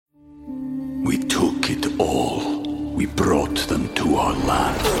We took it all. We brought them to our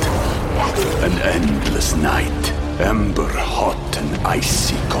land. An endless night, ember hot and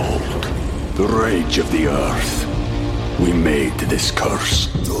icy cold. The rage of the earth. We made this curse.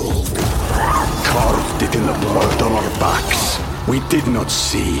 Carved it in the blood on our backs. We did not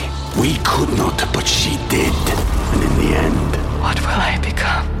see. We could not, but she did. And in the end... What will I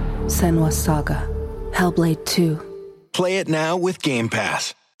become? Senua's Saga. Hellblade 2. Play it now with Game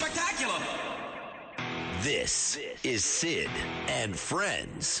Pass. Spectacular! This is Sid and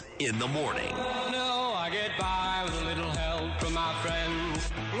Friends in the Morning. No, I get by with a little help from my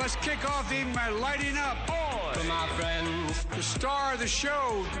friends. Let's kick off the evening by lighting up. Oi! From my friends. The star of the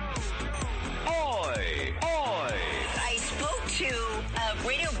show. Oi! Oi! I spoke to a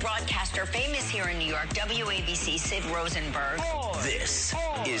radio broadcaster famous here in New York, WABC, Sid Rosenberg. Oi! This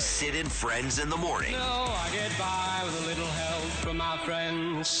Oi! is Sid and Friends in the Morning. No, I get by with a little help from my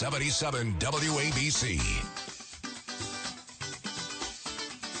friends. 77 WABC.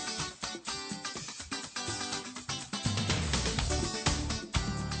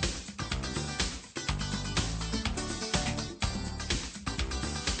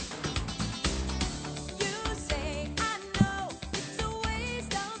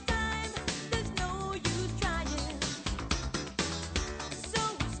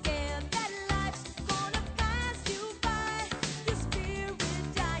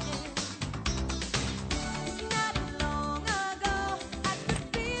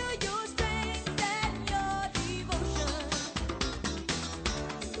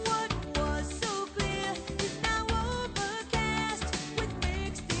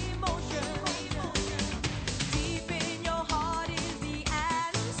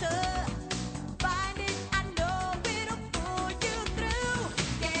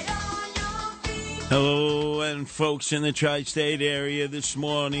 Hello, and folks in the tri-state area this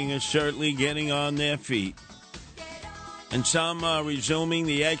morning are certainly getting on their feet. And some are resuming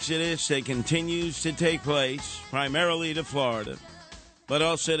the exodus that continues to take place, primarily to Florida, but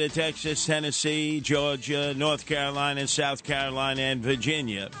also to Texas, Tennessee, Georgia, North Carolina, South Carolina, and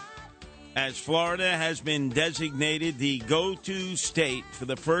Virginia, as Florida has been designated the go-to state for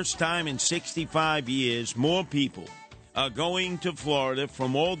the first time in 65 years. More people are going to Florida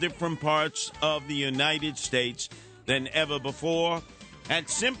from all different parts of the United States than ever before. And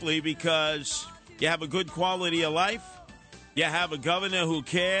simply because you have a good quality of life, you have a governor who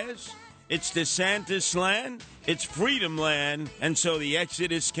cares, it's DeSantis land, it's freedom land, and so the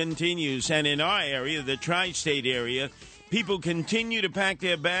exodus continues. And in our area, the tri-state area, people continue to pack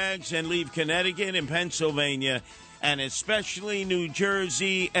their bags and leave Connecticut and Pennsylvania, and especially New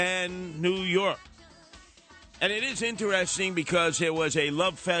Jersey and New York. And it is interesting because there was a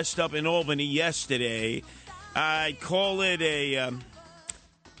love fest up in Albany yesterday. I call it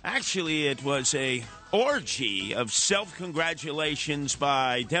actually it was a orgy of self-congratulations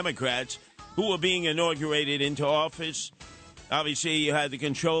by Democrats who were being inaugurated into office. Obviously, you had the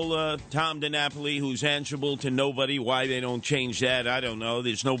controller, Tom DiNapoli, who's answerable to nobody. Why they don't change that, I don't know.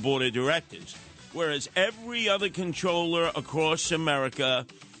 There's no board of directors. Whereas every other controller across America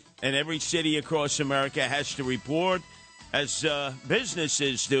and every city across America has to report, as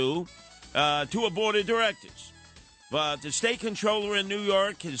businesses do, to a board of directors. But the state controller in New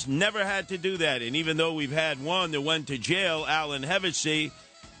York has never had to do that. And even though we've had one that went to jail, Alan Hevesy,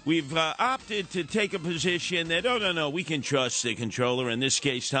 we've opted to take a position that, no, we can trust the controller, in this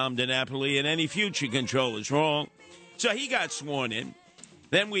case Tom DiNapoli, and any future controllers. Wrong. So he got sworn in.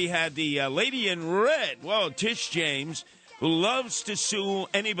 Then we had the lady in red, Tish James, who loves to sue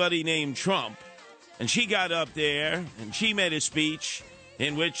anybody named Trump. And she got up there, and she made a speech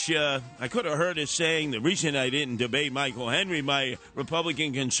in which I could have heard her saying, the reason I didn't debate Michael Henry, my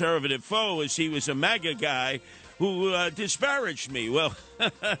Republican conservative foe, is he was a MAGA guy who disparaged me. Well,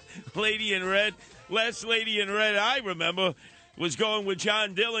 Lady in Red, last Lady in Red I remember was going with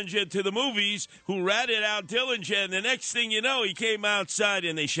John Dillinger to the movies, who ratted out Dillinger, and the next thing you know, he came outside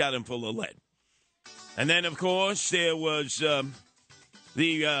and they shot him full of lead. And then, of course, there was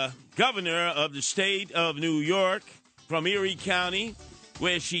the governor of the state of New York from Erie County,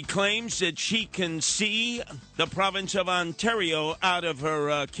 where she claims that she can see the province of Ontario out of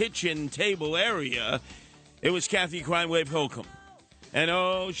her kitchen table area. It was Kathy Crime-Wave Holcomb.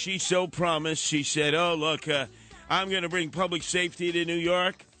 And, she so promised. She said, look, I'm going to bring public safety to New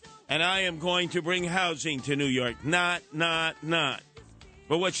York, and I am going to bring housing to New York. Not.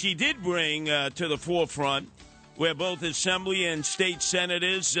 But what she did bring to the forefront, where both Assembly and state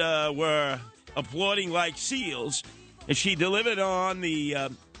senators were applauding like seals, is she delivered on the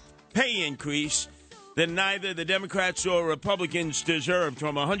pay increase that neither the Democrats or Republicans deserved,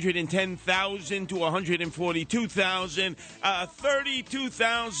 from $110,000 to $142,000, a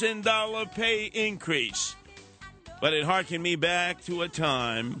 $32,000 pay increase. But it harkened me back to a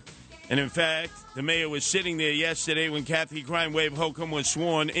time, and in fact, the mayor was sitting there yesterday when Kathy Crime-Wave Hochul was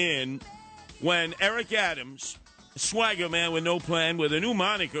sworn in, when Eric Adams, a swagger man with no plan, with a new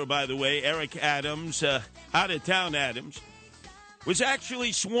moniker, by the way, Eric Adams, out-of-town Adams, was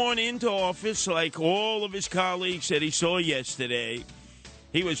actually sworn into office like all of his colleagues that he saw yesterday.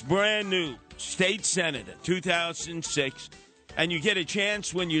 He was brand new, state senator, 2006, and you get a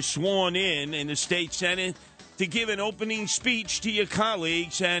chance when you're sworn in the state senate to give an opening speech to your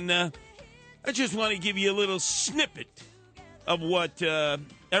colleagues, and I just want to give you a little snippet of what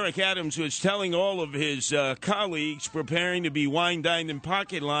Eric Adams was telling all of his colleagues preparing to be wine-dined and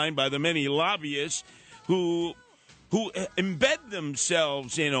pocket-lined by the many lobbyists who embed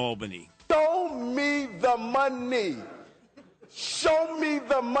themselves in Albany. Show me the money. Show me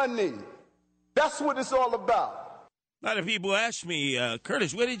the money. That's what it's all about. A lot of people ask me,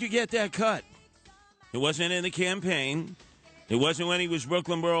 Curtis, where did you get that cut? It wasn't in the campaign. It wasn't when he was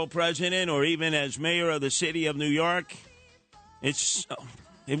Brooklyn Borough president or even as mayor of the city of New York. It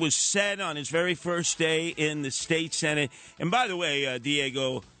was said on his very first day in the state senate. And by the way,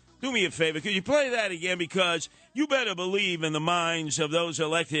 Diego, do me a favor. Could you play that again? Because you better believe in the minds of those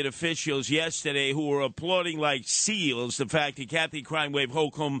elected officials yesterday who were applauding like seals the fact that Kathy Crime-Wave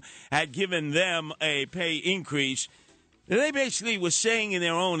Hochul had given them a pay increase. They basically were saying in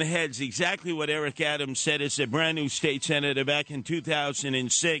their own heads exactly what Eric Adams said as a brand new state senator back in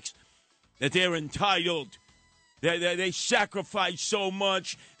 2006, that they're entitled. They sacrifice so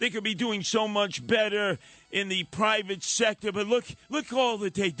much. They could be doing so much better in the private sector. But look all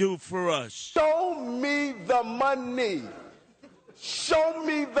that they do for us. Show me the money. Show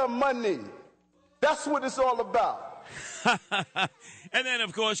me the money. That's what it's all about. And then,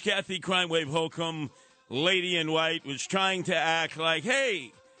 of course, Kathy Crime-Wave Hochul, lady in white, was trying to act like,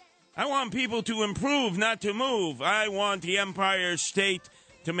 hey, I want people to improve, not to move. I want the Empire State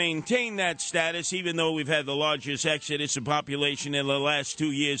to maintain that status, even though we've had the largest exodus of population in the last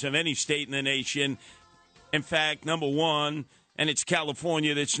 2 years of any state in the nation. In fact, number one, and it's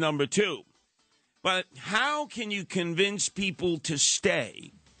California that's number two. But how can you convince people to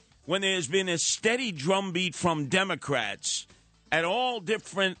stay when there's been a steady drumbeat from Democrats at all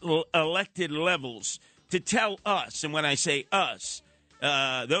different elected levels to tell us, and when I say us,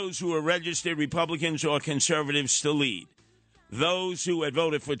 those who are registered Republicans or conservatives to lead, those who had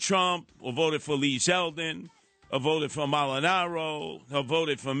voted for Trump or voted for Lee Zeldin or voted for Molinaro or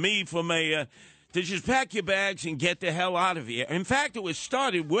voted for me for mayor, to just pack your bags and get the hell out of here. In fact, it was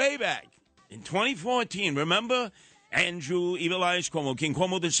started way back in 2014. Remember? Andrew Evil Eyes Cuomo, King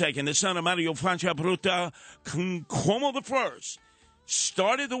Cuomo II, the son of Mario Franciabruta, King Cuomo I,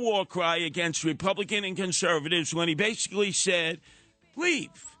 started the war cry against Republican and conservatives when he basically said, leave.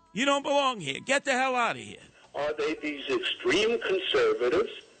 You don't belong here. Get the hell out of here. Are they these extreme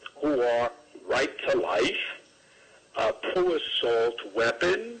conservatives who are right to life, pro-assault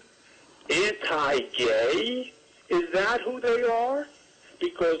weapon, anti-gay? Is that who they are?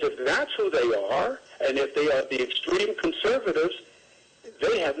 Because if that's who they are, and if they are the extreme conservatives,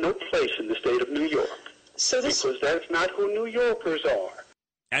 they have no place in the state of New York. Because that's not who New Yorkers are.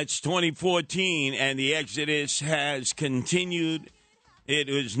 That's 2014, and the exodus has continued. It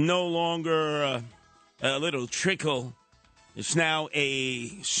is no longer a little trickle. It's now a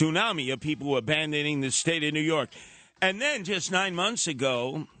tsunami of people abandoning the state of New York. And then just 9 months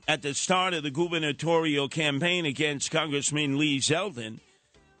ago, at the start of the gubernatorial campaign against Congressman Lee Zeldin,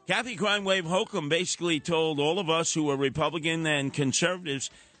 Kathy Crime-Wave Hochul basically told all of us who are Republican and conservatives,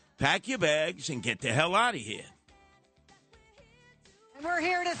 pack your bags and get the hell out of here. And we're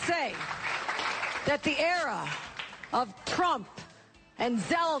here to say that the era of Trump and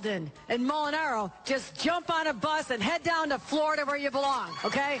Zeldin and Molinaro, just jump on a bus and head down to Florida where you belong,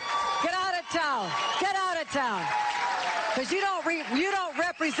 okay? Get out of town. Get out of town. Because you don't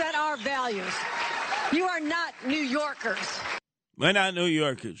represent our values. You are not New Yorkers. We're not New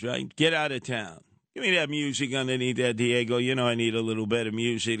Yorkers, right? Get out of town. Give me that music underneath that, Diego. You know I need a little bit of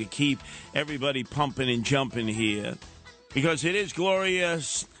music to keep everybody pumping and jumping here. Because it is Gloria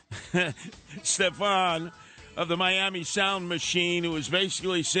Stefan of the Miami Sound Machine, who was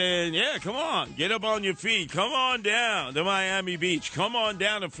basically saying, yeah, come on, get up on your feet. Come on down to Miami Beach. Come on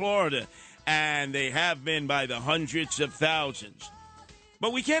down to Florida. And they have been by the hundreds of thousands.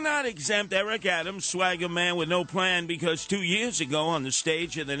 But we cannot exempt Eric Adams, swagger man with no plan, because 2 years ago on the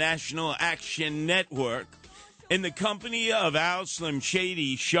stage of the National Action Network, in the company of Al Slim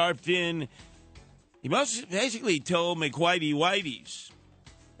Shady, Sharpton, He must basically told McWhitey Whiteys,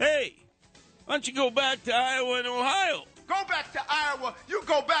 hey, why don't you go back to Iowa and Ohio? Go back to Iowa. You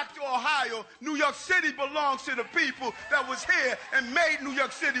go back to Ohio. New York City belongs to the people that was here and made New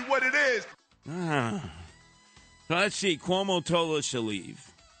York City what it is. So let's see. Cuomo told us to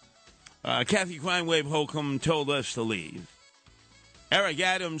leave. Kathy Crime Wave Holcomb told us to leave. Eric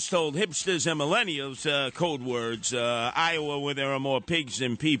Adams told hipsters and millennials, code words, Iowa, where there are more pigs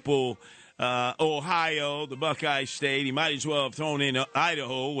than people, Ohio, the Buckeye State. He might as well have thrown in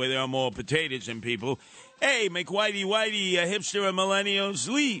Idaho, where there are more potatoes than people. Hey, McWhitey, hipster and millennials,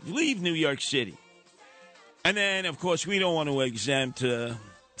 leave New York City. And then, of course, we don't want to exempt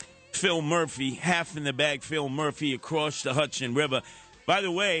Phil Murphy, half in the bag Phil Murphy across the Hudson River. By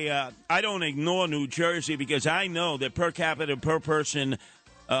the way, I don't ignore New Jersey because I know that per capita, per person,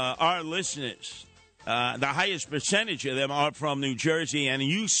 our listeners, the highest percentage of them are from New Jersey, and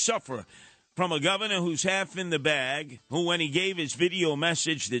you suffer from a governor who's half in the bag, who, when he gave his video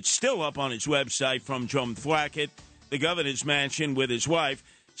message that's still up on his website from Joan Thwackett, the governor's mansion with his wife,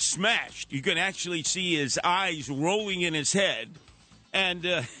 smashed. You can actually see his eyes rolling in his head.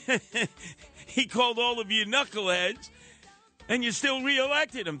 And he called all of you knuckleheads, and you still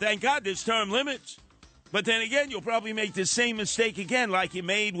reelected him. Thank God there's term limits. But then again, you'll probably make the same mistake again like you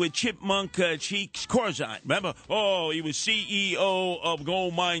made with Chipmunk Cheeks Corzine. Remember? Oh, he was CEO of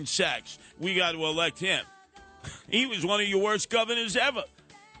Goldman Sachs. We got to elect him. He was one of your worst governors ever.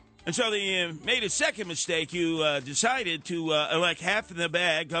 And so they made a second mistake. You decided to elect half in the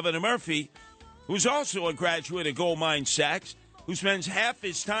bag Governor Murphy, who's also a graduate of Goldman Sachs, who spends half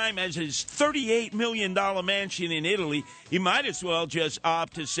his time as his $38 million mansion in Italy. He might as well just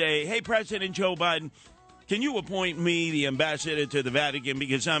opt to say, hey, President Joe Biden, can you appoint me the ambassador to the Vatican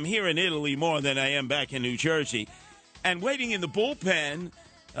because I'm here in Italy more than I am back in New Jersey. And waiting in the bullpen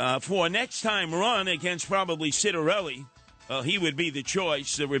for a next-time run against probably Citarelli, he would be the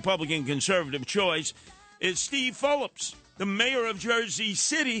choice, the Republican conservative choice, is Steve Phillips, the mayor of Jersey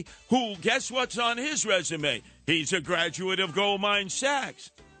City, who, guess what's on his resume? He's a graduate of Goldman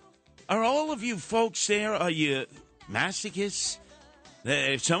Sachs. Are all of you folks there, are you masochists?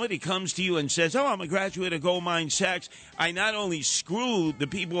 If somebody comes to you and says, oh, I'm a graduate of Goldman Sachs, I not only screw the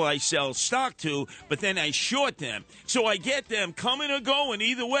people I sell stock to, but then I short them. So I get them coming or going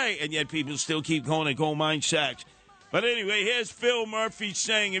either way, and yet people still keep going to Goldman Sachs. But anyway, here's Phil Murphy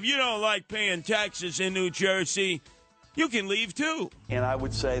saying, if you don't like paying taxes in New Jersey, you can leave too. And I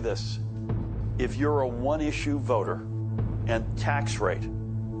would say this, if you're a one-issue voter and tax rate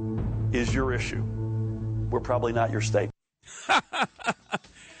is your issue, we're probably not your state.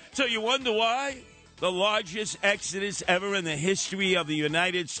 So you wonder why the largest exodus ever in the history of the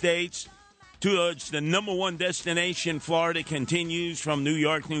United States towards the number one destination, Florida, continues from New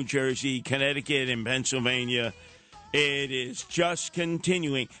York, New Jersey, Connecticut, and Pennsylvania. It is just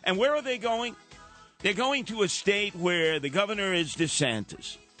continuing. And where are they going? They're going to a state where the governor is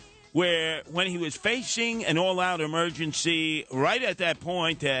DeSantis, where when he was facing an all-out emergency, right at that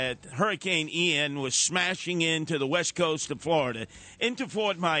point that Hurricane Ian was smashing into the west coast of Florida, into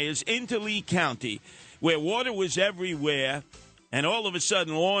Fort Myers, into Lee County, where water was everywhere, and all of a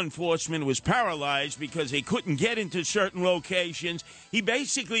sudden law enforcement was paralyzed because they couldn't get into certain locations, he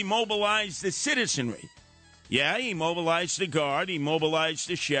basically mobilized the citizenry. Yeah, he mobilized the guard, he mobilized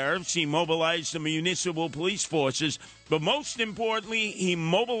the sheriffs, he mobilized the municipal police forces, but most importantly, he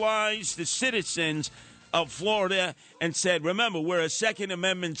mobilized the citizens of Florida and said, remember, we're a Second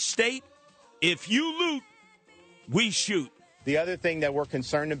Amendment state. If you loot, we shoot. The other thing that we're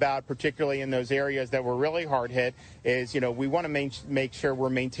concerned about, particularly in those areas that were really hard hit, is, we want to make sure we're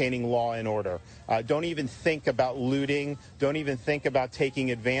maintaining law and order. Don't even think about looting. Don't even think about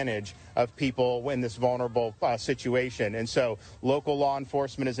taking advantage of people in this vulnerable situation. And so local law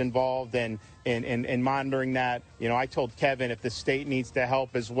enforcement is involved in monitoring that. I told Kevin if the state needs to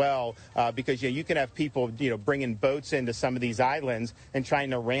help as well, because you can have people, bringing boats into some of these islands and trying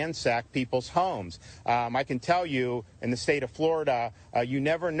to ransack people's homes. I can tell you in the state of Florida, you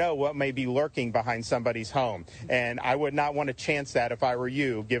never know what may be lurking behind somebody's home. And I would not want to chance that if I were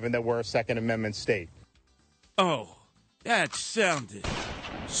you, given that we're a Second Amendment state. Oh, that sounded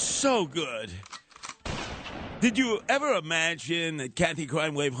so good. Did you ever imagine that Kathy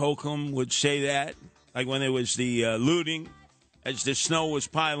Crime Wave Holcomb would say that? Like when there was the looting, as the snow was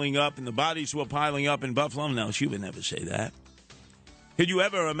piling up and the bodies were piling up in Buffalo? No, she would never say that. Could you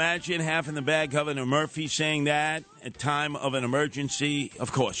ever imagine half in the bag Governor Murphy saying that at time of an emergency?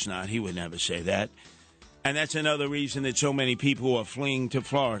 Of course not. He would never say that. And that's another reason that so many people are fleeing to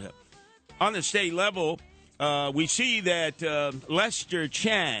Florida. On the state level, we see that Lester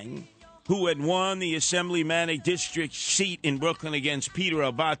Chang who had won the Assemblyman District seat in Brooklyn against Peter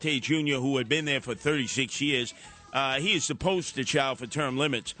Abate Jr., who had been there for 36 years. He is the poster child for term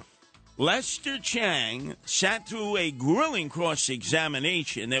limits. Lester Chang sat through a grilling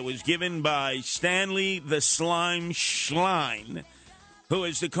cross-examination that was given by Stanley the Slime Schlein, who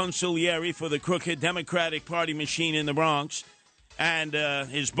is the consigliere for the crooked Democratic Party machine in the Bronx. And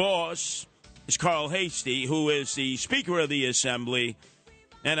his boss is Carl Hastie, who is the Speaker of the Assembly,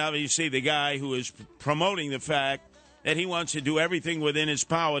 and obviously the guy who is promoting the fact that he wants to do everything within his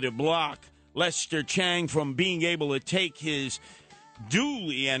power to block Lester Chang from being able to take his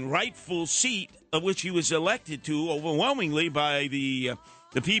duly and rightful seat, of which he was elected to overwhelmingly by the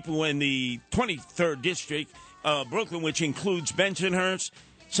people in the 23rd District of Brooklyn, which includes Bensonhurst,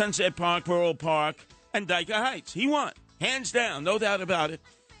 Sunset Park, Borough Park, and Dyker Heights. He won, hands down, no doubt about it.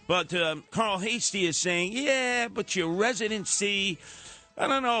 But Carl Hastie is saying, yeah, but your residency, I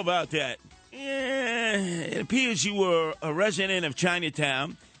don't know about that. Yeah, it appears you were a resident of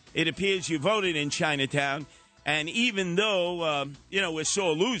Chinatown. It appears you voted in Chinatown. And even though, we're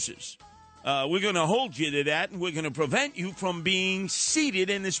sore losers, we're going to hold you to that, and we're going to prevent you from being seated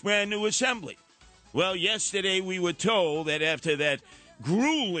in this brand new assembly. Well, yesterday we were told that after that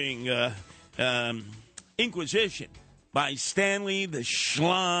grueling inquisition by Stanley the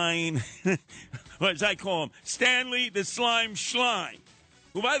Schlein, or as I call him, Stanley the Slime Schlein,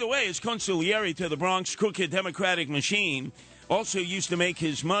 who, by the way, is consigliere to the Bronx crooked Democratic machine, also used to make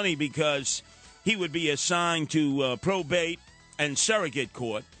his money because he would be assigned to probate and surrogate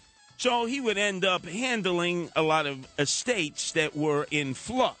court. So he would end up handling a lot of estates that were in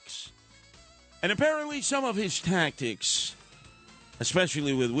flux. And apparently some of his tactics,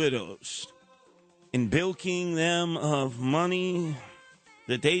 especially with widows, in bilking them of money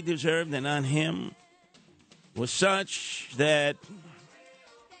that they deserved and not him, was such that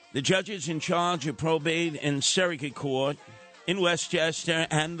the judges in charge of probate and surrogate court in Westchester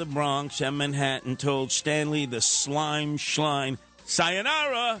and the Bronx and Manhattan told Stanley the Slime Schlein,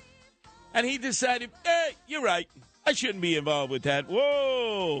 sayonara, and he decided, hey, you're right, I shouldn't be involved with that.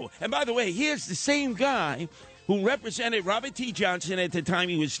 Whoa! And by the way, here's the same guy who represented Robert T. Johnson at the time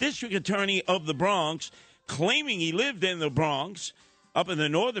he was district attorney of the Bronx, claiming he lived in the Bronx, up in the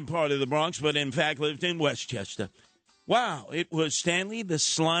northern part of the Bronx, but in fact lived in Westchester. Wow, it was Stanley the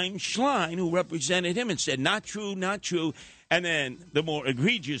Slime Schlein who represented him and said, not true, not true. And then the more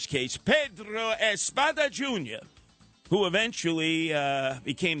egregious case, Pedro Espada Jr., who eventually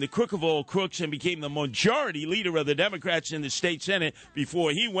became the crook of all crooks and became the majority leader of the Democrats in the state Senate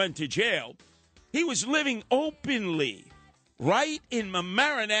before he went to jail. He was living openly right in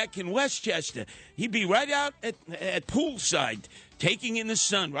Mamaroneck in Westchester. He'd be right out at poolside, taking in the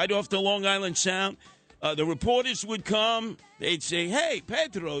sun, right off the Long Island Sound. The reporters would come. They'd say, hey,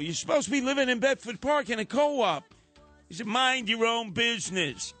 Pedro, you're supposed to be living in Bedford Park in a co-op. He said, mind your own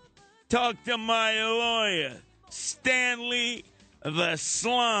business. Talk to my lawyer, Stanley the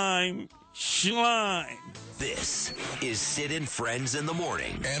Slime Schlein. This is Sid and Friends in the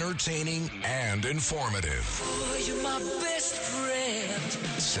Morning. Entertaining and informative. Oh, you're my best friend.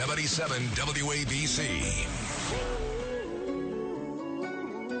 77 WABC.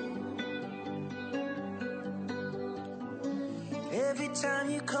 Every time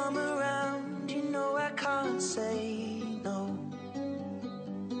you come around, you know I can't say no.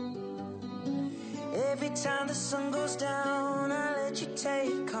 Every time the sun goes down, I let you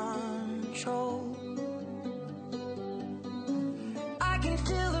take control. I can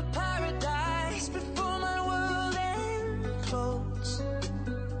feel the paradise before my world implodes.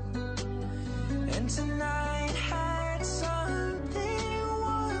 And tonight had something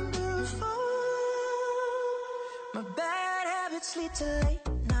wonderful. My bad habits lead to late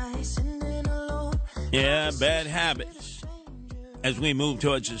nights and then alone. Yeah, bad habits. As we move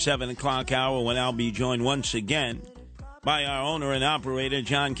towards the 7 o'clock hour, when I'll be joined once again by our owner and operator,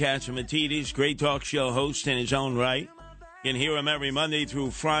 John Catsimatidis, great talk show host in his own right. You can hear him every Monday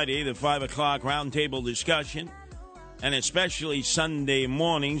through Friday, the 5 o'clock roundtable discussion, and especially Sunday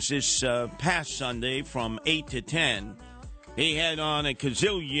mornings, this past Sunday from 8 to 10. He had on a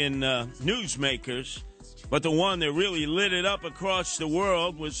gazillion newsmakers, but the one that really lit it up across the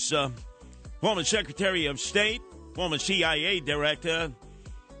world was former Secretary of State, former CIA Director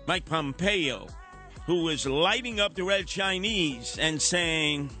Mike Pompeo, who was lighting up the Red Chinese and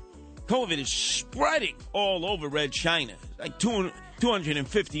saying COVID is spreading all over Red China. Like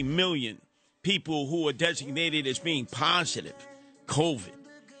 250 million people who are designated as being positive COVID.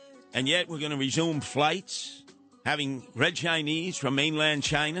 And yet we're going to resume flights, having Red Chinese from mainland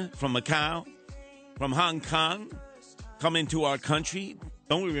China, from Macau, from Hong Kong, come into our country.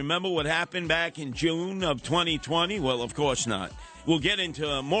 Don't we remember what happened back in June of 2020? Well, of course not. We'll get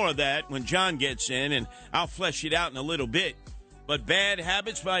into more of that when John gets in, and I'll flesh it out in a little bit. But Bad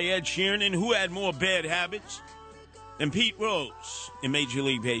Habits by Ed Sheeran, and who had more bad habits than Pete Rose in Major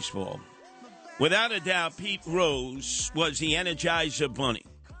League Baseball? Without a doubt, Pete Rose was the Energizer Bunny.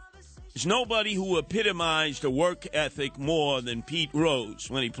 There's nobody who epitomized a work ethic more than Pete Rose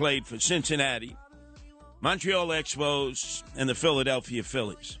when he played for Cincinnati, Montreal Expos, and the Philadelphia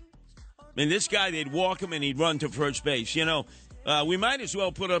Phillies. I mean, this guy, they'd walk him and he'd run to first base. You know, we might as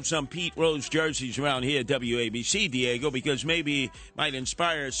well put up some Pete Rose jerseys around here at WABC, Diego, because maybe it might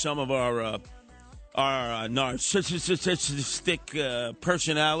inspire some of our narcissistic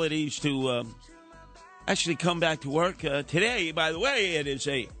personalities to actually come back to work. Today, by the way, it is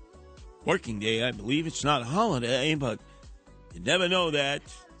a working day. I believe it's not a holiday, but you never know that.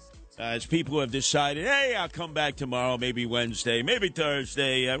 As people have decided, hey, I'll come back tomorrow, maybe Wednesday, maybe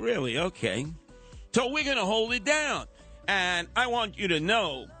Thursday. Really? Okay. So we're going to hold it down. And I want you to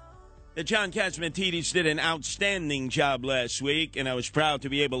know that John Catsimatidis did an outstanding job last week, and I was proud to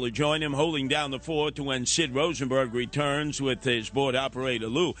be able to join him holding down the fort to when Sid Rosenberg returns with his board operator,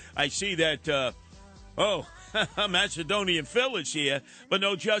 Lou. I see that, Macedonian Phil is here, but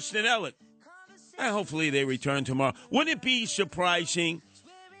no Justin Ellett. Hopefully they return tomorrow. Wouldn't it be surprising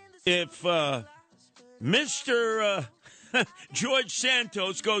if Mr. George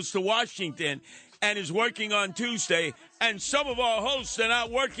Santos goes to Washington and is working on Tuesday, and some of our hosts are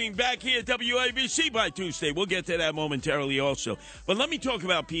not working back here at WABC by Tuesday? We'll get to that momentarily also. But let me talk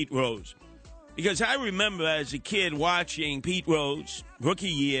about Pete Rose, because I remember as a kid watching Pete Rose, rookie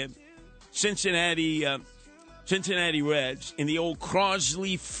year, Cincinnati Reds in the old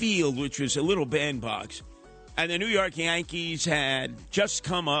Crosley Field, which was a little bandbox. And the New York Yankees had just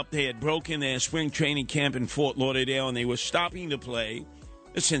come up. They had broken their spring training camp in Fort Lauderdale, and they were stopping to play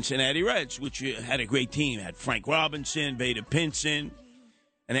the Cincinnati Reds, which had a great team. It had Frank Robinson, Beta Pinson,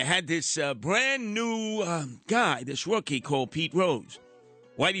 and they had this brand new guy, this rookie called Pete Rose.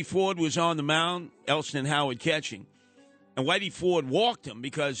 Whitey Ford was on the mound, Elston Howard catching. And Whitey Ford walked him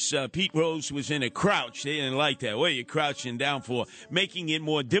because Pete Rose was in a crouch. They didn't like that. What are you crouching down for? Making it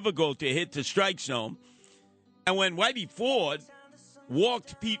more difficult to hit the strike zone. And when Whitey Ford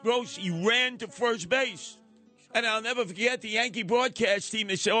walked Pete Rose, he ran to first base. And I'll never forget the Yankee broadcast team.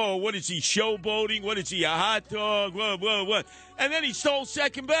 They said, oh, what is he, showboating? What is he, a hot dog? What? And then he stole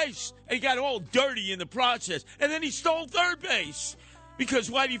second base. And he got all dirty in the process. And then he stole third base. Because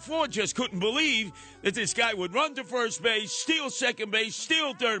Whitey Ford just couldn't believe that this guy would run to first base, steal second base,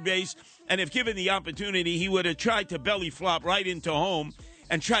 steal third base. And if given the opportunity, he would have tried to belly flop right into home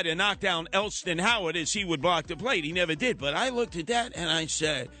and try to knock down Elston Howard as he would block the plate. He never did. But I looked at that and I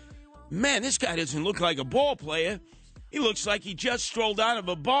said, man, this guy doesn't look like a ball player. He looks like he just strolled out of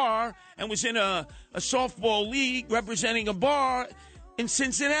a bar and was in a softball league representing a bar in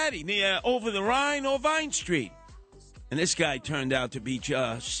Cincinnati near Over the Rhine or Vine Street. And this guy turned out to be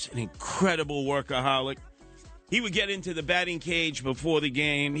just an incredible workaholic. He would get into the batting cage before the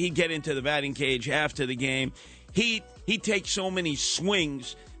game. He'd get into the batting cage after the game. He'd take so many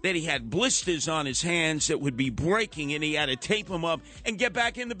swings that he had blisters on his hands that would be breaking, and he had to tape them up and get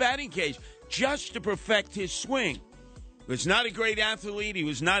back in the batting cage just to perfect his swing. He was not a great athlete. He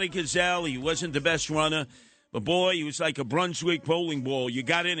was not a gazelle. He wasn't the best runner. But, boy, he was like a Brunswick bowling ball. You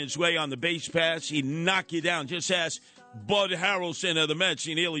got in his way on the base pass, he'd knock you down. Just ask Bud Harrelson of the Mets.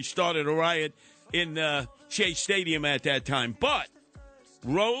 He nearly started a riot in Shea Stadium at that time. But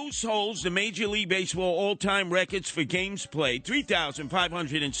Rose holds the Major League Baseball all-time records for games played,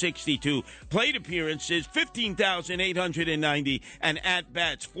 3,562, plate appearances, 15,890, and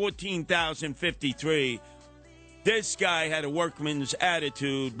at-bats, 14,053. This guy had a workman's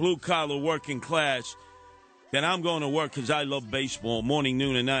attitude, blue-collar working class, that I'm going to work because I love baseball, morning,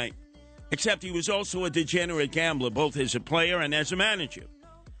 noon, and night. Except he was also a degenerate gambler, both as a player and as a manager.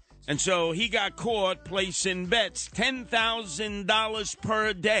 And so he got caught placing bets, $10,000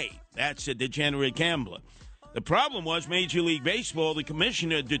 per day. That's a degenerate gambler. The problem was Major League Baseball, the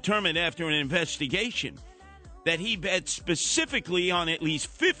commissioner determined after an investigation that he bet specifically on at least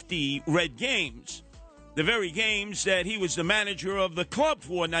 50 red games, the very games that he was the manager of the club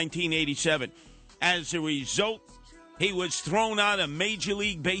for in 1987. As a result, he was thrown out of Major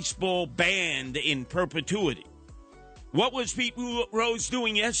League Baseball banned in perpetuity. What was Pete Rose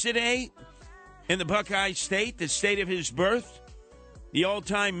doing yesterday in the Buckeye State, the state of his birth? The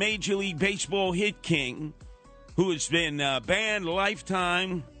all-time Major League Baseball hit king, who has been banned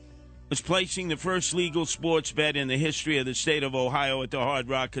lifetime, was placing the first legal sports bet in the history of the state of Ohio at the Hard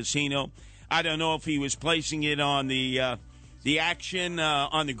Rock Casino. I don't know if he was placing it on the the action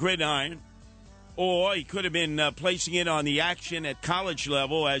on the gridiron, or he could have been placing it on the action at college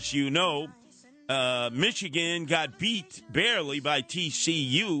level. As you know, Michigan got beat barely by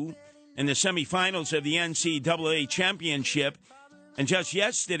TCU in the semifinals of the NCAA championship. And just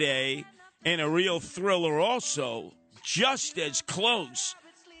yesterday, in a real thriller also, just as close,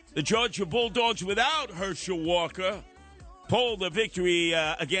 the Georgia Bulldogs without Herschel Walker pulled the victory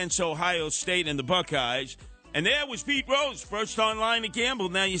against Ohio State and the Buckeyes. And there was Pete Rose, first online to gamble.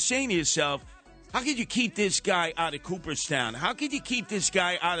 Now you're saying to yourself, how could you keep this guy out of Cooperstown? How could you keep this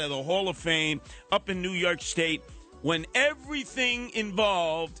guy out of the Hall of Fame up in New York State when everything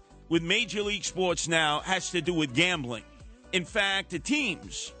involved with Major League Sports now has to do with gambling? In fact, the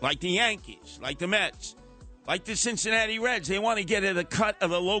teams, like the Yankees, like the Mets, like the Cincinnati Reds, they want to get at a cut of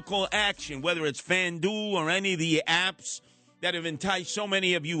the local action, whether it's FanDuel or any of the apps that have enticed so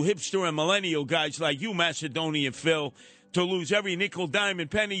many of you hipster and millennial guys like you, Macedonia Phil, to lose every nickel, dime, and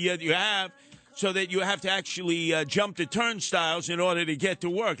penny that you have so that you have to actually jump the turnstiles in order to get to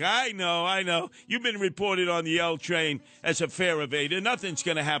work. I know. You've been reported on the L train as a fare evader. Nothing's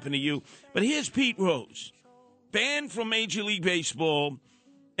going to happen to you. But here's Pete Rose, banned from Major League Baseball,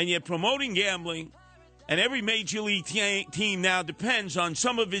 and yet promoting gambling. And every Major League team now depends on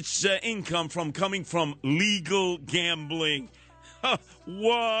some of its income coming from legal gambling.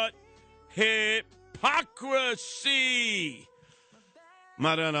 What hypocrisy!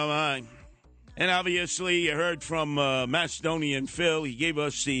 Madonna. And obviously, you heard from Macedonian Phil. He gave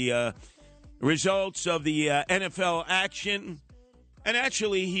us the results of the NFL action. And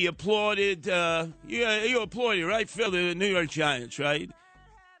actually, he applauded, you applauded, right, Phil, the New York Giants, right?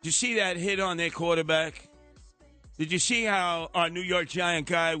 Did you see that hit on their quarterback? Did you see how our New York Giant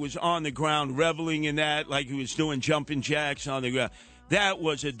guy was on the ground reveling in that like he was doing jumping jacks on the ground? That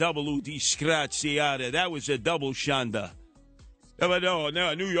was a double disgraziata. That was a double shanda. No,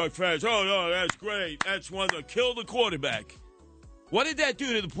 New York fans, no, that's great. That's one to kill the quarterback. What did that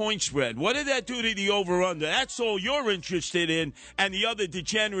do to the point spread? What did that do to the over-under? That's all you're interested in, and the other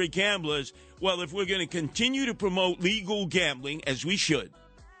degenerate gamblers. Well, if we're going to continue to promote legal gambling, as we should,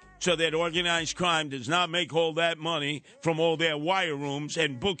 so that organized crime does not make all that money from all their wire rooms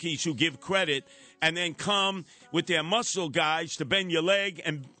and bookies who give credit and then come with their muscle guys to bend your leg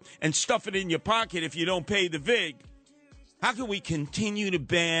and stuff it in your pocket if you don't pay the vig. How can we continue to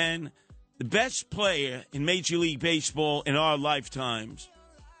ban the best player in Major League Baseball in our lifetimes,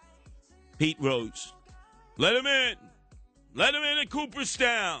 Pete Rose? Let him in. Let him in at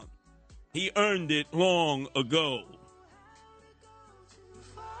Cooperstown. He earned it long ago.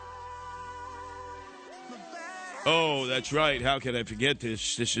 Oh, that's right. How could I forget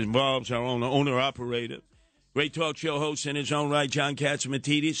this? This involves our own owner-operator, great talk show host in his own right, John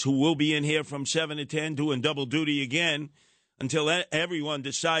Catsimatidis, who will be in here from 7 to 10 doing double duty again until everyone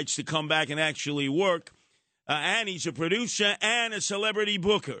decides to come back and actually work. And he's a producer and a celebrity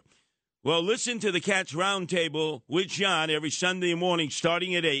booker. Well, listen to the Cats Roundtable with John every Sunday morning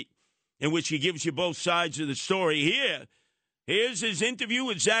starting at 8, in which he gives you both sides of the story. Here's his interview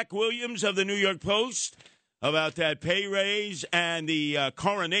with Zach Williams of the New York Post about that pay raise and the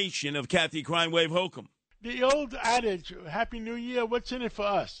coronation of Kathy Crime Wave Hochul. The old adage, Happy New Year, what's in it for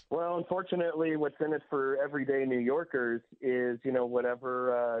us? Well, unfortunately, what's in it for everyday New Yorkers is,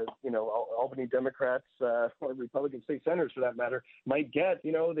 whatever, Albany Democrats or Republican state senators, for that matter, might get.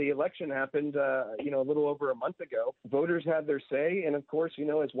 The election happened, a little over a month ago. Voters had their say. And, of course,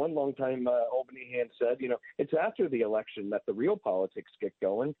 as one longtime Albany hand said, it's after the election that the real politics get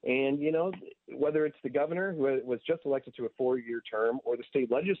going. And, whether it's the governor who was just elected to a 4-year term or the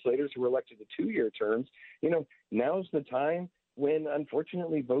state legislators who were elected to 2-year terms, now's the time when,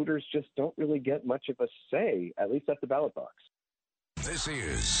 unfortunately, voters just don't really get much of a say, at least at the ballot box. This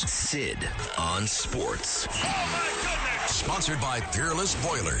is Sid on Sports. Oh, my goodness! Sponsored by Peerless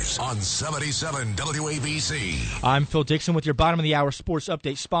Boilers on 77 WABC. I'm Phil Dixon with your bottom of the hour sports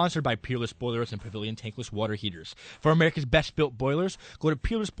update, sponsored by Peerless Boilers and Pavilion Tankless Water Heaters. For America's best built boilers, go to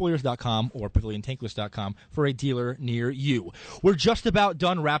peerlessboilers.com or paviliontankless.com for a dealer near you. We're just about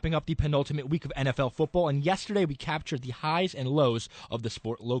done wrapping up the penultimate week of NFL football, and yesterday we captured the highs and lows of the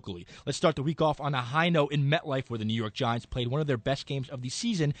sport locally. Let's start the week off on a high note in MetLife, where the New York Giants played one of their best games of the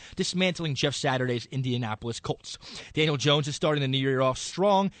season, dismantling Jeff Saturday's Indianapolis Colts. Daniel Jones is starting the new year off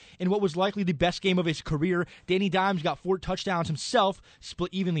strong in what was likely the best game of his career. Danny Dimes got 4 touchdowns himself,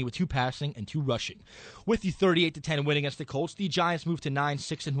 split evenly with 2 passing and 2 rushing. With the 38-10 win against the Colts, the Giants moved to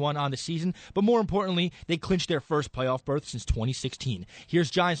 9-6-1 on the season, but more importantly, they clinched their first playoff berth since 2016. Here's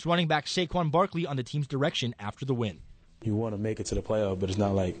Giants running back Saquon Barkley on the team's direction after the win. You want to make it to the playoff, but it's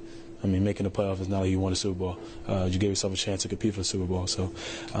not like, making the playoff is not like you won a Super Bowl. You gave yourself a chance to compete for the Super Bowl. So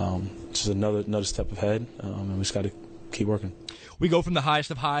just another step ahead, and we just got to keep working. We go from the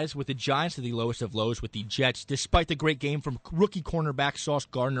highest of highs with the Giants to the lowest of lows with the Jets. Despite the great game from rookie cornerback Sauce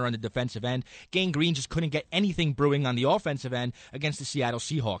Gardner on the defensive end, Gang Green just couldn't get anything brewing on the offensive end against the Seattle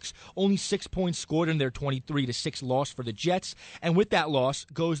Seahawks. Only 6 points scored in their 23-6 loss for the Jets, and with that loss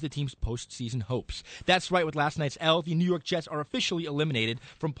goes the team's postseason hopes. That's right, with last night's L, the New York Jets are officially eliminated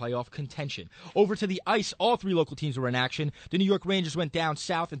from playoff contention. Over to the ice, all three local teams were in action. The New York Rangers went down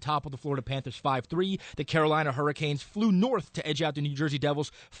south and toppled the Florida Panthers 5-3. The Carolina Hurricanes flew north to edge out the New Jersey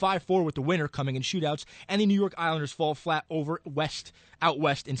Devils 5-4 with the winner coming in shootouts, and the New York Islanders fall flat out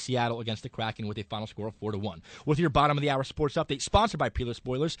west in Seattle against the Kraken with a final score of 4-1. With your bottom of the hour sports update sponsored by Peerless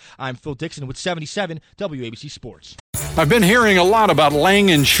Boilers, I'm Phil Dixon with 77 WABC Sports. I've been hearing a lot about Lang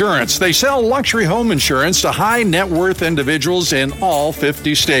Insurance. They sell luxury home insurance to high net worth individuals in all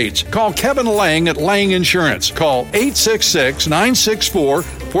 50 states. Call Kevin Lang at Lang Insurance. Call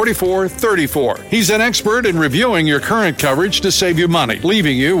 866-964-4434. He's an expert in reviewing your current coverage to save you money,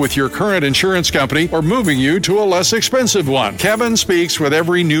 leaving you with your current insurance company or moving you to a less expensive one. Kevin speaks with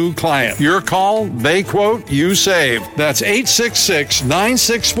every new client. Your call, they quote, you save. That's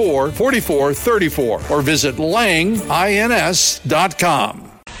 866-964-4434 or visit langins.com.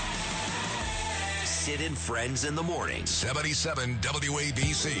 Sid and Friends in the Morning. 77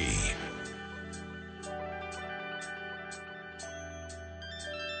 WABC.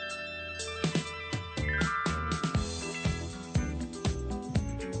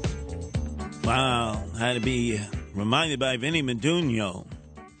 Wow, had to be reminded by Vinny Medugno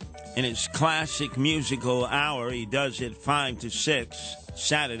in his classic musical hour. He does it 5 to 6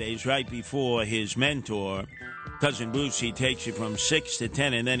 Saturdays right before his mentor, Cousin Brucey, takes you from 6 to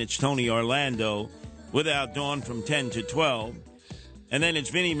 10, and then it's Tony Orlando Without Dawn from 10 to 12. And then it's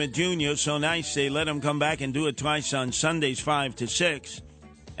Vinny Medugno, so nice they let him come back and do it twice on Sundays 5 to 6.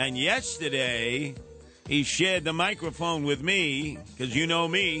 And yesterday, he shared the microphone with me, because you know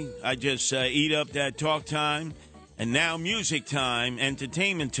me, I just eat up that talk time, and now music time,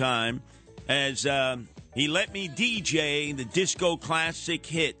 entertainment time, as he let me DJ the disco classic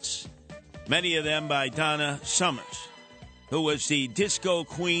hits, many of them by Donna Summers, who was the disco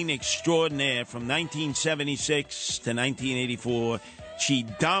queen extraordinaire from 1976 to 1984. She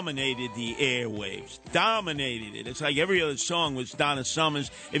dominated the airwaves, dominated it. It's like every other song was Donna Summers.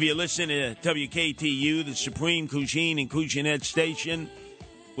 If you listen to WKTU, the Supreme Cuisine and Cuisinette station,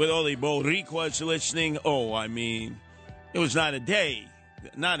 with all the Boricuas listening, it was not a day,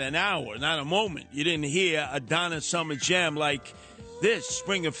 not an hour, not a moment. You didn't hear a Donna Summer gem like this,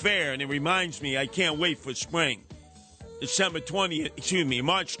 Spring Affair, and it reminds me, I can't wait for spring.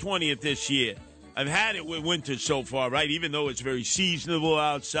 March 20th this year. I've had it with winter so far, right? Even though it's very seasonable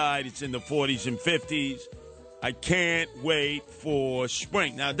outside, it's in the 40s and 50s. I can't wait for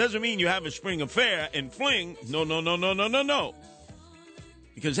spring. Now, it doesn't mean you have a spring affair and fling. No.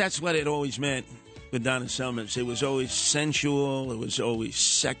 Because that's what it always meant with Donna Summers. It was always sensual. It was always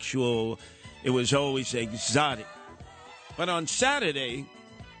sexual. It was always exotic. But on Saturday,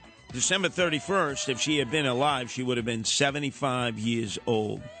 December 31st, if she had been alive, she would have been 75 years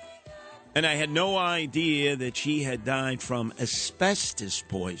old. And I had no idea that she had died from asbestos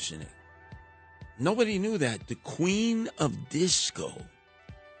poisoning. Nobody knew that. The queen of disco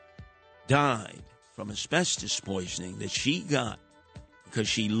died from asbestos poisoning that she got because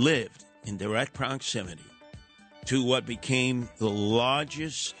she lived in direct proximity to what became the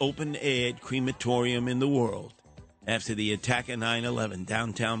largest open-air crematorium in the world after the attack of 9/11,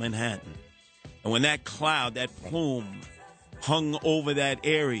 downtown Manhattan. And when that cloud, that plume, hung over that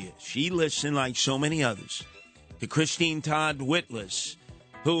area, she listened, like so many others, to Christine Todd Whitless,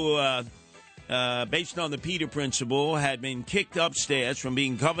 who, based on the Peter Principle, had been kicked upstairs from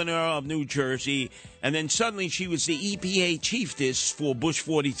being governor of New Jersey, and then suddenly she was the EPA chiefess for Bush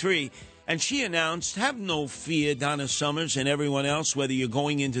 43, and she announced, have no fear, Donna Summers and everyone else, whether you're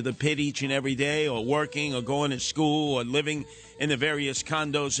going into the pit each and every day or working or going to school or living in the various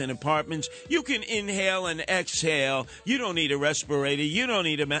condos and apartments, you can inhale and exhale. You don't need a respirator. You don't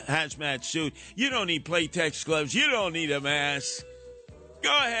need a hazmat suit. You don't need Playtex gloves. You don't need a mask.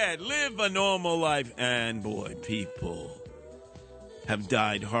 Go ahead, live a normal life. And boy, people have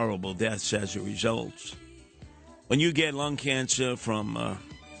died horrible deaths as a result. When you get lung cancer from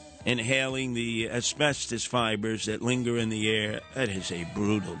inhaling the asbestos fibers that linger in the air, that is a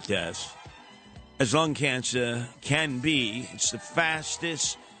brutal death. As lung cancer can be, it's the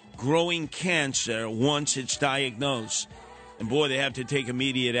fastest growing cancer once it's diagnosed. And boy, they have to take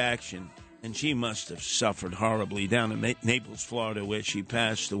immediate action. And she must have suffered horribly down in Naples, Florida, where she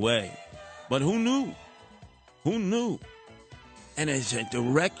passed away. But who knew? Who knew? And as a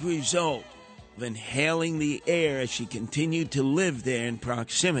direct result of inhaling the air as she continued to live there in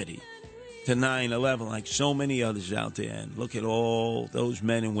proximity to 9/11, like so many others out there, and look at all those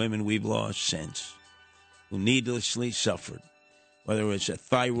men and women we've lost since, who needlessly suffered, whether it's a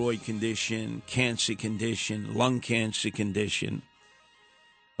thyroid condition, cancer condition, lung cancer condition.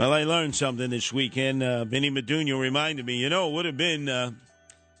 Well, I learned something this weekend. Vinny Meduno reminded me, it would have been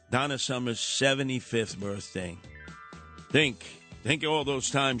Donna Summer's 75th birthday. Think of all those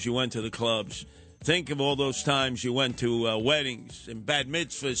times you went to the clubs. Think of all those times you went to weddings and bat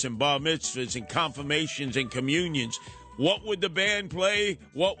mitzvahs and bar mitzvahs and confirmations and communions. What would the band play?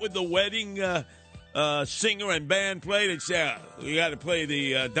 What would the wedding singer and band play? They'd say, we got to play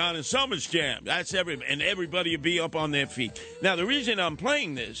the Donna Summers Jam. That's and everybody would be up on their feet. Now, the reason I'm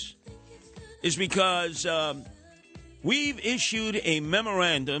playing this is because we've issued a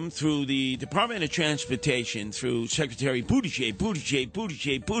memorandum through the Department of Transportation, through Secretary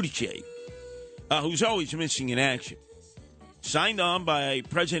Buttigieg, who's always missing in action. Signed on by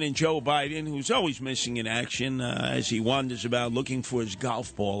President Joe Biden, who's always missing in action as he wanders about looking for his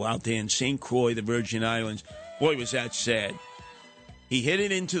golf ball out there in St. Croix, the Virgin Islands. Boy, was that sad. He hit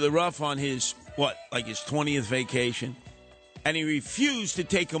it into the rough on his 20th vacation, and he refused to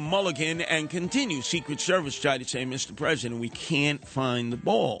take a mulligan and continue. Secret Service tried to say, Mr. President, we can't find the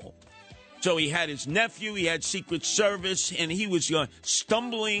ball. So he had his nephew, he had Secret Service, and he was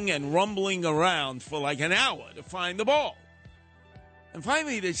stumbling and rumbling around for like an hour to find the ball. And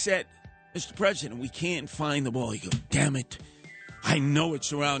finally they said, Mr. President, we can't find the ball. He goes, damn it, I know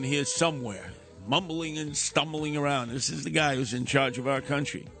it's around here somewhere. Mumbling and stumbling around. This is the guy who's in charge of our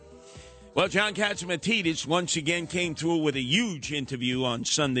country. Well, John Catsimatidis once again came through with a huge interview on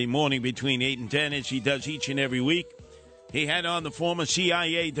Sunday morning between 8 and 10, as he does each and every week. He had on the former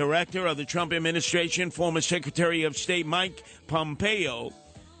CIA director of the Trump administration, former Secretary of State Mike Pompeo,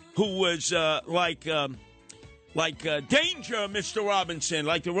 who was like Danger, Mr. Robinson,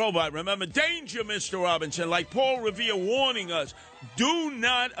 like the robot. Remember, Danger, Mr. Robinson, like Paul Revere warning us, do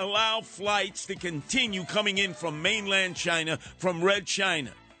not allow flights to continue coming in from mainland China, from Red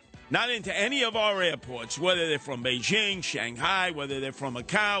China. Not into any of our airports, whether they're from Beijing, Shanghai, whether they're from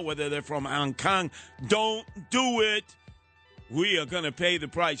Macau, whether they're from Hong Kong. Don't do it. We are going to pay the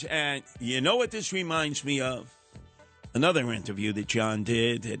price. And you know what this reminds me of? Another interview that John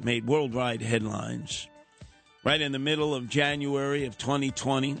did that made worldwide headlines. Right in the middle of January of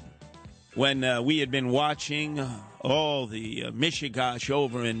 2020, when we had been watching all the mishigash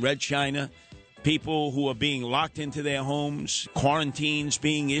over in Red China, people who are being locked into their homes, quarantines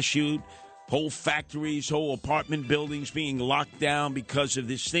being issued, whole factories, whole apartment buildings being locked down because of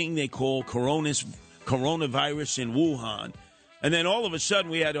this thing they call coronavirus in Wuhan. And then all of a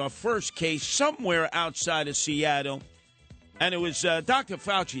sudden we had our first case somewhere outside of Seattle. And it was Dr.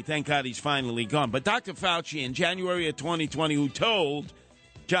 Fauci. Thank God he's finally gone. But Dr. Fauci in January of 2020 who told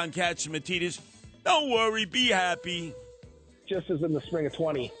John Catsimatidis, don't worry, be happy. Just as in the spring of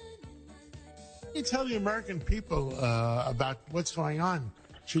 20. Can you tell the American people about what's going on?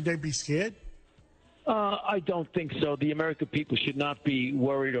 Should they be scared? I don't think so. The American people should not be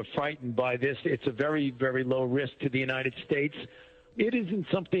worried or frightened by this. It's a very, very low risk to the United States. It isn't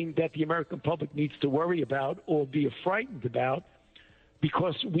something that the American public needs to worry about or be frightened about,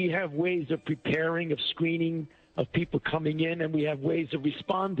 because we have ways of preparing, of screening, of people coming in, and we have ways of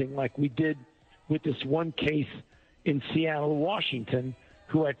responding, like we did with this one case in Seattle, Washington,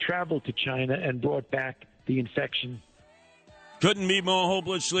 who had traveled to China and brought back the infection. Couldn't be more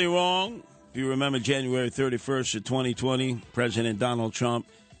hopelessly wrong. If you remember January 31st of 2020, President Donald Trump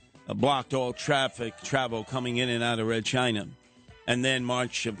blocked all travel coming in and out of Red China. And then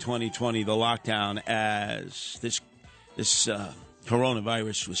March of 2020, the lockdown, as this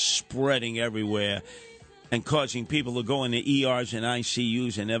coronavirus was spreading everywhere and causing people to go into ERs and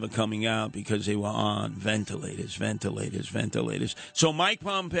ICUs and never coming out because they were on ventilators. So Mike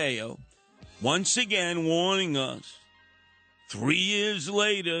Pompeo, once again warning us, 3 years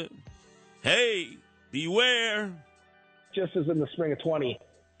later, hey, beware. Just as in the spring of 20,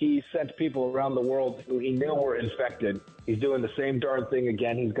 he sent people around the world who he knew were infected. He's doing the same darn thing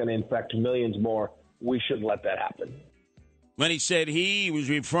again. He's going to infect millions more. We shouldn't let that happen. When he said he was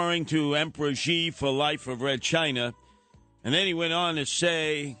referring to Emperor Xi for life of Red China. And then he went on to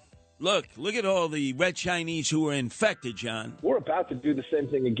say, look at all the Red Chinese who are infected, John. We're about to do the same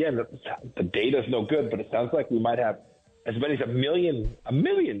thing again. The data's no good, but it sounds like we might have as many as a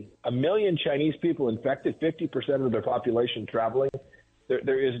million Chinese people infected, 50% of their population traveling.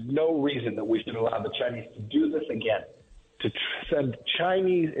 There is no reason that we should allow the Chinese to do this again, to send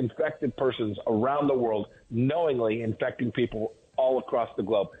Chinese infected persons around the world, knowingly infecting people all across the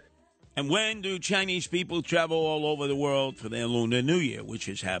globe. And when do Chinese people travel all over the world for their Lunar New Year, which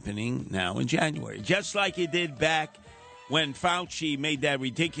is happening now in January? Just like it did back when Fauci made that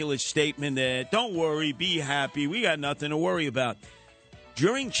ridiculous statement that, don't worry, be happy, we got nothing to worry about.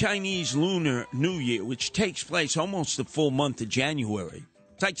 During Chinese Lunar New Year, which takes place almost the full month of January,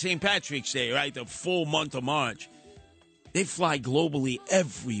 it's like St. Patrick's Day, right, the full month of March, they fly globally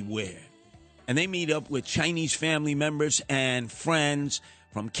everywhere. And they meet up with Chinese family members and friends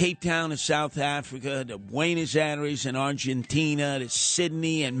from Cape Town to South Africa to Buenos Aires in Argentina to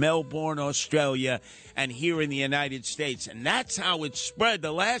Sydney and Melbourne, Australia, and here in the United States. And that's how it spread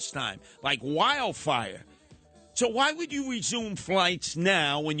the last time, like wildfire. So why would you resume flights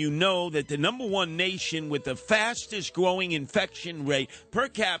now when you know that the number one nation with the fastest growing infection rate per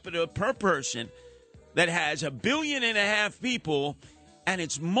capita, per person, that has 1.5 billion people, and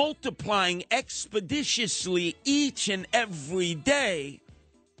it's multiplying expeditiously each and every day,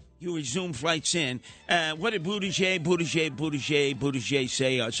 you resume flights in. What did Buttigieg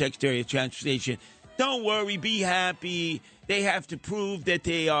say, our Secretary of Transportation? Don't worry, be happy. They have to prove that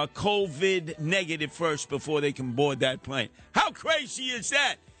they are COVID negative first before they can board that plane. How crazy is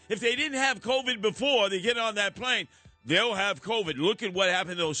that? If they didn't have COVID before they get on that plane, they'll have COVID. Look at what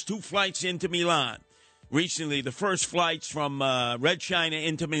happened to those 2 flights into Milan. Recently, the first flights from Red China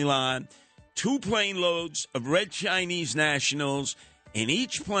into Milan, 2 plane loads of Red Chinese nationals. In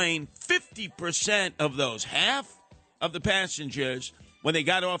each plane, 50% of those, half of the passengers, when they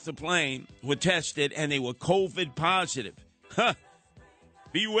got off the plane, were tested and they were COVID positive. Huh.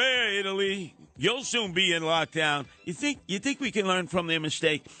 Beware, Italy. You'll soon be in lockdown. You think we can learn from their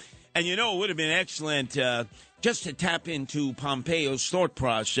mistake? And it would have been excellent just to tap into Pompeo's thought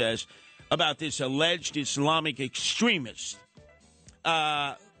process about this alleged Islamic extremist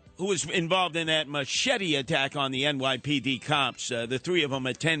who was involved in that machete attack on the NYPD cops, the 3 of them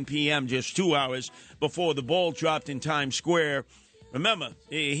at 10 p.m., just 2 hours before the ball dropped in Times Square. Remember,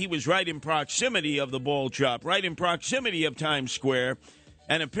 he was right in proximity of the ball drop, right in proximity of Times Square.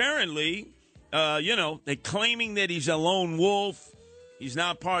 And apparently, they're claiming that he's a lone wolf. He's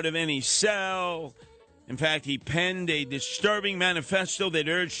not part of any cell. In fact, he penned a disturbing manifesto that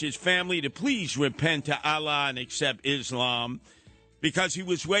urged his family to please repent to Allah and accept Islam, because he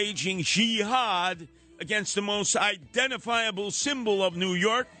was waging jihad against the most identifiable symbol of New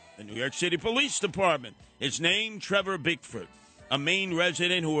York, the New York City Police Department. His name, Trevor Bickford, a Maine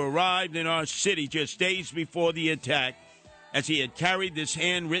resident who arrived in our city just days before the attack, as he had carried this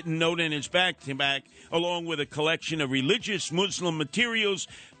handwritten note in his backpack, along with a collection of religious Muslim materials,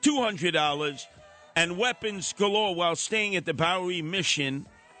 $200, and weapons galore while staying at the Bowery Mission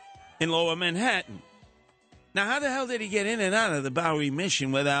in Lower Manhattan. Now, how the hell did he get in and out of the Bowery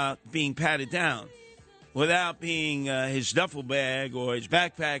Mission without being patted down, without being his duffel bag or his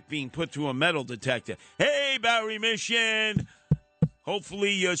backpack being put through a metal detector? Hey, Bowery Mission,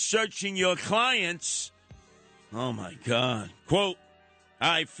 hopefully you're searching your clients. Oh, my God. Quote,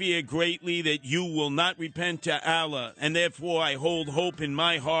 I fear greatly that you will not repent to Allah, and therefore I hold hope in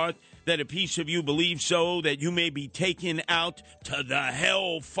my heart that a piece of you believes so, that you may be taken out to the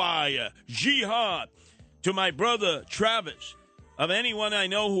hellfire. Jihad. To my brother, Travis, of anyone I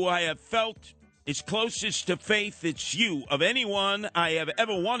know who I have felt is closest to faith, it's you. Of anyone I have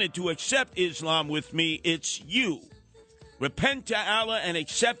ever wanted to accept Islam with me, it's you. Repent to Allah and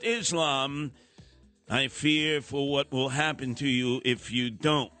accept Islam. I fear for what will happen to you if you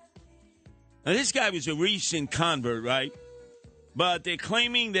don't. Now, this guy was a recent convert, right? But they're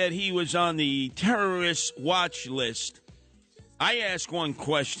claiming that he was on the terrorist watch list. I ask one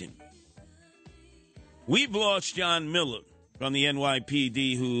question. We've lost John Miller from the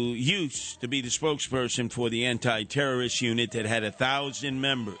NYPD, who used to be the spokesperson for the anti-terrorist unit that had 1,000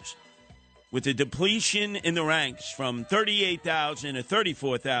 members. With the depletion in the ranks from 38,000 to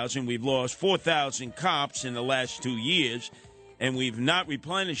 34,000, we've lost 4,000 cops in the last 2 years, and we've not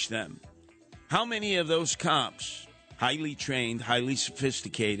replenished them. How many of those cops, highly trained, highly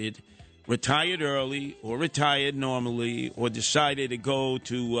sophisticated, retired early or retired normally or decided to go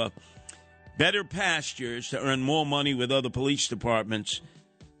to better pastures to earn more money with other police departments,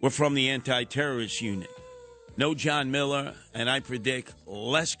 were from the anti-terrorist unit? No John Miller, and I predict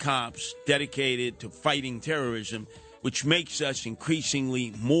less cops dedicated to fighting terrorism, which makes us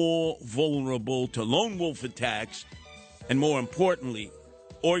increasingly more vulnerable to lone wolf attacks and, more importantly,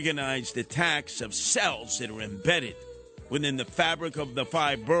 organized attacks of cells that are embedded within the fabric of the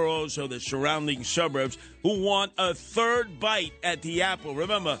 5 boroughs or the surrounding suburbs who want a third bite at the apple.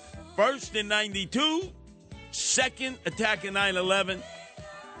 Remember, first in 92, second attack in 9/11,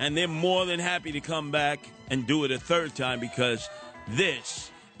 and they're more than happy to come back and do it a third time because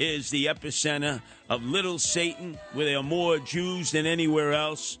this is the epicenter of Little Satan, where there are more Jews than anywhere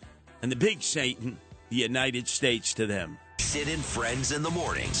else, and the big Satan, the United States, to them. Sid and Friends in the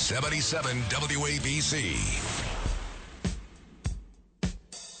morning. 77 WABC.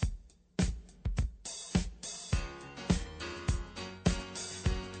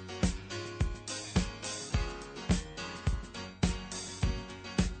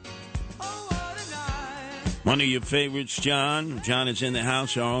 One of your favorites, John. John is in the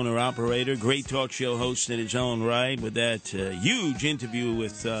house, our owner-operator. Great talk show host in his own right with that huge interview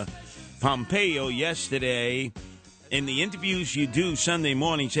with Pompeo yesterday. In the interviews you do Sunday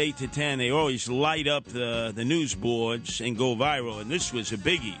mornings, 8 to 10, they always light up the news boards and go viral. And this was a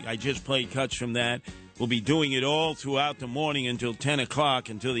biggie. I just played cuts from that. We'll be doing it all throughout the morning until 10 o'clock,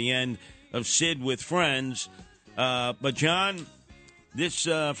 until the end of Sid with Friends. But, John, this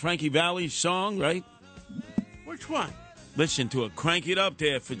Frankie Valli song, right? Which one? Listen to it. Crank it up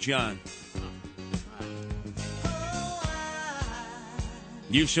there for John.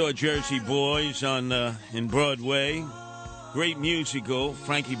 You saw Jersey Boys on in Broadway. Great musical.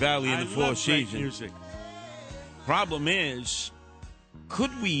 Frankie Valli in the Four Seasons. Music. Problem is,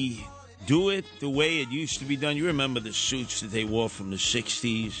 could we do it the way it used to be done? You remember the suits that they wore from the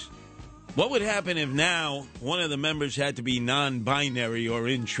 60s? What would happen if now one of the members had to be non-binary or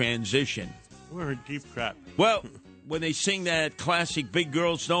in transition? We're in deep crap. Well, when they sing that classic Big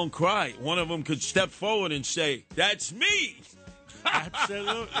Girls Don't Cry, one of them could step forward and say, "That's me."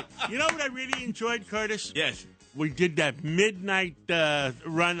 Absolutely. You know what I really enjoyed, Curtis? Yes. We did that midnight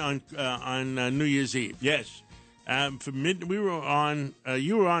run on New Year's Eve. Yes. We were on.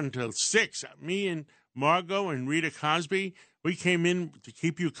 You were on until 6. Me and Margot and Rita Cosby. We came in to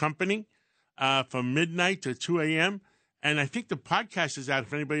keep you company from midnight to 2 a.m. And I think the podcast is out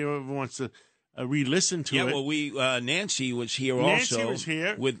if anybody ever wants to re-listen to it. Yeah, well, Nancy was here also. Nancy was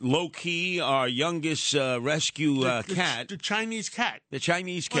here. With Loki, our youngest rescue cat. The Chinese cat. The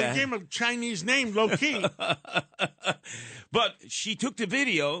Chinese cat. Well, he gave him a Chinese name, Loki. But she took the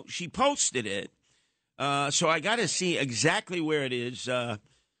video. She posted it. So I got to see exactly where it is.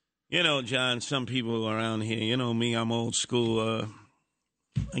 You know, John, some people around here, you know me, I'm old school.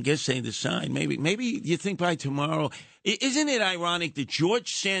 I guess they decide. Maybe you think by tomorrow. Isn't it ironic that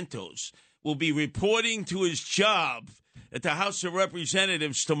George Santos will be reporting to his job at the House of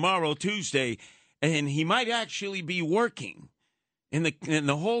Representatives tomorrow, Tuesday, and he might actually be working in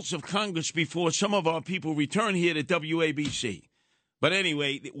the halls of Congress before some of our people return here to WABC. But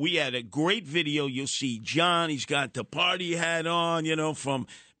anyway, we had a great video. You'll see John. He's got the party hat on, you know, from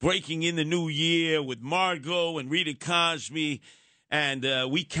breaking in the new year with Margot and Rita Cosby.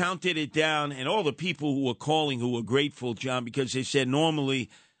 And we counted it down, and all the people who were calling who were grateful, John, because they said normally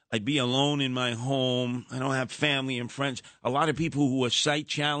I'd be alone in my home. I don't have family and friends. A lot of people who were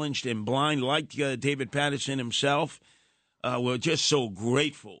sight-challenged and blind, like David Patterson himself, were just so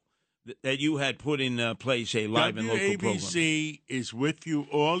grateful that you had put in place a live and local program. WABC is with you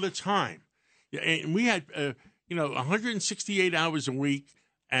all the time. And we had, 168 hours a week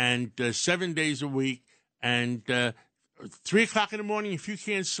and 7 days a week, and 3 o'clock in the morning, if you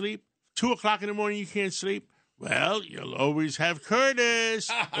can't sleep, 2 o'clock in the morning, you can't sleep, well, you'll always have Curtis,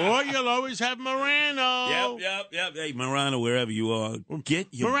 or you'll always have Morano. Yep. Hey, Morano, wherever you are, get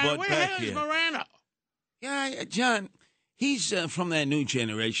your butt back here. Where the hell is Morano? Yeah, John, he's from that new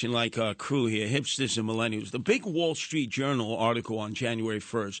generation, like our crew here, hipsters and millennials. The big Wall Street Journal article on January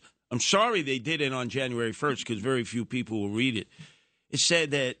 1st, I'm sorry they did it on January 1st because very few people will read it. It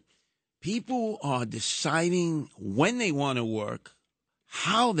said that people are deciding when they want to work,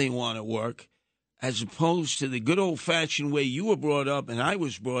 how they want to work, as opposed to the good old-fashioned way you were brought up and I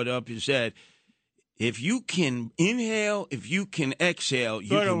was brought up, is that if you can inhale, if you can exhale, you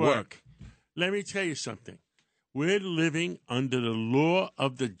can work. Let me tell you something. We're living under the law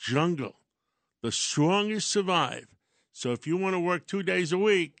of the jungle. The strongest survive. So if you want to work 2 days a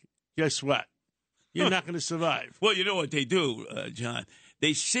week, guess what? You're not going to survive. Well, you know what they do, John?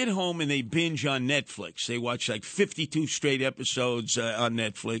 They sit home and they binge on Netflix. They watch like 52 straight episodes on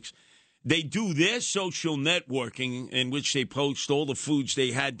Netflix. They do their social networking in which they post all the foods they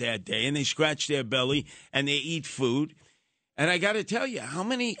had that day, and they scratch their belly and they eat food. And I got to tell you, how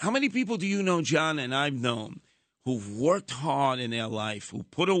many people do you know, John, and I've known, who've worked hard in their life, who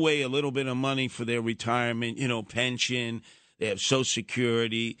put away a little bit of money for their retirement, pension, they have Social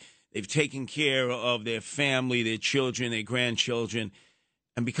Security, They've taken care of their family, their children, their grandchildren.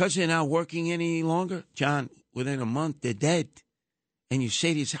 And because they're not working any longer, John, within a month, they're dead. And you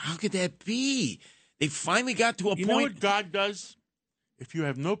say to yourself, how could that be? They finally got to a point. You know what God does? If you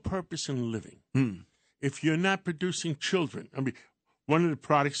have no purpose in living, if you're not producing children, I mean, one of the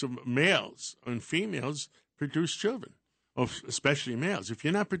products of males and females produce children, especially males. If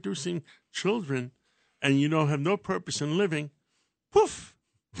you're not producing children and you don't have no purpose in living, poof.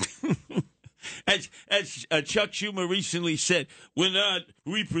 As Chuck Schumer recently said, we're not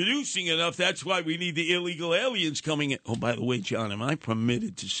reproducing enough. That's why we need the illegal aliens coming in. Oh, by the way, John, am I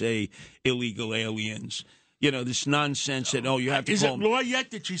permitted to say illegal aliens? You know, this nonsense that, you have to Is call it them. law yet?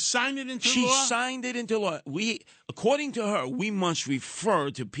 Did she sign it into law? She signed it into law. According to her, we must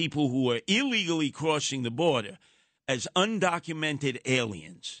refer to people who are illegally crossing the border as undocumented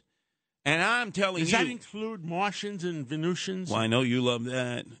aliens. And I'm telling Does you. that include Martians and Venusians? Well, I know you love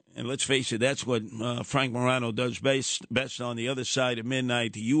that. And let's face it, that's what Frank Morano does best on the other side of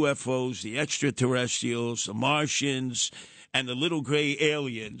midnight. The UFOs, the extraterrestrials, the Martians, and the little gray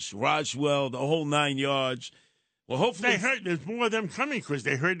aliens, Roswell, the whole 9 yards. Well, hopefully. They heard there's more of them coming because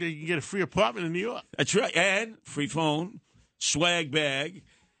they heard they can get a free apartment in New York. That's right. And free phone, swag bag,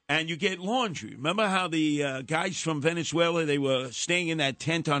 and you get laundry. Remember how the guys from Venezuela, they were staying in that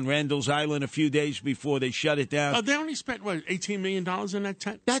tent on Randall's Island a few days before they shut it down? Oh, they only spent, $18 million in that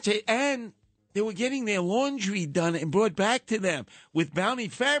tent? That's it. And they were getting their laundry done and brought back to them with Bounty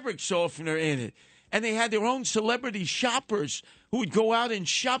fabric softener in it. And they had their own celebrity shoppers who would go out and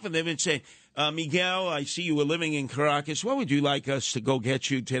shop, and they would say, Miguel, I see you were living in Caracas. What would you like us to go get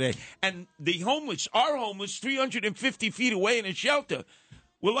you today? And the homeless, our homeless, 350 feet away in a shelter,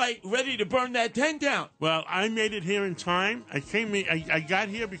 were like ready to burn that tent down. Well, I made it here in time. I got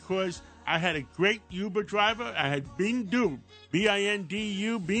here because I had a great Uber driver. I had Bindu,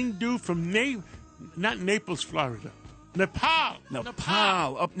 B-I-N-D-U, Bindu from not Naples, Florida, Nepal,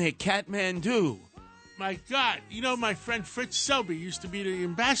 up near Kathmandu. My God. You know, my friend Fritz Selby used to be the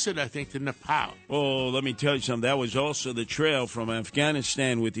ambassador, I think, to Nepal. Oh, let me tell you something. That was also the trail from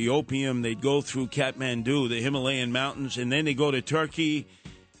Afghanistan with the opium. They'd go through Kathmandu, the Himalayan mountains, and then they go to Turkey,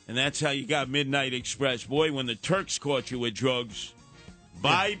 and that's how you got Midnight Express. Boy, when the Turks caught you with drugs,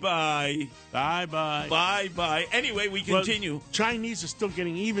 bye-bye. Bye-bye. Bye-bye. Anyway, we continue. Well, Chinese are still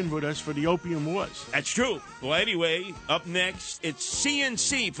getting even with us for the opium wars. That's true. Well, anyway, up next, it's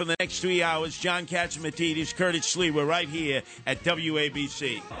CNC for the next 3 hours. John Catsimatidis, Curtis Slee. We're right here at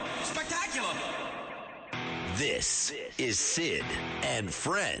WABC. Spectacular. This is Sid and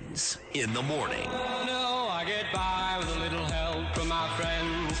Friends in the morning. Oh, no, I get by with a little help from my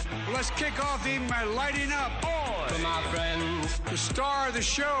friends. Well, let's kick off the lighting up. From my friends. The star of the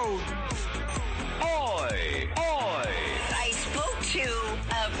show. I spoke to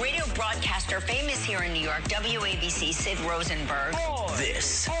a radio broadcaster famous here in New York, WABC, Sid Rosenberg.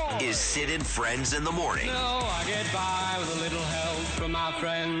 This is Sid and Friends in the morning. No, I get by with a little help from my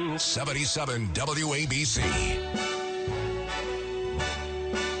friends. 77 WABC.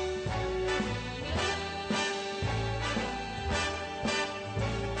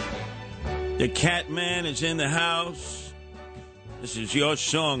 The Catman is in the house. This is your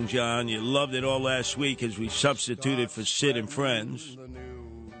song, John. You loved it all last week as we substituted for Sid and Friends.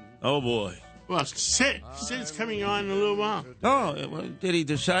 Oh, boy. Well, Sid's coming on in a little while. Oh, well, did he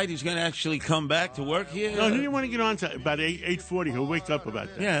decide he's going to actually come back to work here? No, he didn't want to get on to about 8:40. He'll wake up about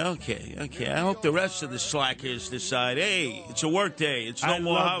that. Yeah, okay. I hope the rest of the slackers decide, hey, it's a work day. It's no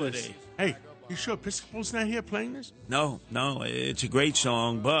more holiday. This. Hey, you sure Piscopal's not here playing this? No, it's a great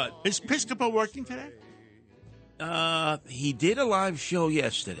song, but... Is Piscopo working today? He did a live show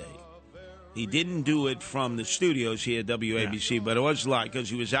yesterday. He didn't do it from the studios here at WABC, but it was live because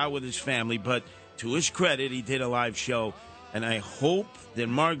he was out with his family. But to his credit, he did a live show. And I hope that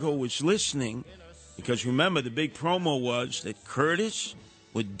Margot was listening because remember, the big promo was that Curtis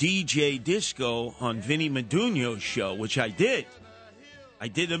would DJ disco on Vinny Meduno's show, which I did. I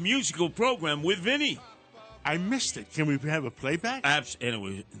did a musical program with Vinny. I missed it. Can we have a playback?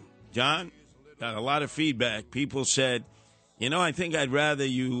 Anyway, John, got a lot of feedback. People said, I think I'd rather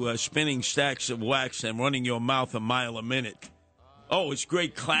you spinning stacks of wax than running your mouth a mile a minute. Oh, it's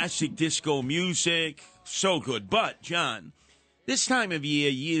great classic disco music. So good. But, John, this time of year,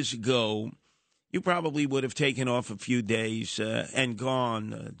 years ago, you probably would have taken off a few days and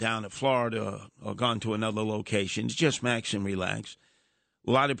gone down to Florida or gone to another location to just max and relax.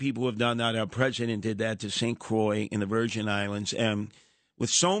 A lot of people have done that. Our president did that to St. Croix in the Virgin Islands. And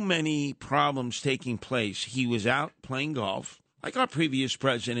with so many problems taking place, he was out playing golf, like our previous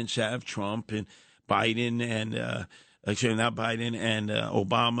presidents have, Trump and Biden and Actually, not Biden, and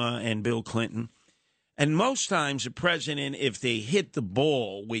Obama and Bill Clinton. And most times, the president, if they hit the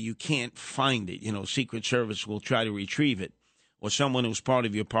ball where you can't find it, Secret Service will try to retrieve it, or someone who's part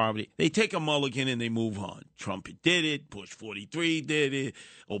of your party, they take a mulligan and they move on. Trump did it. Bush 43 did it.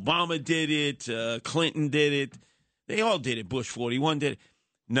 Obama did it. Clinton did it. They all did it. Bush 41 did it.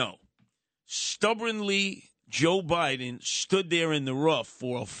 No. Stubbornly, Joe Biden stood there in the rough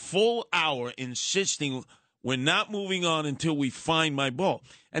for a full hour insisting we're not moving on until we find my ball.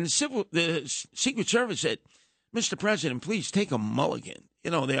 And the Secret Service said, Mr. President, please take a mulligan.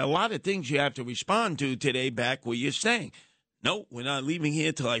 There are a lot of things you have to respond to today back where you're staying. No, we're not leaving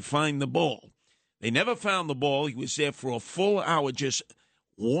here till I find the ball. They never found the ball. He was there for a full hour just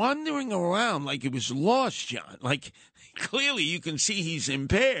wandering around like he was lost, John. Like, clearly you can see he's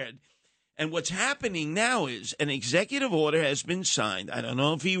impaired. And what's happening now is an executive order has been signed. I don't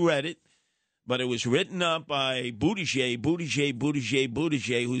know if he read it, but it was written up by Buttigieg,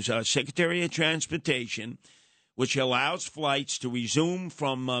 who's our Secretary of Transportation, which allows flights to resume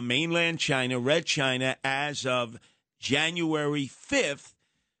from mainland China, Red China, as of January 5th,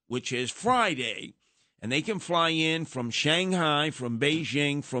 which is Friday. And they can fly in from Shanghai, from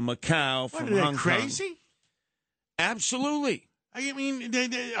Beijing, from Macau, from Hong Kong. Crazy? Absolutely. I mean,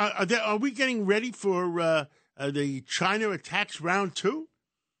 are we getting ready for the China attacks round 2?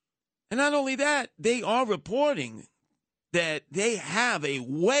 And not only that, they are reporting that they have a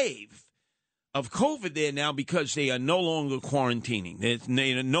wave of COVID there now because they are no longer quarantining.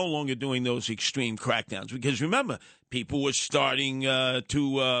 They are no longer doing those extreme crackdowns. Because remember, people were starting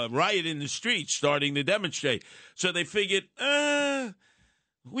to riot in the streets, starting to demonstrate. So they figured,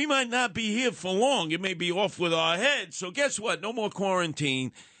 we might not be here for long. It may be off with our heads. So guess what? No more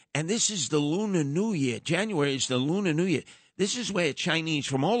quarantine. And this is the Lunar New Year. January is the Lunar New Year. This is where Chinese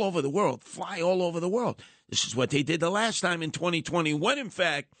from all over the world fly all over the world. This is what they did the last time in 2020 when, in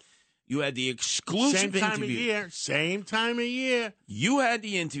fact, you had the exclusive interview. Same time of year. You had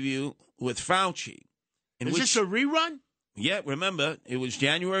the interview with Fauci. Is this a rerun? Yeah, remember, it was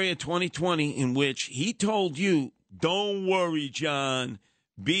January of 2020 in which he told you, don't worry, John.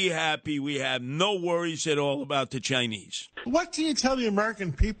 Be happy. We have no worries at all about the Chinese. What can you tell the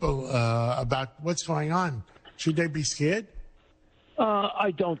American people about what's going on? Should they be scared?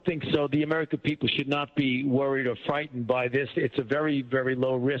 I don't think so. The American people should not be worried or frightened by this. It's a very, very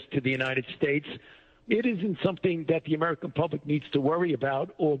low risk to the United States. It isn't something that the American public needs to worry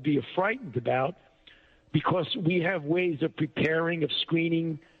about or be frightened about because we have ways of preparing, of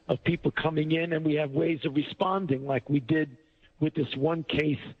screening, of people coming in, and we have ways of responding like we did with this one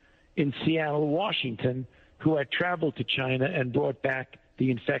case in Seattle, Washington, who had traveled to China and brought back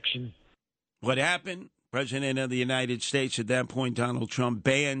the infection. What happened? President of the United States at that point, Donald Trump,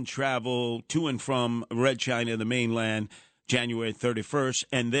 banned travel to and from Red China, the mainland, January 31st,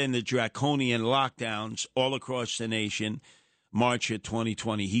 and then the draconian lockdowns all across the nation, March of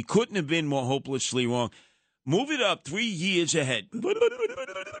 2020. He couldn't have been more hopelessly wrong. Move it up 3 years ahead.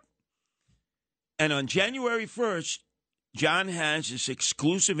 And on January 1st, John has this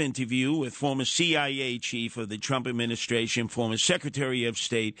exclusive interview with former CIA chief of the Trump administration, former Secretary of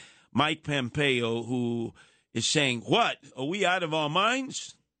State, Mike Pompeo, who is saying, what? Are we out of our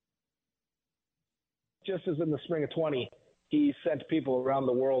minds? Just as in the spring of 20, he sent people around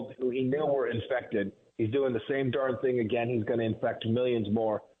the world who he knew were infected. He's doing the same darn thing again. He's going to infect millions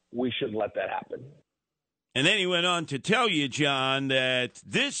more. We shouldn't let that happen. And then he went on to tell you, John, that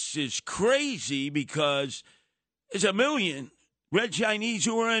this is crazy because there's 1 million Red Chinese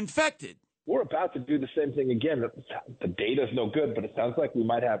who are infected. We're about to do the same thing again. The data's no good, but it sounds like we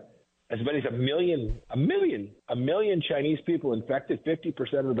might have as many as 1 million Chinese people infected,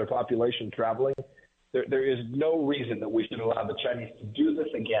 50% of their population traveling. There is no reason that we should allow the Chinese to do this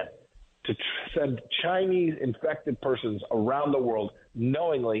again, to send Chinese infected persons around the world,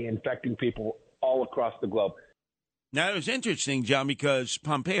 knowingly infecting people all across the globe. Now, it was interesting, John, because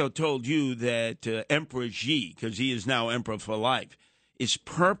Pompeo told you that Emperor Xi, because he is now emperor for life, is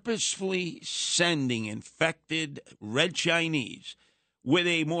purposefully sending infected Red Chinese with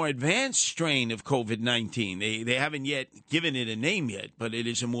a more advanced strain of COVID-19. They haven't yet given it a name yet, but it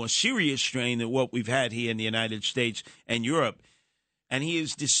is a more serious strain than what we've had here in the United States and Europe. And he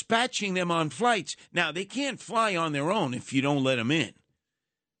is dispatching them on flights. Now, they can't fly on their own if you don't let them in.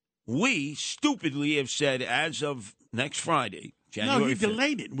 We stupidly have said as of next Friday, January 5th. No, he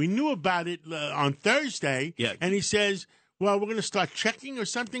delayed it. We knew about it on Thursday, and he says, well, we're going to start checking or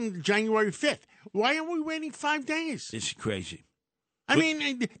something January 5th. Why are we waiting 5 days? This is crazy. I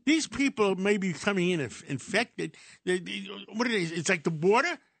mean, these people may be coming in infected. What it is? It's like the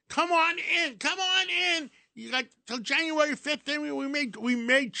border. Come on in. Come on in. You got till January 5th, then we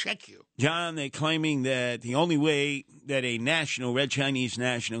may check you. John, they're claiming that the only way that a national, Red Chinese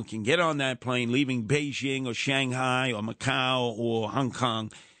national, can get on that plane leaving Beijing or Shanghai or Macau or Hong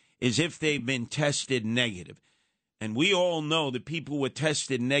Kong is if they've been tested negative. And we all know that people were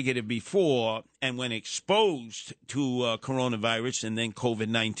tested negative before, and when exposed to coronavirus and then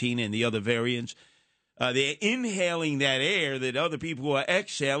COVID-19 and the other variants, they're inhaling that air that other people are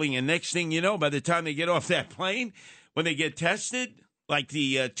exhaling, and next thing you know, by the time they get off that plane, when they get tested, like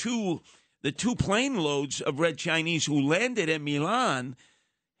the two plane loads of Red Chinese who landed at Milan,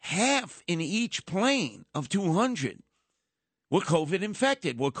 half in each plane of 200 were COVID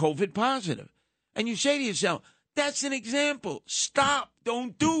infected, were COVID positive. And you say to yourself, that's an example. Stop.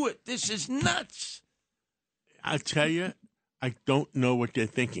 Don't do it. This is nuts. I'll tell you, I don't know what they're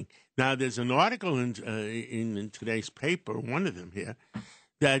thinking. Now, there's an article in today's paper, one of them here,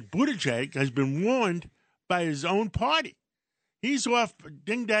 that Buttigieg has been warned by his own party. He's off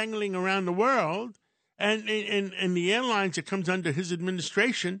ding-dangling around the world, and the airlines that comes under his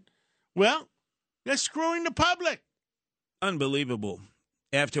administration, well, they're screwing the public. Unbelievable.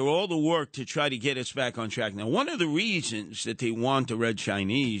 After all the work to try to get us back on track. Now, one of the reasons that they want the Red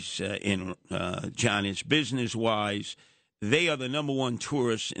Chinese John, is business-wise. They are the number one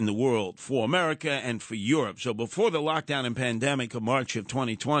tourists in the world for America and for Europe. So before the lockdown and pandemic of March of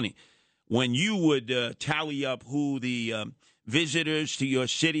 2020, when you would tally up who the visitors to your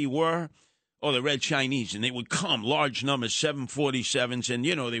city were, or the Red Chinese, and they would come, large numbers, 747s, and,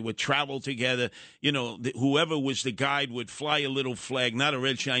 they would travel together. Whoever was the guide would fly a little flag, not a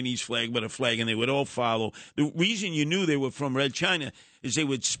Red Chinese flag, but a flag, and they would all follow. The reason you knew they were from Red China is they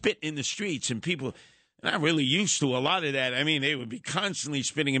would spit in the streets, and people, not really used to a lot of that. I mean, they would be constantly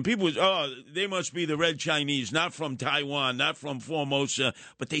spitting, and people would, they must be the Red Chinese, not from Taiwan, not from Formosa,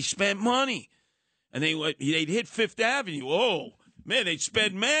 but they spent money. And they'd hit Fifth Avenue. Oh, man, they'd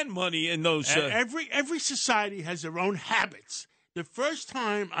spend money in those. Every society has their own habits. The first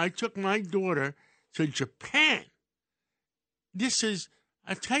time I took my daughter to Japan,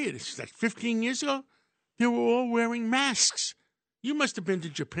 I tell you, this is like 15 years ago, they were all wearing masks. You must have been to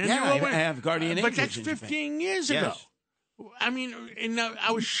Japan. Yeah, I have guardian angels. But that's 15 years ago. I mean,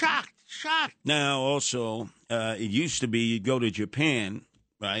 I was shocked. Now, also, it used to be you'd go to Japan,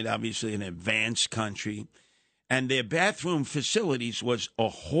 right, obviously an advanced country, and their bathroom facilities was a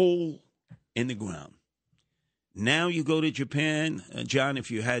hole in the ground. Now you go to Japan, John,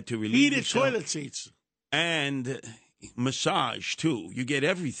 if you had to relieve yourself. Heated toilet seats. And massage, too. You get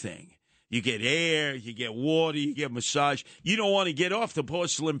everything. You get air, you get water, you get massage. You don't want to get off the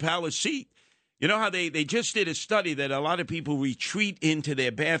porcelain palace seat. You know how they just did a study that a lot of people retreat into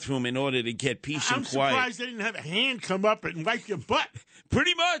their bathroom in order to get peace and quiet. I'm surprised they didn't have a hand come up and wipe your butt.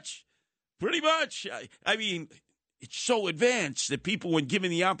 Pretty much. I mean, it's so advanced that people, when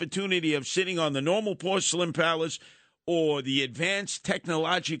given the opportunity of sitting on the normal porcelain palace or the advanced,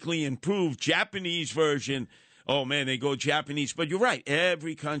 technologically improved Japanese version, oh, man, they go Japanese. But you're right.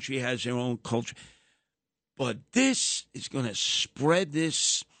 Every country has their own culture. But this is going to spread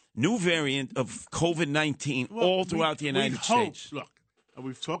this new variant of COVID-19 all throughout the United States. Look,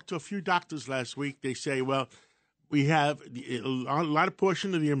 we've talked to a few doctors last week. They say, well, we have a lot of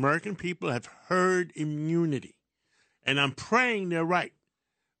portion of the American people have herd immunity. And I'm praying they're right.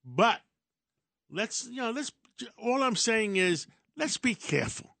 But all I'm saying is, let's be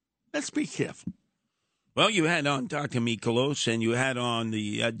careful. Well, you had on Dr. Mikolos and you had on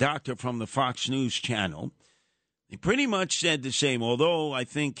the doctor from the Fox News channel. They pretty much said the same, although I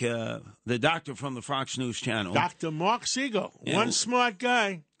think the doctor from the Fox News channel. Dr. Mark Siegel, one smart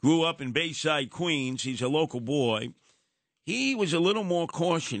guy. Grew up in Bayside, Queens. He's a local boy. He was a little more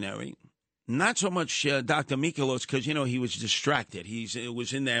cautionary. Not so much Dr. Mikolos because, he was distracted. He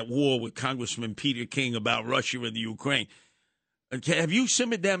was in that war with Congressman Peter King about Russia and the Ukraine. Have you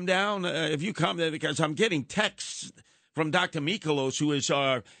simmered them down? Have you come there? Because I'm getting texts from Dr. Mikolos, who is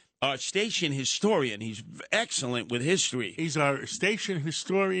our station historian. He's excellent with history. He's our station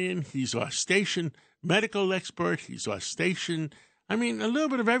historian. He's our station medical expert. He's our station, a little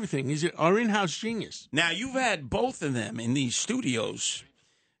bit of everything. He's our in-house genius. Now, you've had both of them in these studios.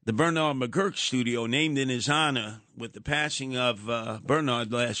 The Bernard McGurk studio, named in his honor with the passing of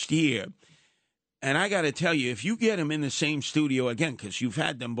Bernard last year. And I got to tell you, if you get them in the same studio again, because you've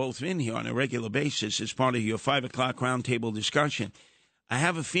had them both in here on a regular basis as part of your 5 o'clock roundtable discussion, I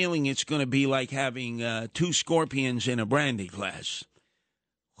have a feeling it's going to be like having two scorpions in a brandy glass.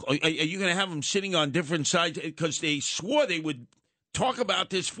 Are you going to have them sitting on different sides? Because they swore they would talk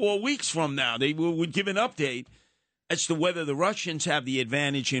about this 4 weeks from now. They would give an update. as to whether the Russians have the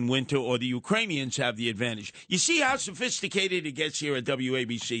advantage in winter or the Ukrainians have the advantage. You see how sophisticated it gets here at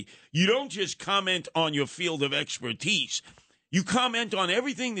WABC? You don't just comment on your field of expertise. You comment on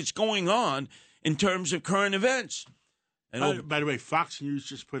everything that's going on in terms of current events. And by the way, Fox News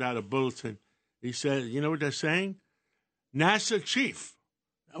just put out a bulletin. He said, you know what they're saying? NASA chief,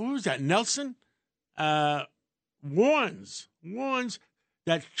 what was that, Nelson, warns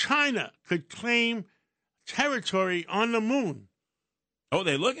that China could claim territory on the moon. Oh,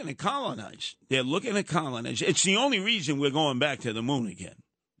 they're looking to colonize. It's the only reason we're going back to the moon again,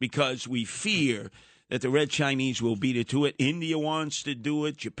 because we fear that the Red Chinese will beat it to it. India wants to do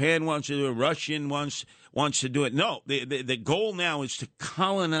it. Japan wants to do it. Russia wants to do it. No, the goal now is to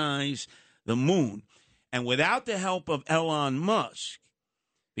colonize the moon. And without the help of Elon Musk,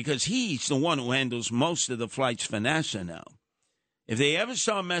 because he's the one who handles most of the flights for NASA now, if they ever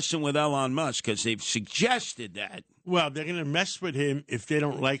start messing with Elon Musk, because they've suggested that. Well, they're going to mess with him if they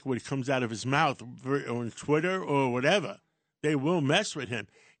don't like what comes out of his mouth on Twitter or whatever. They will mess with him.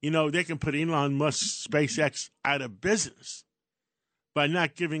 You know, they can put Elon Musk's SpaceX out of business by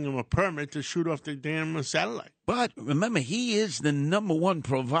not giving him a permit to shoot off the damn satellite. But remember, he is the number one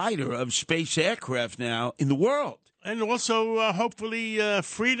provider of space aircraft now in the world. And also, hopefully,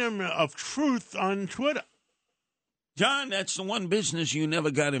 freedom of truth on Twitter. John, that's the one business you never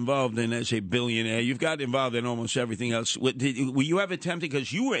got involved in as a billionaire. You've got involved in almost everything else. Were you ever tempted?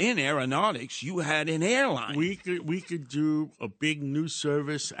 Because you were in aeronautics. You had an airline. We could do a big news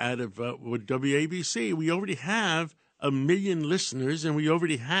service out of with WABC. We already have 1 million listeners, and we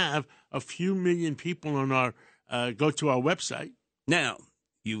already have a few million people on our go to our website. Now,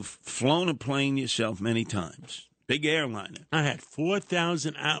 you've flown a plane yourself many times. Big airliner. I had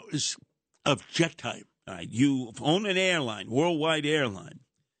 4,000 hours of jet time. All right, you own an airline, worldwide airline.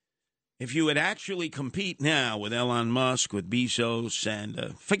 If you would actually compete now with Elon Musk, with Bezos,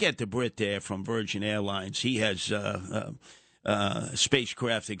 and forget the Brit there from Virgin Airlines. He has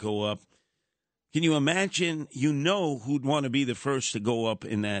spacecraft that go up. Can you imagine, who'd want to be the first to go up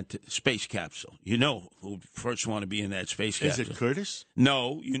in that space capsule? You know who'd first want to be in that space capsule. Is it Curtis?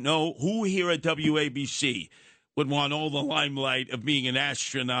 No, you know who here at WABC would want all the limelight of being an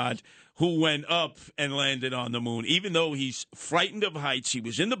astronaut who went up and landed on the moon. Even though he's frightened of heights, he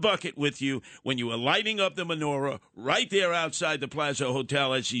was in the bucket with you when you were lighting up the menorah right there outside the Plaza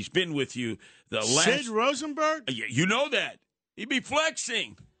Hotel, as he's been with you Sid Rosenberg? You know that. He'd be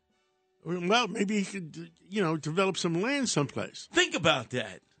flexing. Well, maybe he could, develop some land someplace. Think about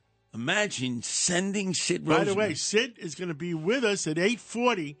that. Imagine sending Sid Rosenberg. By the way, Sid is going to be with us at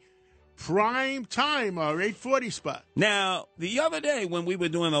 8:40, prime time, our 8:40 spot. Now, the other day when we were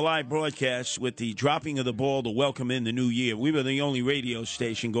doing a live broadcast with the dropping of the ball to welcome in the new year, we were the only radio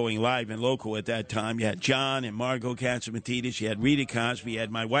station going live and local at that time. You had John and Margot Katzimatidis. You had Rita Cosby. You had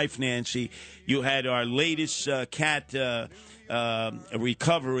my wife, Nancy. You had our latest cat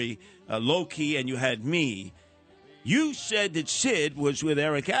recovery, Loki, and you had me. You said that Sid was with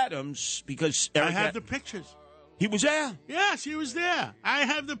Eric Adams because I have the pictures. He was there? Yes, he was there. I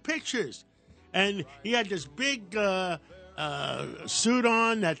have the pictures. And he had this big suit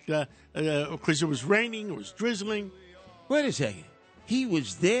on that because it was raining, it was drizzling. Wait a second. He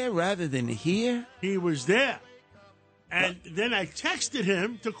was there rather than here? He was there. And then I texted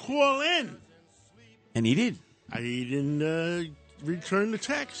him to call in. And he did? He didn't return the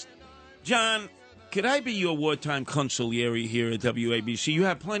text. John, could I be your wartime consigliere here at WABC? You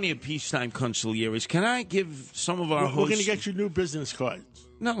have plenty of peacetime consiglieres. Can I give some of our hosts... We're going to get you new business cards.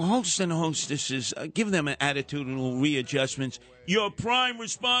 No, hosts and hostesses, give them an attitudinal readjustments. Your prime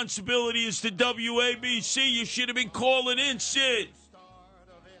responsibility is to WABC. You should have been calling in, Sid.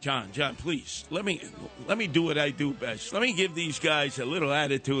 John, please, let me do what I do best. Let me give these guys a little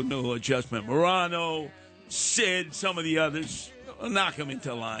attitudinal adjustment. Morano, Sid, some of the others... knock him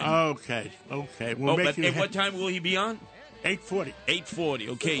into line. Okay. What time will he be on? 8:40. 8:40.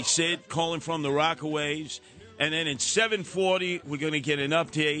 Okay, Sid, calling from the Rockaways. And then at 7:40, we're going to get an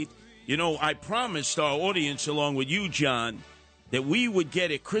update. I promised our audience, along with you, John, that we would get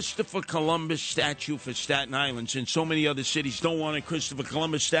a Christopher Columbus statue for Staten Island, since so many other cities don't want a Christopher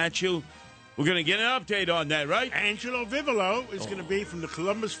Columbus statue. We're going to get an update on that, right? Angelo Vivolo is going to be from the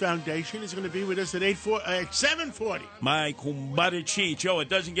Columbus Foundation. He's going to be with us at 7:40. My kumbada cheech. Oh, it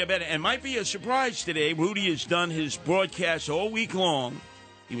doesn't get better. And might be a surprise today. Rudy has done his broadcast all week long.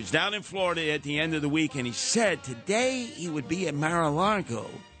 He was down in Florida at the end of the week, and he said today he would be at Mar-a-Lago.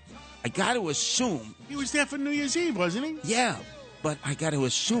 I got to assume... He was there for New Year's Eve, wasn't he? Yeah, but I got to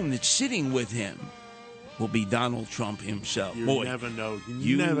assume that sitting with him will be Donald Trump himself. You Boy, never know.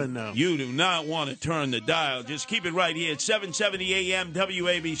 You never know. You do not want to turn the dial. Just keep it right here at 770 AM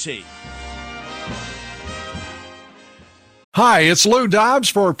WABC. Hi, it's Lou Dobbs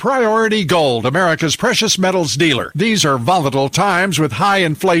for Priority Gold, America's precious metals dealer. These are volatile times with high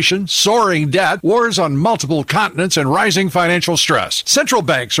inflation, soaring debt, wars on multiple continents, and rising financial stress. Central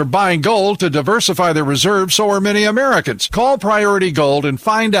banks are buying gold to diversify their reserves, so are many Americans. Call Priority Gold and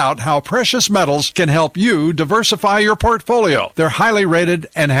find out how precious metals can help you diversify your portfolio. They're highly rated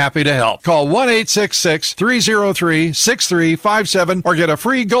and happy to help. Call 1-866-303-6357 or get a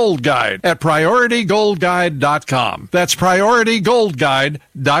free gold guide at PriorityGoldGuide.com. That's PriorityGoldGuide.com.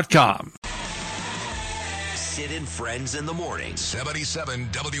 Sid and Friends in the morning. 77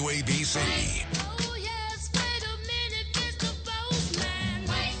 WABC.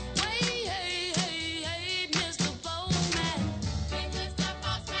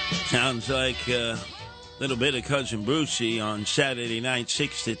 Sounds like a little bit of Cousin Brucey on Saturday night,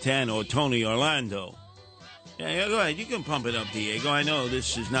 6 to 10, or Tony Orlando. Yeah, go ahead. You can pump it up, Diego. I know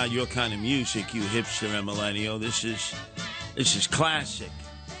this is not your kind of music, you hipster and millennial. This is classic.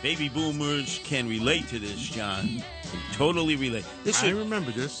 Baby boomers can relate to this, John. Totally relate. I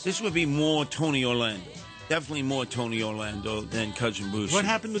remember this. This would be more Tony Orlando. Definitely more Tony Orlando than Cousin Brucey. What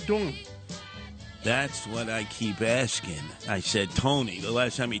happened to Dawn? That's what I keep asking. I said Tony the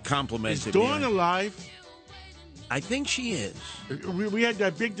last time he complimented Is Dawn me. alive? I think she is. We had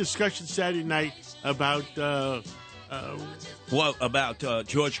that big discussion Saturday night about... about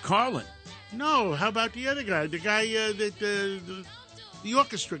George Carlin? No, how about the other guy? The guy, the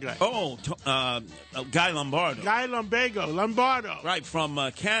orchestra guy. Oh, Guy Lombardo. Guy Lombardo. Right, from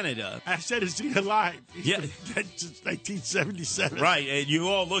Canada. I said, is he alive? Yeah. That's 1977. Right, and you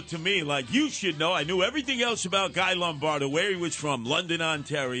all looked to me like, you should know. I knew everything else about Guy Lombardo, where he was from, London,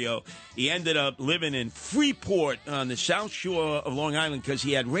 Ontario. He ended up living in Freeport on the south shore of Long Island because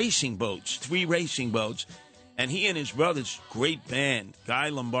he had racing boats, 3 racing boats. And he and his brothers, great band, Guy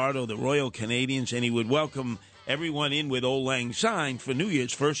Lombardo, the Royal Canadians, and he would welcome everyone in with Old Lang Syne for New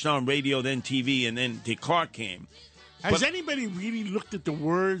Year's, first on radio, then TV, and then Dick Clark came. Has anybody really looked at the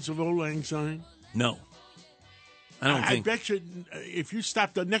words of Old Lang Syne? No. I don't think. I bet you if you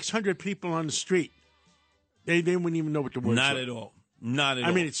stopped the next 100 people on the street, they wouldn't even know what the words Not were. at all. Not at all.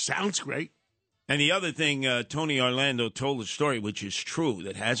 I mean, it sounds great. And the other thing, Tony Orlando told a story, which is true,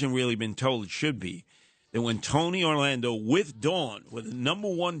 that hasn't really been told, it should be, that when Tony Orlando with Dawn were the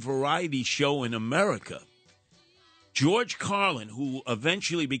 #1 variety show in America, George Carlin, who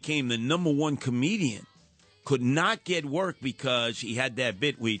eventually became the #1 comedian, could not get work because he had that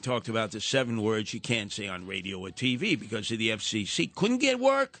bit where he talked about the 7 words you can't say on radio or TV because of the FCC. Couldn't get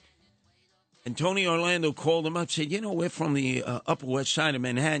work. And Tony Orlando called him up and said, we're from the Upper West Side of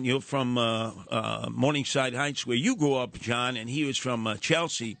Manhattan. You're from Morningside Heights, where you grew up, John, and he was from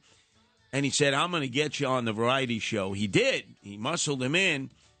Chelsea. And he said, I'm going to get you on the variety show. He did. He muscled him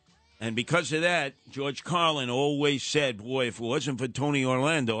in. And because of that, George Carlin always said, boy, if it wasn't for Tony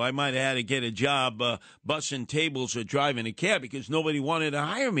Orlando, I might have had to get a job bussing tables or driving a cab because nobody wanted to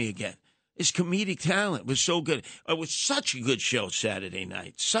hire me again. His comedic talent was so good. It was such a good show Saturday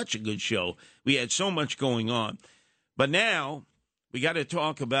night. Such a good show. We had so much going on. But now we got to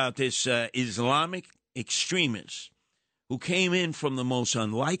talk about this Islamic extremist who came in from the most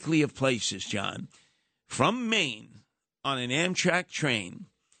unlikely of places, John, from Maine on an Amtrak train.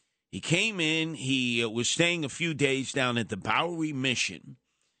 He came in. He was staying a few days down at the Bowery Mission,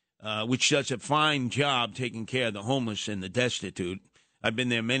 which does a fine job taking care of the homeless and the destitute. I've been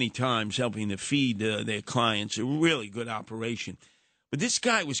there many times helping to feed their clients. A really good operation. But this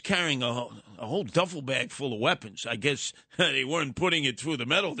guy was carrying a whole duffel bag full of weapons. I guess they weren't putting it through the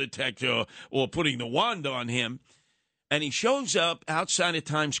metal detector or putting the wand on him. And he shows up outside of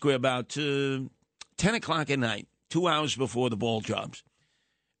Times Square about 10 o'clock at night, 2 hours before the ball drops.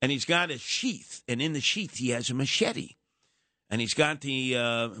 And he's got a sheath, and in the sheath he has a machete. And he's got the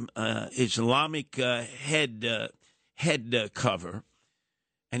Islamic head cover.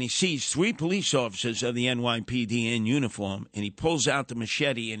 And he sees 3 police officers of the NYPD in uniform, and he pulls out the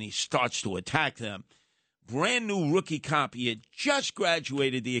machete and he starts to attack them. Brand new rookie cop. He had just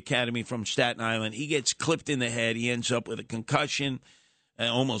graduated the academy from Staten Island. He gets clipped in the head. He ends up with a concussion,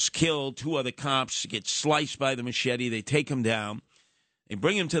 almost killed. 2 other cops get sliced by the machete. They take him down. They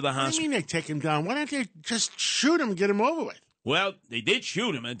bring him to the hospital. What do you mean they take him down? Why don't they just shoot him and get him over with? Well, they did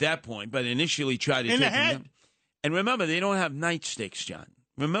shoot him at that point, but initially tried to take him down. And remember, they don't have nightsticks, John.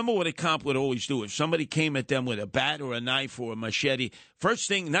 Remember what a cop would always do. If somebody came at them with a bat or a knife or a machete, first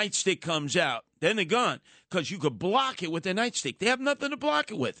thing, nightstick comes out, then the gun, because you could block it with the nightstick. They have nothing to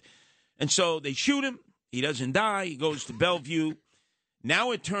block it with. And so they shoot him. He doesn't die. He goes to Bellevue.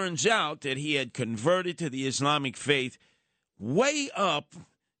 Now it turns out that he had converted to the Islamic faith way up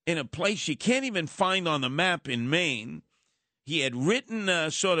in a place you can't even find on the map in Maine. He had written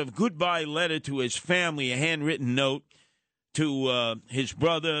a sort of goodbye letter to his family, a handwritten note to his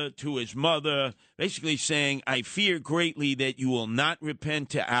brother, to his mother, basically saying, I fear greatly that you will not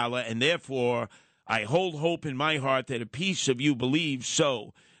repent to Allah, and therefore I hold hope in my heart that a piece of you believes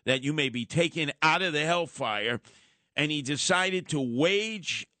so, that you may be taken out of the hellfire. And he decided to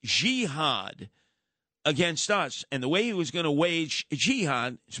wage jihad against us. And the way he was going to wage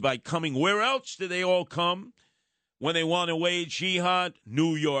jihad is by coming. Where else do they all come when they want to wage jihad?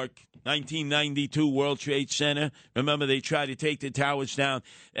 New York, 1992 World Trade Center. Remember, they tried to take the towers down.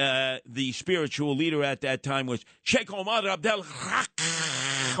 The spiritual leader at that time was Sheikh Omar Abdel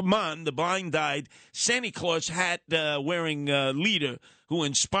Rahman, the blind-eyed Santa Claus hat-wearing leader who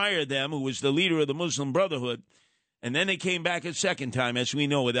inspired them, who was the leader of the Muslim Brotherhood. And then they came back a second time, as we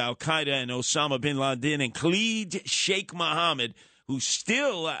know, with al-Qaeda and Osama bin Laden and Khalid Sheikh Mohammed, who's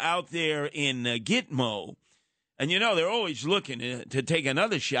still out there in Gitmo. And, you know, they're always looking to take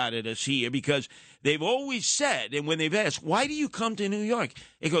another shot at us here because they've always said, and when they've asked, why do you come to New York?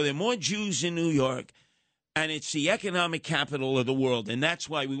 They go, there are more Jews in New York, and it's the economic capital of the world. And that's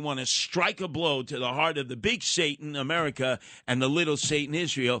why we want to strike a blow to the heart of the big Satan, America, and the little Satan,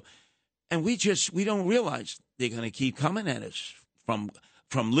 Israel. And we don't realize they're going to keep coming at us from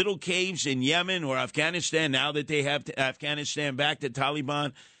little caves in Yemen or Afghanistan. Now that they have Afghanistan back to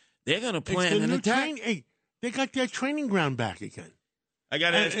Taliban, they're going to plan an attack. They got their training ground back again. I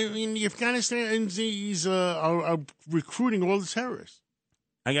got to. I mean, the Afghanistanis are recruiting all the terrorists.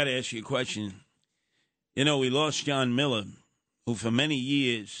 I got to ask you a question. You know, we lost John Miller, who for many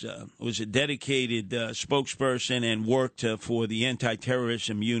years was a dedicated spokesperson and worked for the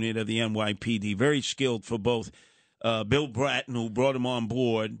anti-terrorism unit of the NYPD. Very skilled for both Bill Bratton, who brought him on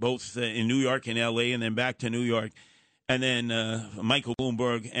board, both in New York and L.A., and then back to New York, and then Michael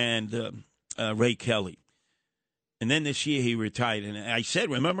Bloomberg and Ray Kelly. And then this year he retired. And I said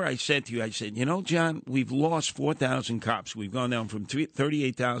to you, you know, John, we've lost 4,000 cops. We've gone down from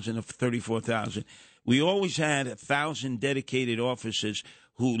 38,000 to 34,000. We always had 1,000 dedicated officers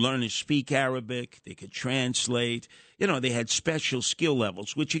who learned to speak Arabic. They could translate. You know, they had special skill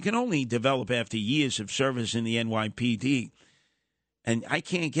levels, which you can only develop after years of service in the NYPD. And I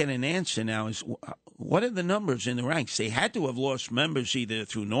can't get an answer now. What are the numbers in the ranks? They had to have lost members either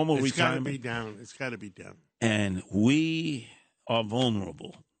through normal retirement. It's got to be down. And we are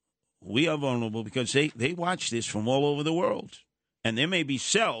vulnerable. We are vulnerable because they watch this from all over the world. And there may be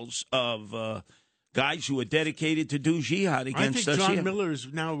cells of guys who are dedicated to do jihad against us. I think John here. Miller is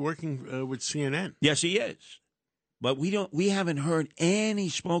now working with CNN. Yes, he is. But we haven't heard any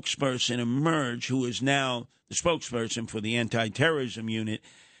spokesperson emerge who is now the spokesperson for the anti-terrorism unit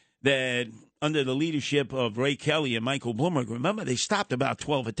that under the leadership of Ray Kelly and Michael Bloomberg. Remember, they stopped about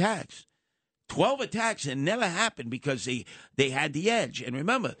 12 attacks. 12 attacks and never happened because they had the edge. And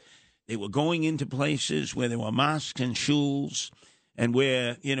remember, they were going into places where there were mosques and shuls and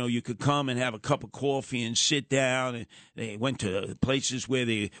where, you know, you could come and have a cup of coffee and sit down. And they went to places where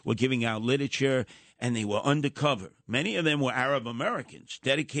they were giving out literature, and they were undercover. Many of them were Arab Americans,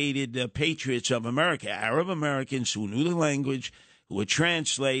 dedicated patriots of America, Arab Americans who knew the language, who would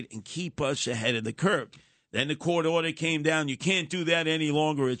translate and keep us ahead of the curve. Then the court order came down. You can't do that any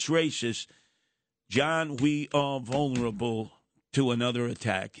longer. It's racist. John, we are vulnerable to another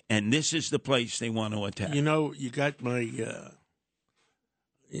attack, and this is the place they want to attack. You know, you got my...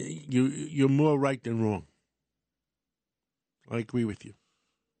 You're more right than wrong. I agree with you.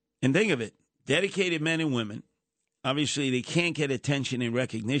 And think of it, dedicated men and women, obviously they can't get attention and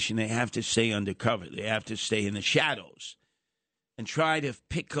recognition. They have to stay undercover. They have to stay in the shadows and try to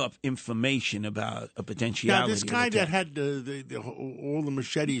pick up information about a potentiality. Now, this guy that had all the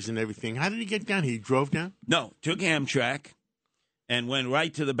machetes and everything, how did he get down? He drove down? No, took Amtrak and went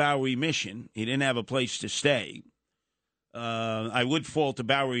right to the Bowery Mission. He didn't have a place to stay. I would fault the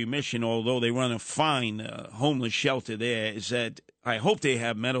Bowery Mission, although they run a fine homeless shelter there, is that I hope they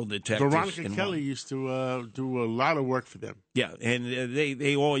have metal detectors. Veronica Kelly used to do a lot of work for them. Yeah, and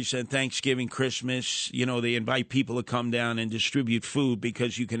they always said Thanksgiving, Christmas, you know, they invite people to come down and distribute food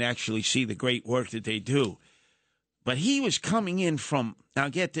because you can actually see the great work that they do. But he was coming in from, now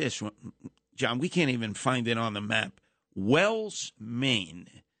get this, John, we can't even find it on the map, Wells, Maine.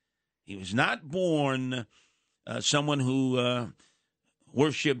 He was not born... someone who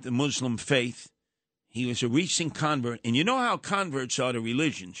worshipped the Muslim faith. He was a recent convert. And you know how converts are to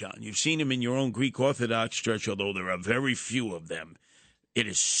religion, John. You've seen them in your own Greek Orthodox church, although there are very few of them. It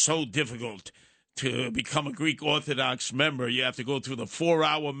is so difficult to become a Greek Orthodox member, you have to go through the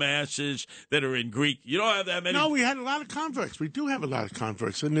 4-hour masses that are in Greek. You don't have that many. No, we had a lot of converts. We do have a lot of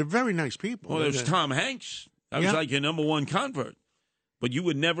converts, and they're very nice people. Well, there's Tom Hanks. That was like your number one convert. But you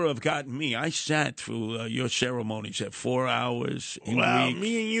would never have gotten me. I sat through your ceremonies at 4 hours in Greek.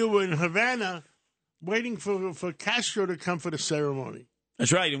 Me and you were in Havana waiting for Castro to come for the ceremony.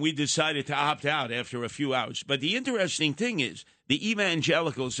 That's right, and we decided to opt out after a few hours. But the interesting thing is, the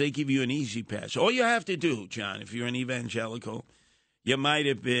evangelicals, they give you an easy pass. All you have to do, John, if you're an evangelical, you might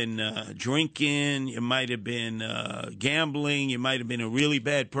have been drinking, you might have been gambling, you might have been a really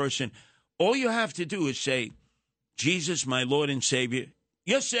bad person. All you have to do is say, Jesus, my Lord and Savior,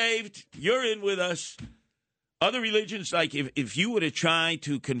 you're saved, you're in with us. Other religions, like if you were to try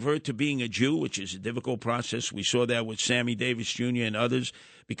to convert to being a Jew, which is a difficult process, we saw that with Sammy Davis Jr. and others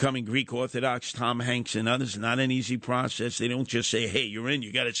becoming Greek Orthodox, Tom Hanks and others, not an easy process. They don't just say, hey, you're in,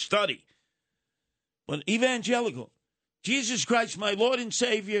 you got to study. But evangelical, Jesus Christ, my Lord and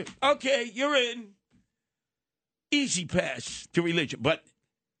Savior, okay, you're in. Easy pass to religion. But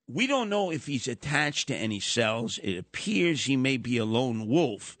we don't know if he's attached to any cells. It appears he may be a lone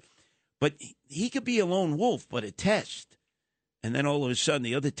wolf. But he could be a lone wolf, but a test. And then all of a sudden,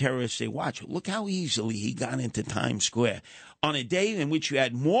 the other terrorists say, watch, look how easily he got into Times Square. On a day in which you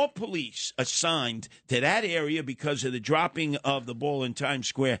had more police assigned to that area because of the dropping of the ball in Times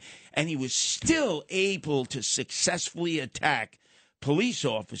Square, and he was still able to successfully attack police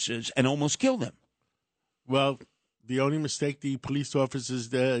officers and almost kill them. Well, the only mistake the police officers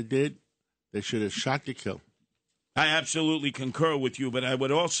did, they should have shot to kill. I absolutely concur with you, but I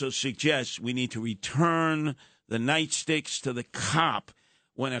would also suggest we need to return the nightsticks to the cop.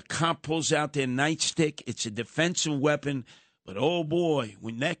 When a cop pulls out their nightstick, it's a defensive weapon. But, oh, boy,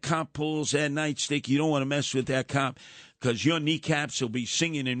 when that cop pulls that nightstick, you don't want to mess with that cop because your kneecaps will be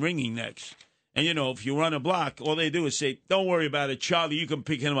singing and ringing next. And, you know, if you run a block, all they do is say, don't worry about it, Charlie, you can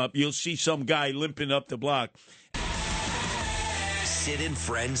pick him up. You'll see some guy limping up the block. Sid and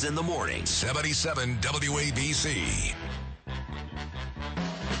Friends in the Morning. 77 WABC.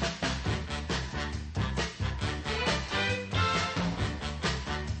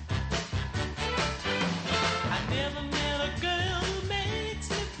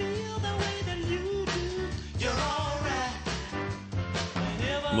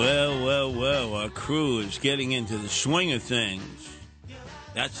 Well, our crew is getting into the swing of things.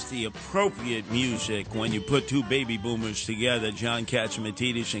 That's the appropriate music when you put two baby boomers together, John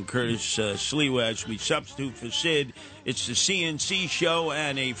Catsimatidis and Curtis Sliwa, as we substitute for Sid. It's the CNC show,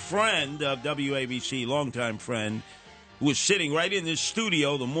 and a friend of WABC, longtime friend, who was sitting right in this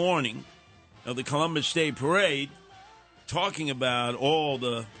studio the morning of the Columbus Day Parade, talking about all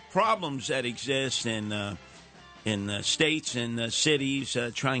the problems that exist in states and cities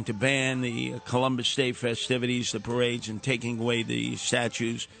trying to ban the Columbus Day festivities, the parades, and taking away the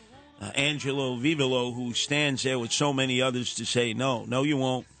statues. Angelo Vivolo, who stands there with so many others to say, no, you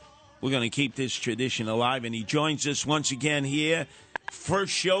won't. We're going to keep this tradition alive. And he joins us once again here.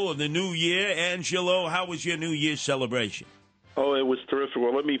 First show of the new year. Angelo, how was your New Year's celebration? Oh, it was terrific.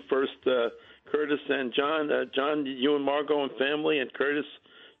 Well, let me first, Curtis and John, you and Margot and family, and Curtis,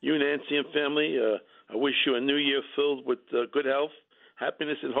 you, Nancy and family, I wish you a new year filled with good health,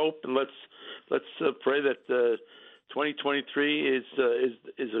 happiness, and hope. And let's pray that 2023 is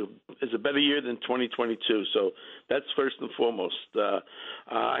a better year than 2022. So that's first and foremost.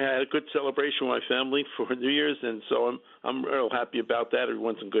 I had a good celebration with my family for New Year's, and so I'm real happy about that.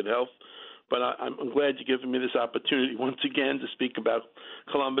 Everyone's in good health. But I'm glad you're giving me this opportunity once again to speak about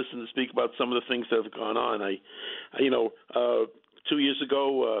Columbus and to speak about some of the things that have gone on. 2 years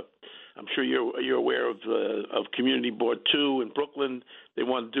ago. I'm sure you're aware of Community Board 2 in Brooklyn. They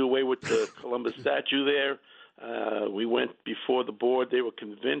wanted to do away with the Columbus statue there. We went before the board. They were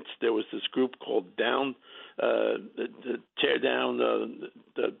convinced. There was this group called Down, Take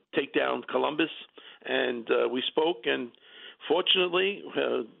Down Columbus, and we spoke. And fortunately,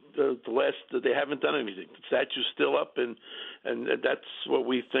 they haven't done anything. The statue's still up, and that's what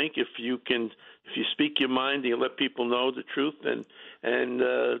we think. If you speak your mind and you let people know the truth, and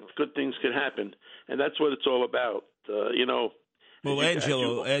good things can happen, and that's what it's all about. Well,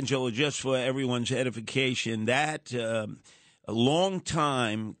 Angelo, just for everyone's edification, that a long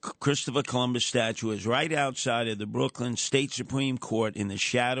time Christopher Columbus statue is right outside of the Brooklyn State Supreme Court in the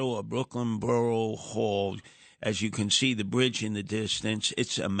shadow of Brooklyn Borough Hall. As you can see the bridge in the distance,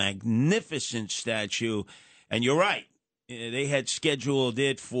 it's a magnificent statue, and you're right. They had scheduled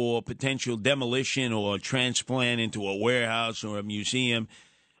it for potential demolition or transplant into a warehouse or a museum,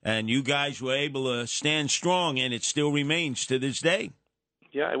 and you guys were able to stand strong, and it still remains to this day.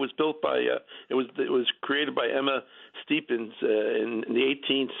 Yeah, it was built by it was created by Emma Stephens in the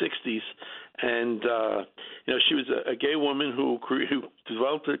 1860s, and she was a gay woman who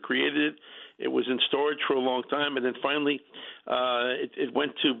developed it, created it. It was in storage for a long time, and then finally it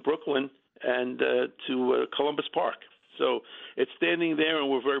went to Brooklyn and to Columbus Park. So it's standing there,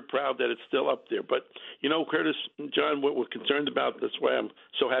 and we're very proud that it's still up there. But, Curtis, John, what we're concerned about, that's why I'm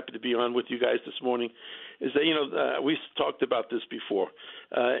so happy to be on with you guys this morning, is that, we've talked about this before.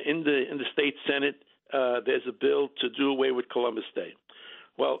 In the state Senate, there's a bill to do away with Columbus Day.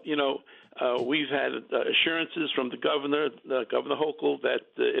 Well, we've had assurances from the governor, Governor Hochul, that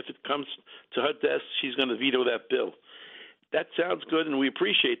if it comes to her desk, she's going to veto that bill. That sounds good, and we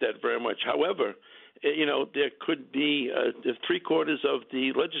appreciate that very much. However, there could be if 3/4 of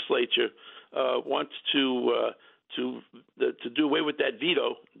the legislature wants to do away with that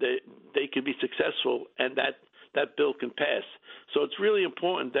veto, they could be successful, and that bill can pass. So it's really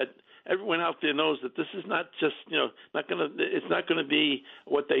important that everyone out there knows that this is not just it's not going to be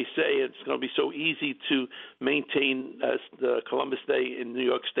what they say. It's going to be so easy to maintain the Columbus Day in New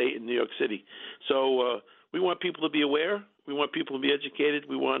York State and New York City. So we want people to be aware. We want people to be educated.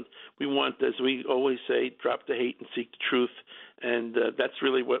 We want, as we always say, drop the hate and seek the truth. And that's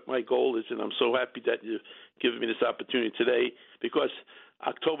really what my goal is. And I'm so happy that you've given me this opportunity today, because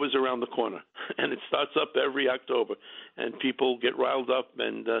October's around the corner, and it starts up every October. And people get riled up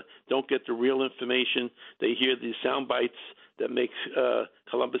and don't get the real information. They hear these sound bites that make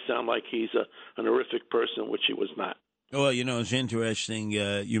Columbus sound like he's an horrific person, which he was not. Well, it's interesting.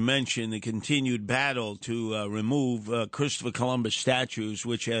 You mentioned the continued battle to remove Christopher Columbus statues,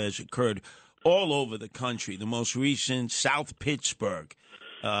 which has occurred all over the country. The most recent, South Pittsburgh,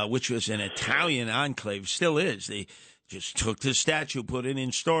 which was an Italian enclave, still is. They just took the statue, put it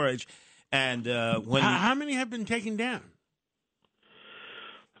in storage, and how many have been taken down?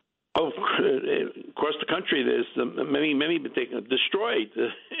 Oh, across the country, there's many been taken, destroyed.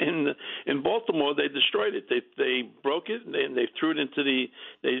 In Baltimore, they destroyed it. They broke it and they threw it into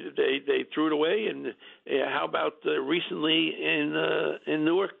they threw it away. And how about recently in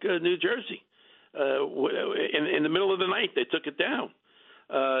Newark, New Jersey? In the middle of the night, they took it down.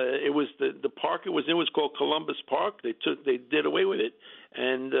 It was the park it was in was called Columbus Park. They did away with it,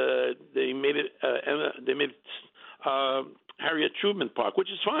 and they made it Harriet Truman Park,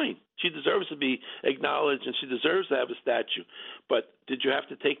 which is fine. She deserves to be acknowledged, and she deserves to have a statue. But did you have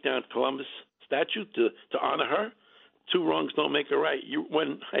to take down Columbus statue to honor her? Two wrongs don't make a right.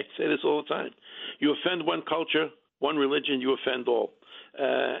 When I say this all the time, you offend one culture, one religion, you offend all.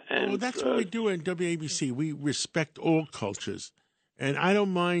 And that's what we do in WABC. We respect all cultures, and I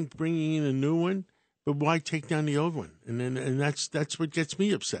don't mind bringing in a new one, but why take down the old one? And that's what gets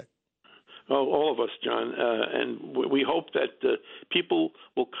me upset. Oh, all of us, John, and we hope that people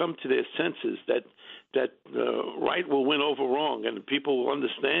will come to their senses, that right will win over wrong, and people will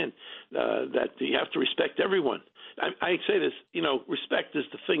understand that you have to respect everyone. I say this, respect is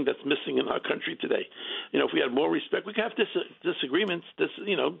the thing that's missing in our country today. If we had more respect, we could have disagreements,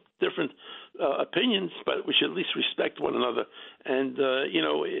 different opinions, but we should at least respect one another. And,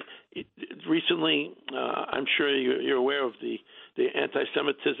 recently, I'm sure you're aware of the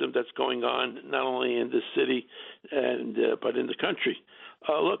anti-Semitism that's going on, not only in this city but in the country.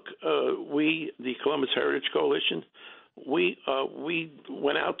 We, the Columbus Heritage Coalition, we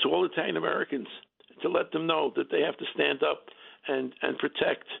went out to all Italian Americans to let them know that they have to stand up and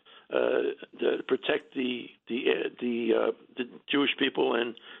protect the Jewish people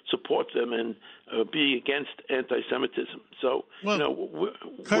and support them and be against anti-Semitism. So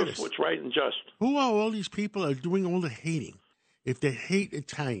Curtis, what's right and just. Who are all these people that are doing all the hating? If they hate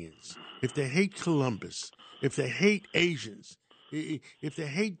Italians, if they hate Columbus, if they hate Asians, if they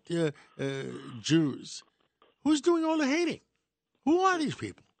hate Jews, who's doing all the hating? Who are these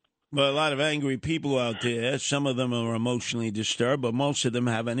people? Well, a lot of angry people out there. Some of them are emotionally disturbed, but most of them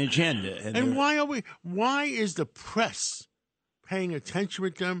have an agenda. And why is the press paying attention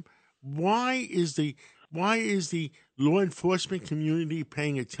with them? Why is the law enforcement community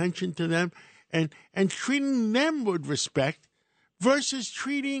paying attention to them and treating them with respect versus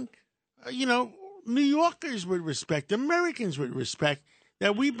treating, New Yorkers with respect, Americans with respect,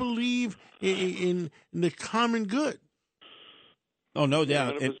 that we believe in the common good? Oh, no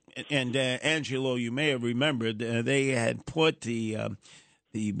doubt. And Angelo, you may have remembered, they had put the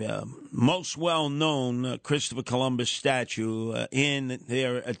most well-known Christopher Columbus statue in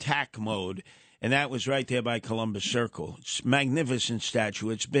their attack mode, and that was right there by Columbus Circle. It's a magnificent statue.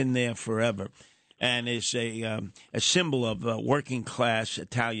 It's been there forever. and is a symbol of working class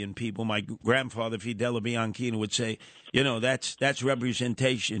Italian people. My grandfather Fidel Bianchino would say, you know, that's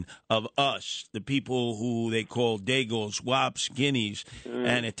representation of us, the people who they call Dagos, Wops, Guineas,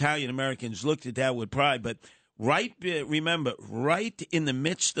 and Italian Americans looked at that with pride. But remember, right in the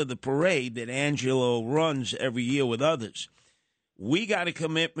midst of the parade that Angelo runs every year with others, we got a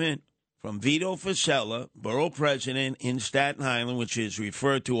commitment from Vito Fossella, borough president in Staten Island, which is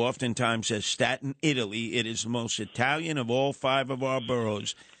referred to oftentimes as Staten Italy. It is the most Italian of all 5 of our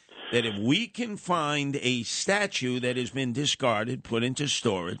boroughs, that if we can find a statue that has been discarded, put into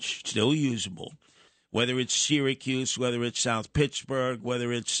storage, still usable, whether it's Syracuse, whether it's South Pittsburgh,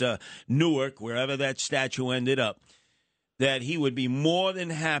 whether it's Newark, wherever that statue ended up, that he would be more than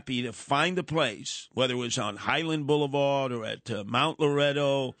happy to find a place, whether it was on Highland Boulevard or at Mount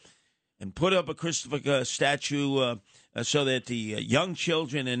Loretto, and put up a Christopher statue so that the young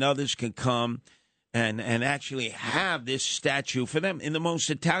children and others can come and actually have this statue for them in the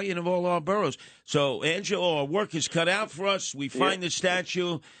most Italian of all our boroughs. So, Angelo, our work is cut out for us. We find the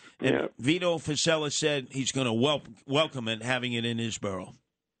statue, and Vito Fossella said he's going to welcome it, having it in his borough.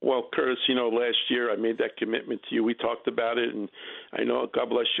 Well, Curtis, you know, last year I made that commitment to you. We talked about it, and I know, God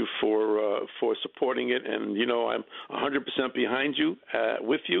bless you for supporting it. And, you know, I'm 100% behind you,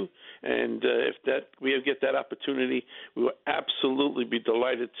 with you. And if we get that opportunity, we will absolutely be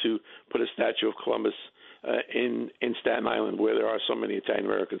delighted to put a statue of Columbus in Staten Island, where there are so many Italian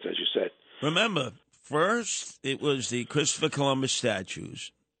Americans, as you said. Remember, first it was the Christopher Columbus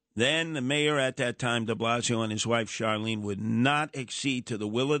statues. Then the mayor at that time, de Blasio, and his wife Charlene would not accede to the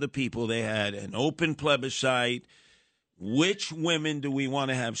will of the people. They had an open plebiscite. Which women do we want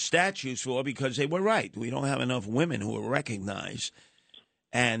to have statues for? Because they were right. We don't have enough women who are recognized.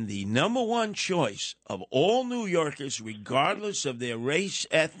 And the number one choice of all New Yorkers, regardless of their race,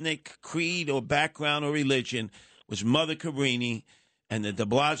 ethnic, creed, or background or religion, was Mother Cabrini. And the de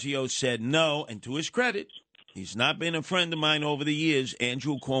Blasio said no. And to his credit, he's not been a friend of mine over the years.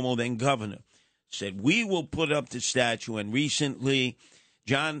 Andrew Cuomo, then governor, said, we will put up the statue. And recently,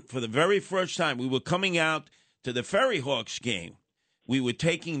 John, for the very first time, we were coming out to the Ferry Hawks game. We were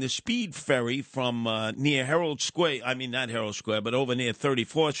taking the speed ferry from near Herald Square. I mean, not Herald Square, but over near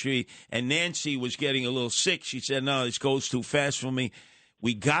 34th Street. And Nancy was getting a little sick. She said, no, this goes too fast for me.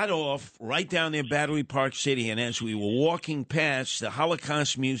 We got off right down near Battery Park City. And as we were walking past the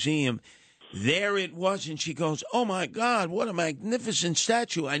Holocaust Museum, there it was, and she goes, oh, my God, what a magnificent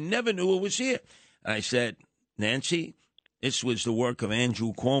statue. I never knew it was here. I said, Nancy, this was the work of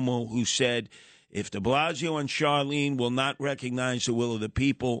Andrew Cuomo, who said, if de Blasio and Charlene will not recognize the will of the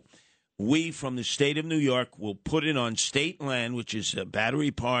people, we from the state of New York will put it on state land, which is a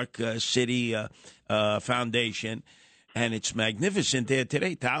Battery Park City Foundation, and it's magnificent there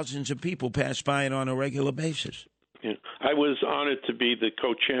today. Thousands of people pass by it on a regular basis. Yeah. I was honored to be the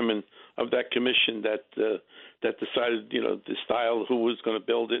co-chairman of that commission that decided, you know, the style, who was going to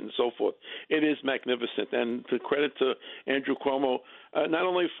build it, and so forth. It is magnificent, and to credit to Andrew Cuomo, not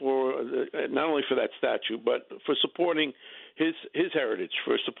only for that statue, but for supporting his heritage,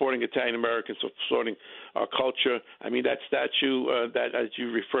 for supporting Italian Americans, for supporting our culture. I mean, that statue that, as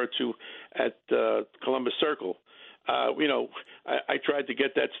you referred to, at Columbus Circle. You know, I tried to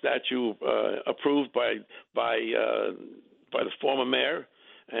get that statue approved by the former mayor.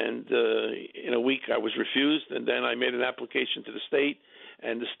 And in a week, I was refused, and then I made an application to the state,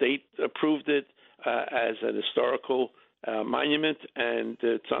 and the state approved it as an historical monument, and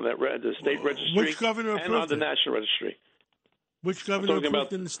it's on the state registry. Which governor approved and on the national registry. Which governor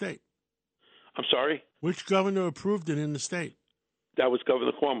approved it in the state? I'm sorry? Which governor approved it in the state? That was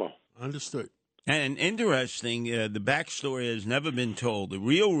Governor Cuomo. Understood. And interesting, the backstory has never been told. The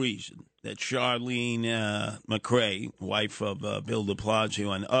real reason that Charlene McRae, wife of Bill de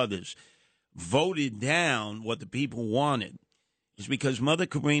Blasio and others, voted down what the people wanted is because Mother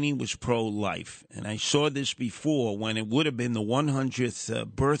Cabrini was pro-life. And I saw this before when it would have been the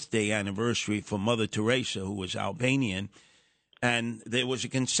 100th birthday anniversary for Mother Teresa, who was Albanian. And there was a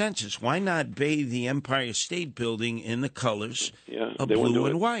consensus. Why not bathe the Empire State Building in the colors of blue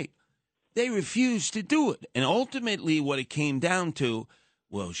and white? They refused to do it. And ultimately what it came down to,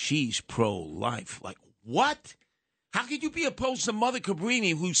 well, she's pro-life. Like, what? How could you be opposed to Mother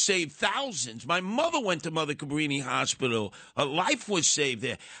Cabrini, who saved thousands? My mother went to Mother Cabrini Hospital. Her life was saved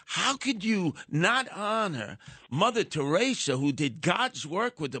there. How could you not honor Mother Teresa, who did God's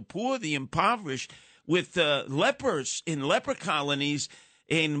work with the poor, the impoverished, with lepers in leper colonies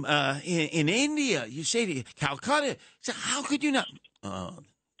in India? You say to Calcutta. So how could you not?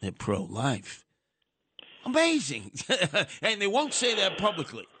 They're pro-life. Amazing. And they won't say that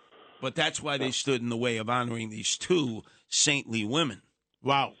publicly. But that's why they stood in the way of honoring these two saintly women.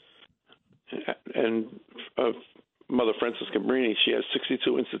 Wow. And Mother Frances Cabrini, she has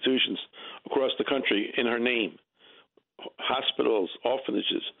 62 institutions across the country in her name. Hospitals,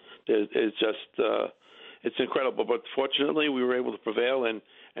 orphanages. It's just, it's incredible. But fortunately, we were able to prevail, and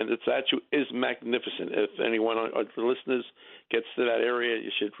the statue is magnificent. If anyone of the listeners gets to that area,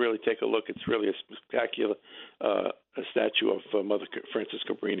 you should really take a look. It's really a spectacular a statue of Mother Frances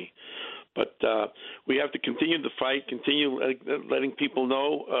Cabrini. But we have to continue the fight, continue letting people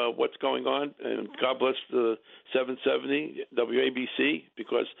know what's going on. And God bless the 770 WABC,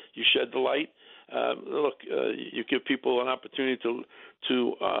 because you shed the light. Look, you give people an opportunity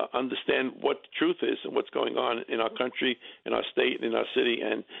to understand what the truth is and what's going on in our country, in our state, in our city.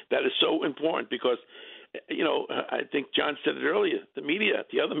 And that is so important because, I think John said it earlier, the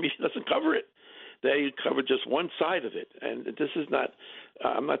other media doesn't cover it. They cover just one side of it. And this is not,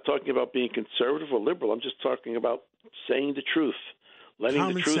 I'm not talking about being conservative or liberal. I'm just talking about saying the truth, letting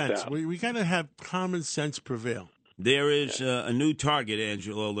common the truth sense. out. We got to have common sense prevail. There is a new target,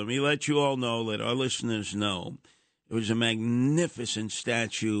 Angelo. Let me let you all know, let our listeners know. It was a magnificent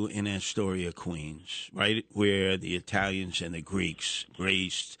statue in Astoria, Queens, right where the Italians and the Greeks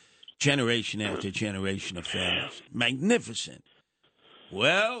raised generation after generation of families. Magnificent.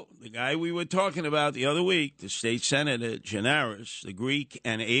 Well, the guy we were talking about the other week, the state senator, Gianaris, the Greek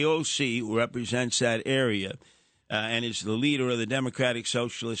and AOC, who represents that area and is the leader of the Democratic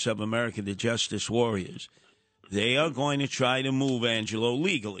Socialists of America, the Justice Warriors, they are going to try to move Angelo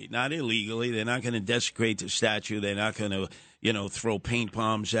legally, not illegally. They're not going to desecrate the statue. They're not going to, throw paint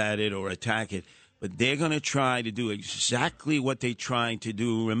bombs at it or attack it. But they're going to try to do exactly what they tried to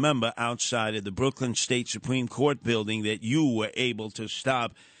do, remember, outside of the Brooklyn State Supreme Court building that you were able to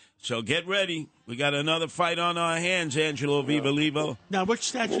stop. So get ready. We got another fight on our hands, Angelo Vivalivo. Now, which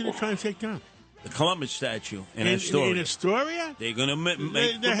statue are they trying to take down? The Columbus statue in Astoria. In Astoria? They're going to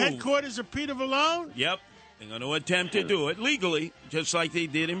make the headquarters of Peter Valone? Yep. They're going to attempt to do it legally, just like they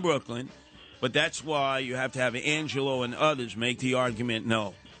did in Brooklyn. But that's why you have to have Angelo and others make the argument,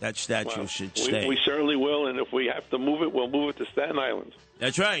 no, that statue should stay. We certainly will, and if we have to move it, we'll move it to Staten Island.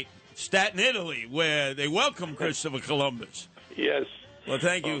 That's right. Staten, Italy, where they welcome Christopher Columbus. Yes. Well,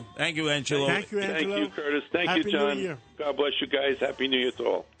 thank you. Thank you, Angelo. Thank you, Angelo. Thank you, Curtis. Thank Happy you, John. New Year. God bless you guys. Happy New Year to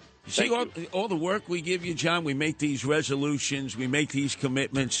all. See all the work we give you, John? We make these resolutions. We make these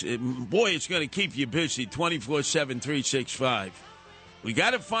commitments. Boy, it's going to keep you busy 24/7, 365. We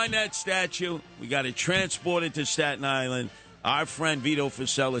got to find that statue. We got to transport it to Staten Island. Our friend Vito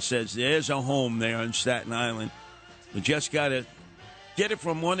Fasella says there's a home there in Staten Island. We just got to get it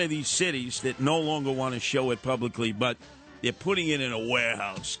from one of these cities that no longer want to show it publicly, but they're putting it in a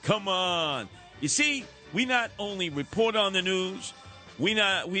warehouse. Come on. You see, we not only report on the news, we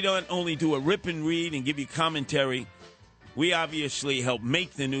don't only do a rip and read and give you commentary. We obviously help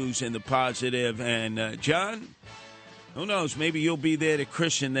make the news in the positive. And, John, who knows? Maybe you'll be there to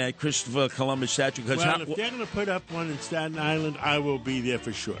christen that Christopher Columbus statue. Well, if they're going to put up one in Staten Island, I will be there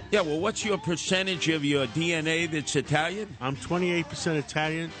for sure. Yeah, well, what's your percentage of your DNA that's Italian? I'm 28%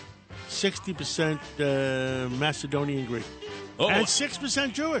 Italian, 60% Macedonian Greek, and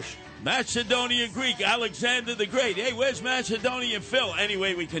 6% Jewish. Macedonian Greek, Alexander the Great. Hey, where's Macedonian Phil?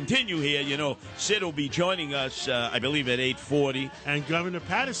 Anyway, we continue here. You know, Sid will be joining us, I believe, at 8:40. And Governor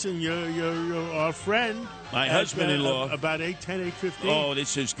Patterson, our friend. My husband-in-law. About 8:10, 8:15. Oh,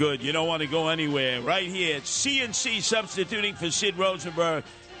 this is good. You don't want to go anywhere. Right here, it's CNC substituting for Sid Rosenberg.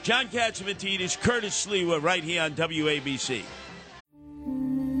 John Katsimatidis, Curtis Sliwa, right here on WABC.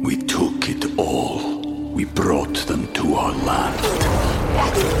 We took it all. We brought them to our land.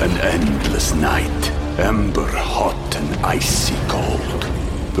 An endless night, ember hot and icy cold.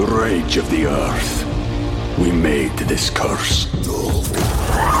 The rage of the earth. We made this curse.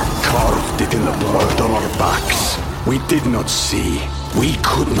 Carved it in the blood on our backs. We did not see. We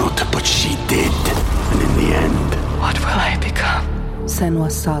could not, but she did. And in the end... What will I become?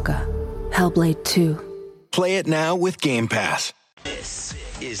 Senua's Saga. Hellblade 2. Play it now with Game Pass. This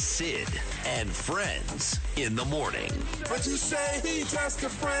is Sid and Friends in the Morning. But you say he just a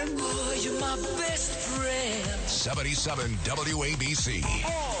friend. Oh, you're my best friend. 77 WABC.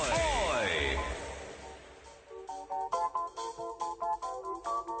 Oi.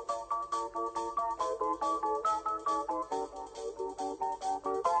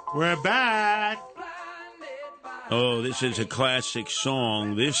 We're back. Oh, this is a classic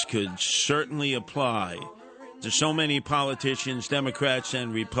song. This could certainly apply to so many politicians, Democrats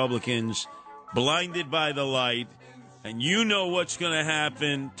and Republicans, blinded by the light. And you know what's going to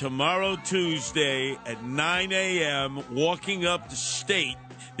happen tomorrow, Tuesday, at 9 a.m., walking up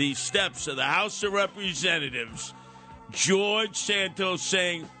the steps of the House of Representatives, George Santos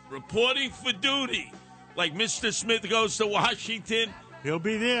saying, reporting for duty, like Mr. Smith goes to Washington. He'll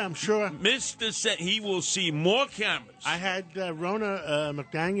be there, I'm sure. He will see more cameras. I had Rona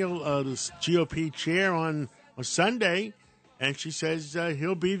McDaniel, the GOP chair, on Sunday, and she says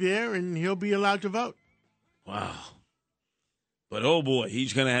he'll be there and he'll be allowed to vote. Wow. But, oh, boy,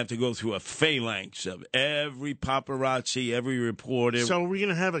 he's going to have to go through a phalanx of every paparazzi, every reporter. So are we going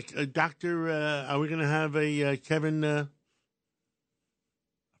to have a doctor? Are we going to have a Kevin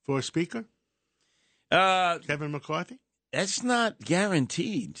for a speaker? Kevin McCarthy? That's not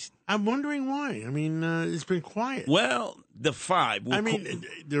guaranteed. I'm wondering why. I mean, it's been quiet. Well, the five.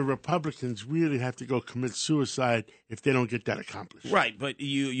 The Republicans really have to go commit suicide if they don't get that accomplished. Right, but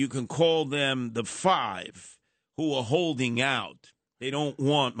you can call them the five who are holding out. They don't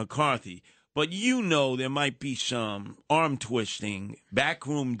want McCarthy. But there might be some arm-twisting,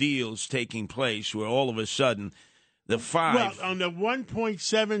 backroom deals taking place where all of a sudden the five... Well, on the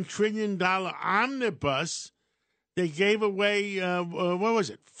 $1.7 trillion omnibus, they gave away, what was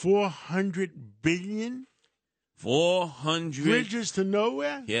it, $400 billion? 400... Bridges to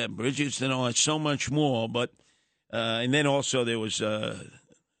nowhere? Yeah, bridges to nowhere, so much more. But, and then also there was...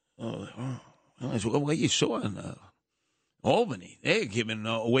 what you saw in Albany. They're giving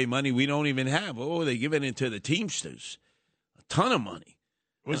away money we don't even have. Oh, they're giving it to the Teamsters. A ton of money.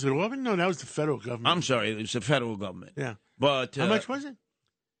 Was it Albany? No, that was the federal government. I'm sorry, it was the federal government. Yeah. But how much was it?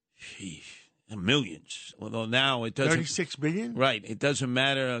 Millions. Although now it doesn't... $36 billion? Right. It doesn't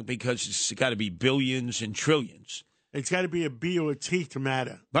matter because it's got to be billions and trillions. It's got to be a B or a T to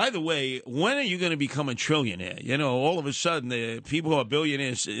matter. By the way, when are you going to become a trillionaire? All of a sudden, the people who are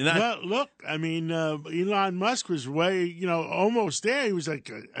billionaires... Well, look, I mean, Elon Musk was almost there. He was like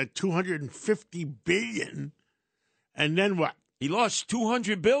at $250 billion. And then what? He lost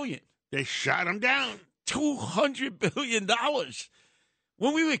 $200 billion. They shot him down. $200 billion.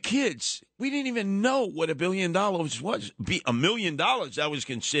 When we were kids, we didn't even know what $1 billion was. $1 million, that was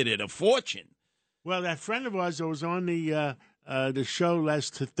considered a fortune. Well, that friend of ours that was on the show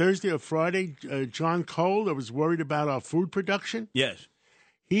last Thursday or Friday, John Cole, that was worried about our food production. Yes.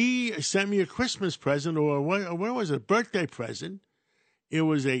 He sent me a Christmas present, or what was it, a birthday present. It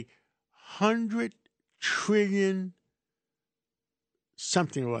was a 100 trillion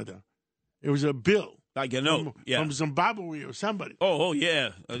something or other. It was a bill. Like a note, from Zimbabwe or somebody. Oh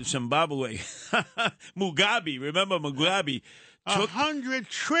yeah, Zimbabwe. Mugabe, remember Mugabe? 100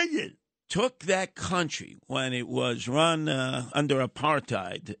 trillion. Took that country when it was run under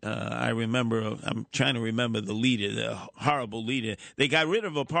apartheid. I remember, I'm trying to remember the leader, the horrible leader. They got rid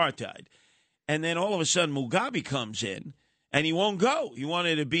of apartheid. And then all of a sudden Mugabe comes in and he won't go. He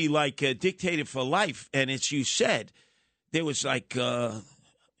wanted to be like dictator for life. And as you said, there was like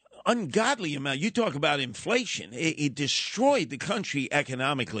ungodly amount. You talk about inflation. It destroyed the country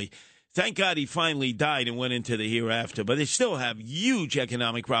economically. Thank God he finally died and went into the hereafter. But they still have huge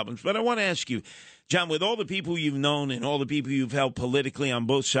economic problems. But I want to ask you, John, with all the people you've known and all the people you've helped politically on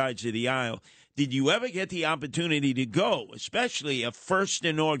both sides of the aisle, did you ever get the opportunity to go, especially a first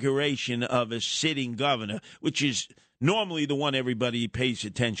inauguration of a sitting governor, which is normally the one everybody pays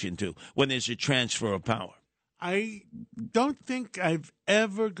attention to when there's a transfer of power? I don't think I've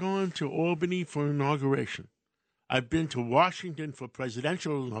ever gone to Albany for inauguration. I've been to Washington for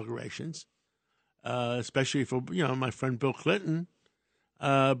presidential inaugurations, especially for my friend Bill Clinton,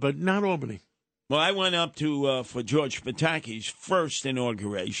 but not Albany. Well, I went up to for George Pataki's first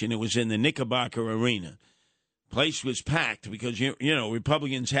inauguration. It was in the Knickerbocker Arena. Place was packed because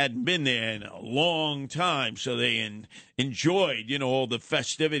Republicans hadn't been there in a long time, so they enjoyed all the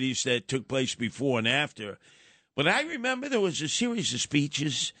festivities that took place before and after. But I remember there was a series of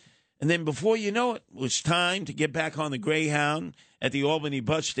speeches. And then before you know it, it was time to get back on the Greyhound at the Albany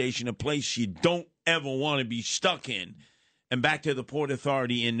bus station, a place you don't ever want to be stuck in, and back to the Port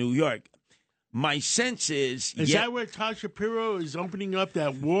Authority in New York. My sense is... Is that where Todd Shapiro is opening up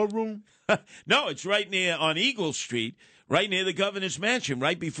that war room? No, it's right near on Eagle Street, right near the governor's mansion,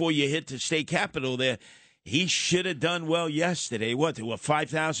 right before you hit the state capitol there. He should have done well yesterday. What, there were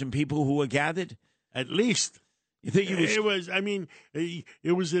 5,000 people who were gathered? At least. You think it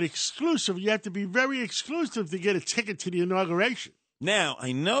was an exclusive. You have to be very exclusive to get a ticket to the inauguration. Now,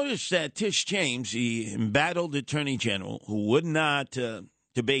 I noticed that Tish James, the embattled attorney general, who would not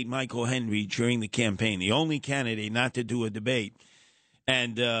debate Michael Henry during the campaign, the only candidate not to do a debate,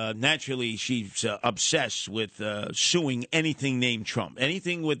 and naturally she's obsessed with suing anything named Trump,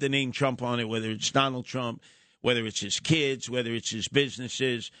 anything with the name Trump on it, whether it's Donald Trump, whether it's his kids, whether it's his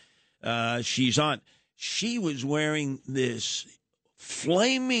businesses. She's on. She was wearing this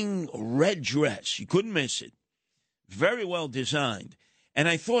flaming red dress. You couldn't miss it. Very well designed. And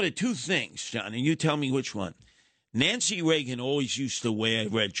I thought of two things, John, and you tell me which one. Nancy Reagan always used to wear a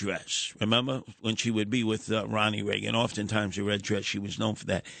red dress. Remember when she would be with Ronnie Reagan? Oftentimes a red dress. She was known for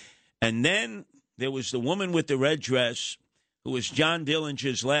that. And then there was the woman with the red dress who was John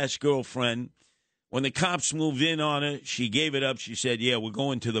Dillinger's last girlfriend. When the cops moved in on her, she gave it up. She said, yeah, we're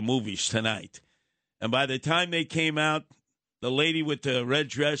going to the movies tonight. And by the time they came out, the lady with the red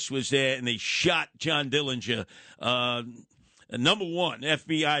dress was there, and they shot John Dillinger. Number one,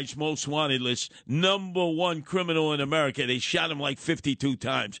 FBI's most wanted list, number one criminal in America. They shot him like 52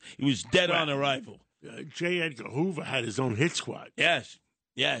 times. He was dead on arrival. J. Edgar Hoover had his own hit squad. Yes.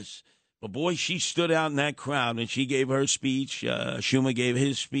 But, boy, she stood out in that crowd, and she gave her speech. Schumer gave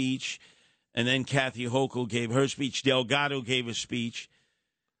his speech. And then Kathy Hochul gave her speech. Delgado gave a speech.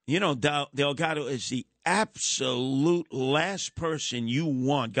 You know, Delgado is the absolute last person you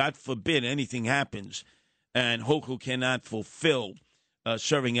want. God forbid anything happens and Hochul cannot fulfill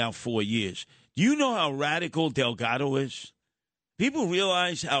serving out 4 years. Do you know how radical Delgado is? People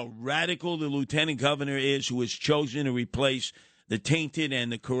realize how radical the lieutenant governor is, who was chosen to replace the tainted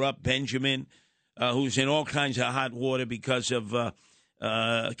and the corrupt Benjamin, who's in all kinds of hot water because of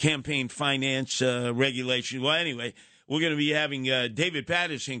campaign finance regulation. Well, anyway, we're going to be having David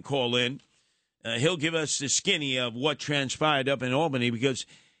Patterson call in. He'll give us the skinny of what transpired up in Albany, because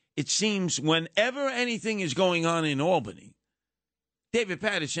it seems whenever anything is going on in Albany, David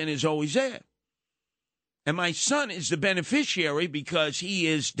Patterson is always there. And my son is the beneficiary because he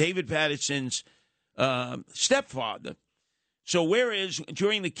is David Patterson's stepfather. So whereas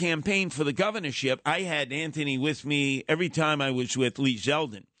during the campaign for the governorship, I had Anthony with me every time I was with Lee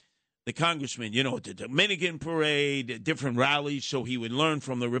Zeldin, the congressman, you know, at the Dominican parade, different rallies, so he would learn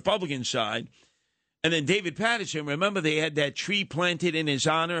from the Republican side. And then David Patterson, remember they had that tree planted in his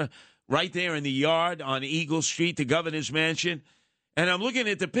honor right there in the yard on Eagle Street, the governor's mansion. And I'm looking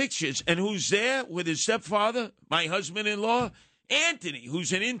at the pictures, and who's there with his stepfather, my husband-in-law? Anthony,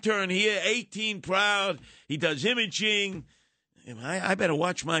 who's an intern here, 18 proud. He does imaging. I better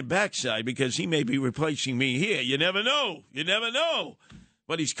watch my backside because he may be replacing me here. You never know. You never know.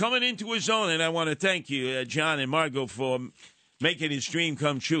 But he's coming into his own, and I want to thank you, John and Margot, for making his dream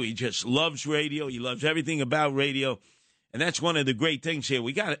come true. He just loves radio. He loves everything about radio. And that's one of the great things here.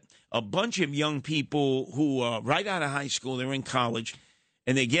 We got a bunch of young people who are right out of high school. They're in college,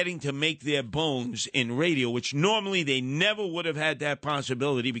 and they're getting to make their bones in radio, which normally they never would have had that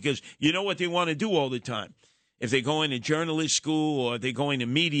possibility, because you know what they want to do all the time. If they're going to journalist school or they're going to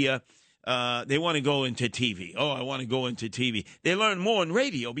media, they want to go into TV. Oh, I want to go into TV. They learn more in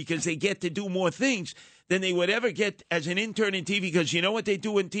radio because they get to do more things than they would ever get as an intern in TV, because you know what they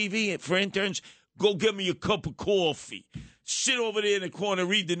do in TV for interns? Go get me a cup of coffee. Sit over there in the corner,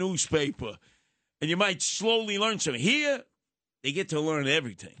 read the newspaper, and you might slowly learn something. Here, they get to learn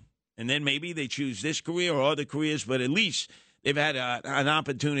everything. And then maybe they choose this career or other careers, but at least they've had an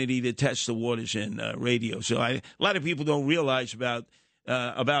opportunity to test the waters in radio. So a lot of people don't realize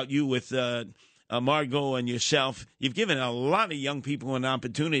about you with Margot and yourself. You've given a lot of young people an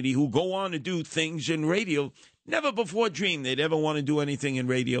opportunity who go on to do things in radio. Never before dreamed they'd ever want to do anything in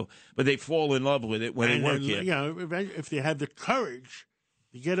radio, but they fall in love with it when they work here. You know, if they have the courage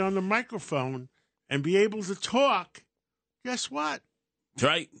to get on the microphone and be able to talk, guess what? That's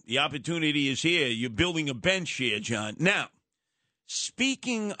right. The opportunity is here. You're building a bench here, John. Now,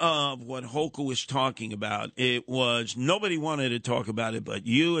 speaking of what Hochul was talking about, it was nobody wanted to talk about it, but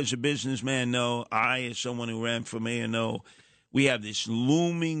you as a businessman know, I as someone who ran for mayor know, we have this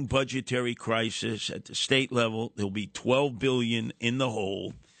looming budgetary crisis at the state level. There'll be $12 billion in the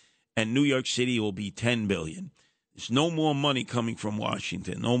hole, and New York City will be $10 billion. There's no more money coming from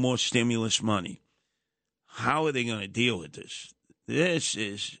Washington, no more stimulus money. How are they going to deal with this?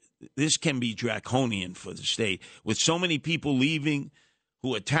 This can be draconian for the state. With so many people leaving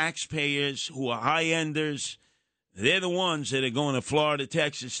who are taxpayers, who are high-enders, they're the ones that are going to Florida,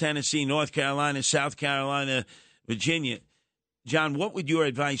 Texas, Tennessee, North Carolina, South Carolina, Virginia. John, what would your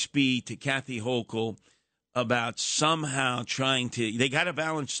advice be to Kathy Hochul about somehow trying to – they got to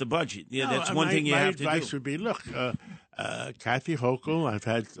balance the budget. Yeah, that's one thing you have to do. My advice would be, look, Kathy Hochul, I've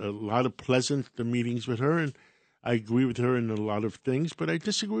had a lot of pleasant meetings with her, and I agree with her in a lot of things, but I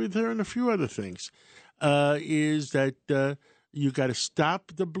disagree with her in a few other things, is that you got to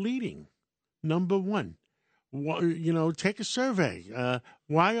stop the bleeding, number one. You know, take a survey.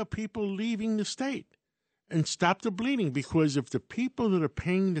 Why are people leaving the state? And stop the bleeding, because if the people that are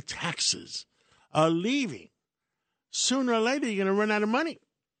paying the taxes are leaving, sooner or later you're going to run out of money.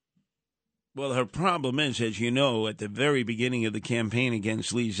 Well, her problem is, as you know, at the very beginning of the campaign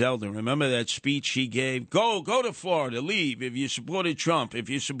against Lee Zeldin, remember that speech she gave? Go to Florida, leave. If you supported Trump, if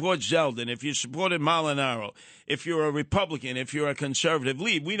you support Zeldin, if you supported Molinaro, if you're a Republican, if you're a conservative,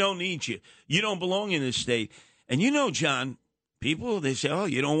 leave. We don't need you. You don't belong in this state. And you know, John, people, they say, oh,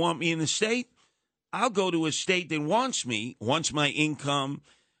 you don't want me in the state? I'll go to a state that wants me, wants my income,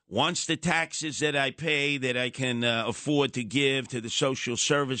 wants the taxes that I pay, that I can afford to give to the social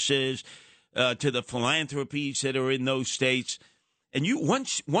services, to the philanthropies that are in those states. And you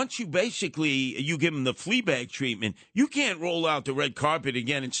once you basically you give them the Fleabag treatment, you can't roll out the red carpet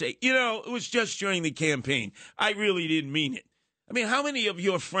again and say, it was just during the campaign. I really didn't mean it. I mean, how many of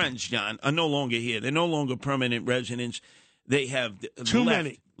your friends, John, are no longer here? They're no longer permanent residents. They have Too left,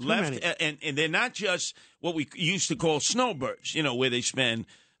 many. and they're not just what we used to call snowbirds, where they spend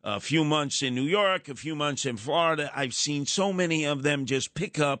a few months in New York, a few months in Florida. I've seen so many of them just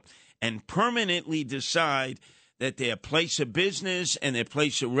pick up and permanently decide that their place of business and their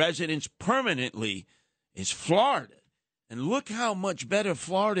place of residence permanently is Florida. And look how much better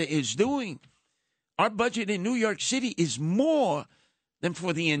Florida is doing. Our budget in New York City is more than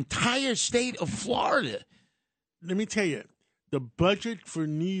for the entire state of Florida. Let me tell you, the budget for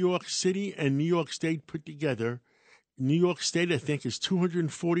New York City and New York State put together, New York State, I think, is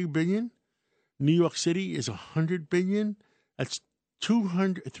 $240 billion. New York City is $100 billion. That's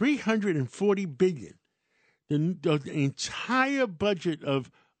 $340 billion. The entire budget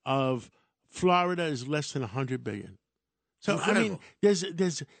of Florida is less than $100 billion. So Incredible. I mean,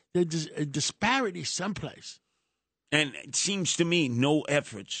 there's a disparity someplace. And it seems to me no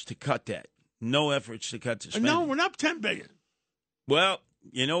efforts to cut that. No efforts to cut the spending. No, we're up $10 billion. Well,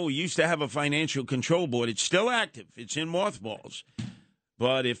 we used to have a financial control board. It's still active. It's in mothballs.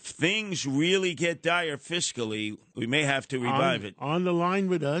 But if things really get dire fiscally, we may have to revive it. On the line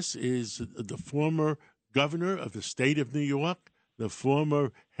with us is the former governor of the state of New York, the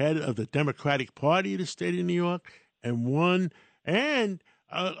former head of the Democratic Party of the state of New York, and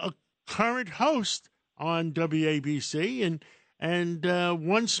a current host on WABC, and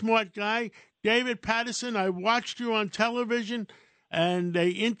one smart guy, David Paterson. I watched you on television, and they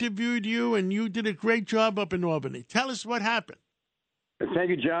interviewed you, and you did a great job up in Albany. Tell us what happened.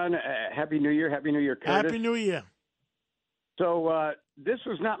 Thank you, John. Happy New Year. Happy New Year, Curtis. Happy New Year. So this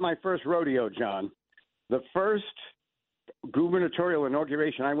was not my first rodeo, John. The first gubernatorial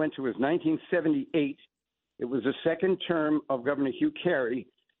inauguration I went to was 1978. It was the second term of Governor Hugh Carey.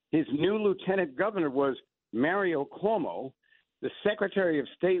 His new lieutenant governor was Mario Cuomo. The Secretary of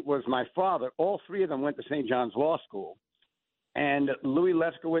State was my father. All three of them went to St. John's Law School. And Louis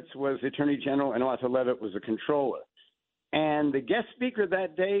Lefkowitz was the Attorney General, and Arthur Levitt was the Controller. And the guest speaker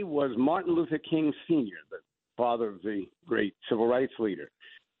that day was Martin Luther King Sr., the father of the great civil rights leader.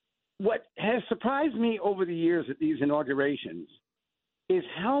 What has surprised me over the years at these inaugurations is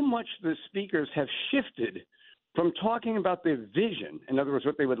how much the speakers have shifted from talking about their vision, in other words,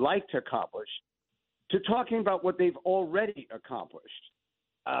 what they would like to accomplish, to talking about what they've already accomplished.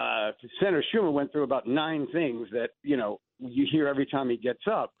 Senator Schumer went through about 9 things that, you hear every time he gets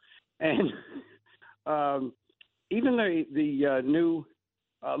up. And even the new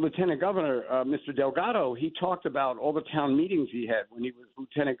Lieutenant Governor, Mr. Delgado, he talked about all the town meetings he had when he was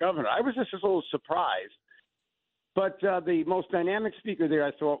Lieutenant Governor. I was just a little surprised. But the most dynamic speaker there,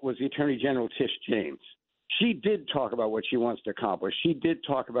 I thought, was the Attorney General, Tish James. She did talk about what she wants to accomplish. She did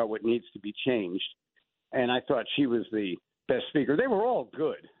talk about what needs to be changed. And I thought she was the best speaker. They were all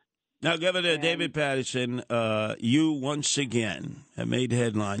good. Now, Governor David Paterson, you once again have made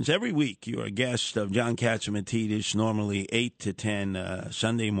headlines. Every week you're a guest of John Catsimatidis, normally 8 to 10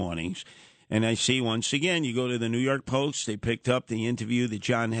 Sunday mornings. And I see once again you go to the New York Post. They picked up the interview that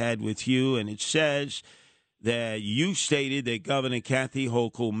John had with you, and it says that you stated that Governor Kathy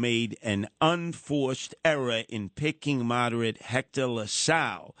Hochul made an unforced error in picking moderate Hector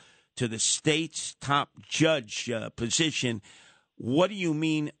LaSalle to the state's top judge position. What do you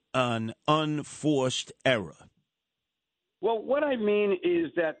mean an unforced error? Well, what I mean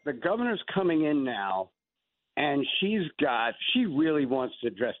is that the governor's coming in now, and she really wants to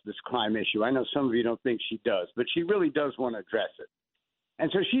address this crime issue. I know some of you don't think she does, but she really does want to address it.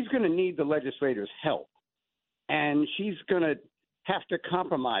 And so she's going to need the legislators' help, and she's going to have to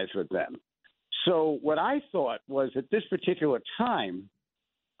compromise with them. So what I thought was at this particular time,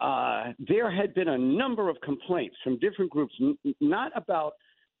 there had been a number of complaints from different groups, not about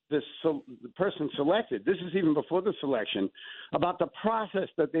the person selected. This is even before the selection, about the process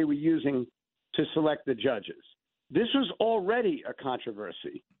that they were using to select the judges. This was already a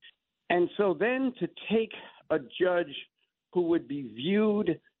controversy. And so then to take a judge who would be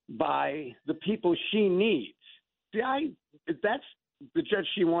viewed by the people she needs. See, if that's the judge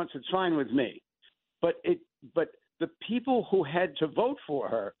she wants, it's fine with me. But the people who had to vote for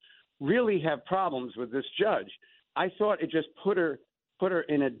her really have problems with this judge. I thought it just put her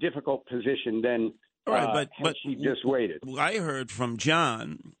in a difficult position than but she just waited. I heard from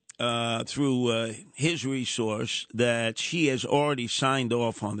John through his resource that she has already signed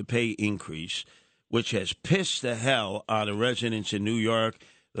off on the pay increase, which has pissed the hell out of residents in New York.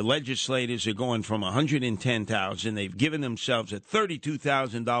 The legislators are going from $110,000. They've given themselves a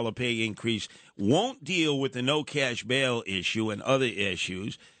 $32,000 pay increase. Won't deal with the no cash bail issue and other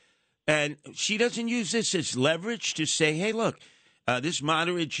issues. And she doesn't use this as leverage to say, hey, look, this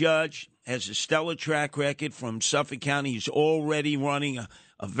moderate judge has a stellar track record from Suffolk County. He's already running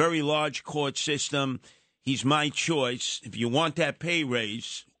a very large court system. He's my choice. If you want that pay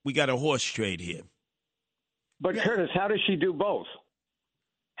raise, we got a horse trade here. But, Curtis, how does she do both?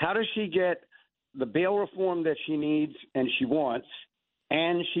 How does she get the bail reform that she needs and she wants,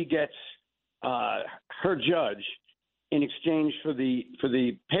 and she gets her judge in exchange for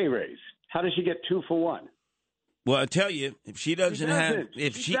the pay raise? How does she get 2 for 1? Well, I tell you, if she doesn't have,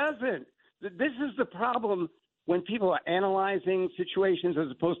 if she doesn't, this is the problem when people are analyzing situations as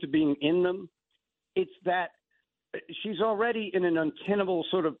opposed to being in them. It's that she's already in an untenable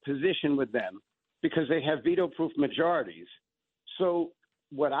sort of position with them because they have veto-proof majorities. So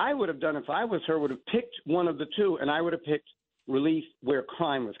what I would have done if I was her would have picked one of the two, and I would have picked relief where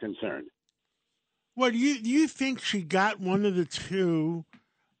crime was concerned. Well, do you think she got one of the two,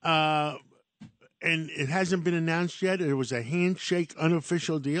 and it hasn't been announced yet? It was a handshake,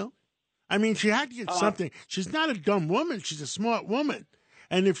 unofficial deal? I mean, she had to get something. She's not a dumb woman. She's a smart woman.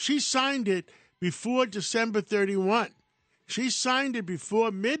 And if she signed it before December 31, she signed it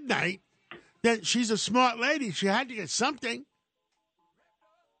before midnight, then she's a smart lady. She had to get something.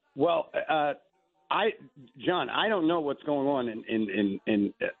 Well, John, I don't know what's going on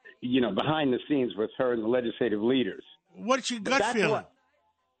in behind the scenes with her and the legislative leaders. What's your gut feeling?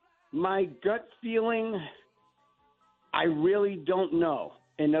 My gut feeling, I really don't know.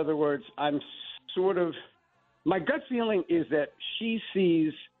 In other words, my gut feeling is that she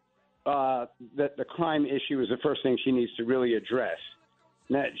sees that the crime issue is the first thing she needs to really address.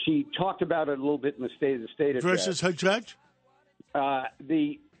 Now, she talked about it a little bit in the State address. Versus her judge?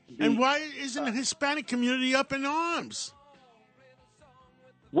 And why isn't the Hispanic community up in arms?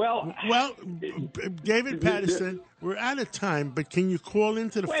 Well, David Patterson, we're out of time, but can you call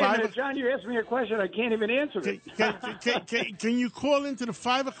into the Wait a minute, John, you asked me a question. I can't even answer it. Can you call into the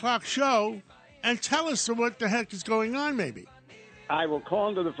 5 o'clock show and tell us what the heck is going on, maybe? I will call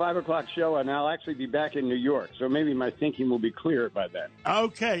into the 5 o'clock show, and I'll actually be back in New York, so maybe my thinking will be clearer by then.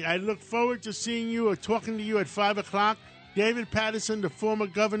 Okay, I look forward to seeing you or talking to you at 5 o'clock. David Patterson, the former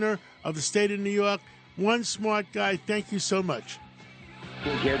governor of the state of New York, one smart guy. Thank you so much.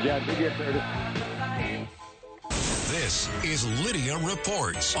 Take care, John. Take care, Curtis. This is Lydia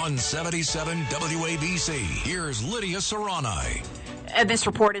Reports on 77 WABC. Here's Lydia Serrani. And this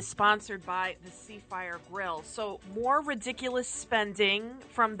report is sponsored by the Seafire Grill. So more ridiculous spending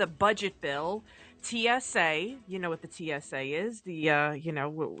from the budget bill. TSA, you know what the TSA is, the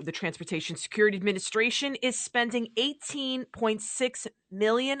Transportation Security Administration is spending $18.6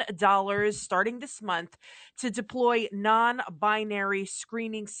 million starting this month to deploy non-binary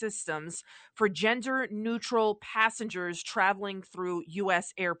screening systems for gender-neutral passengers traveling through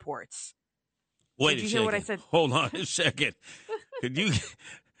U.S. airports. Wait Did a you second. hear what I said? Hold on a second. Could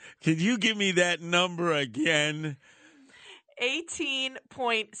you give me that number again?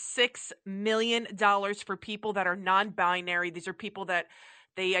 $18.6 million for people that are non-binary. These are people that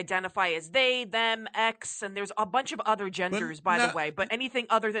they identify as they, them, X, and there's a bunch of other genders, by the way, but anything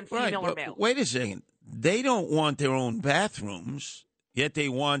other than female or male. Wait a second. They don't want their own bathrooms, yet they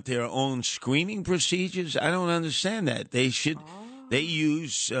want their own screening procedures? I don't understand that. They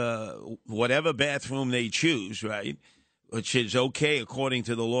use whatever bathroom they choose, right, which is okay according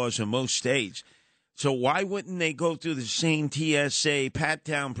to the laws of most states. So why wouldn't they go through the same TSA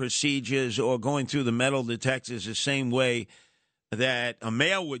pat-down procedures or going through the metal detectors the same way that a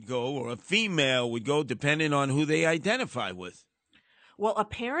male would go or a female would go, depending on who they identify with? Well,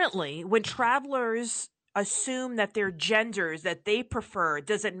 apparently, when travelers assume that their genders that they prefer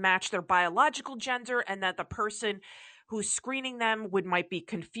doesn't match their biological gender and that the person who's screening them might be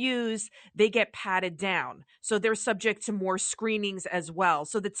confused, they get patted down. So they're subject to more screenings as well.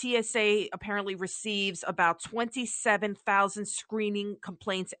 So the TSA apparently receives about 27,000 screening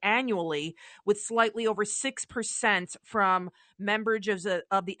complaints annually, with slightly over 6% from members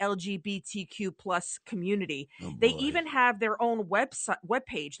of the LGBTQ plus community. They even have their own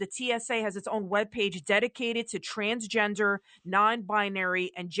webpage. The TSA has its own webpage dedicated to transgender,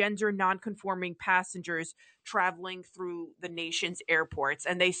 non-binary, and gender non-conforming passengers traveling through the nation's airports.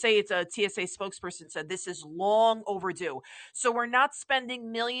 And they say, it's a TSA spokesperson said, this is long overdue. So we're not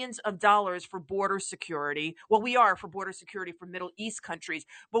spending millions of dollars for border security. Well, we are for border security for Middle East countries,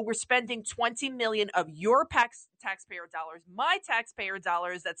 but we're spending 20 million of your taxpayer dollars, my taxpayer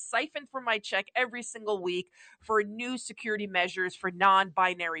dollars, that's siphoned from my check every single week for new security measures for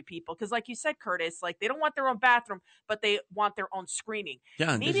non-binary people. Because like you said, Curtis, like they don't want their own bathroom, but they want their own screening.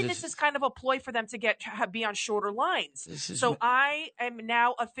 John, maybe this is kind of a ploy for them to be on shorter lines. So I am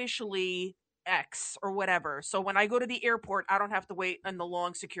now officially X or whatever. So when I go to the airport, I don't have to wait in the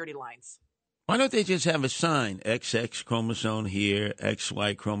long security lines. Why don't they just have a sign, XX chromosome here,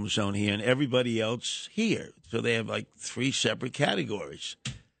 XY chromosome here, and everybody else here? So they have like 3 separate categories.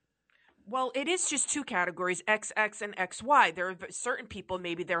 Well, it is just 2 categories, XX and XY. There are certain people,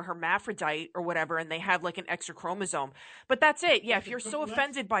 maybe they're hermaphrodite or whatever, and they have like an extra chromosome. But that's it. Yeah, if you're so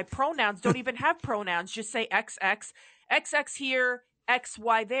offended by pronouns, don't even have pronouns. Just say XX, XX here,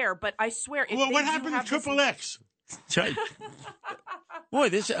 XY there. But I swear, if what happened to triple X? Boy,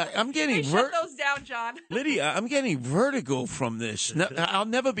 I'm getting shut those down, John. Lydia, I'm getting vertigo from this. I'll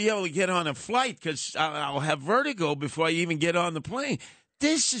never be able to get on a flight because I'll have vertigo before I even get on the plane.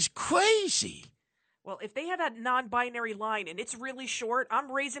 This is crazy. Well, if they have that non-binary line and it's really short,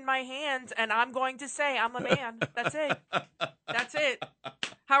 I'm raising my hand and I'm going to say I'm a man. That's it. That's it.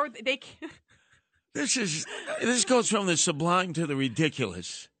 How are they? This goes from the sublime to the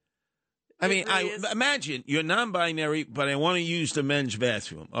ridiculous. I mean, imagine you're non-binary, but I want to use the men's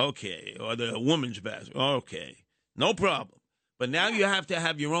bathroom. Okay. Or the woman's bathroom. Okay. No problem. But now you have to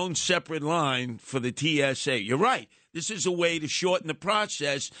have your own separate line for the TSA. You're right. This is a way to shorten the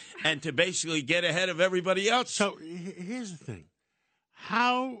process and to basically get ahead of everybody else. So here's the thing.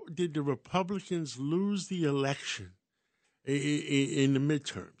 How did the Republicans lose the election in the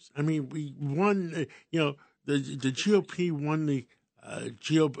midterms? I mean, we won, the GOP won the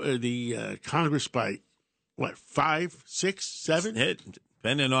Congress by, 5, 6, 7?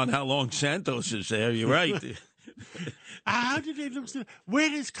 Depending on how long Santos is there, you're right. How did they lose? Where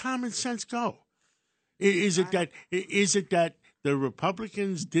does common sense go? Is it that the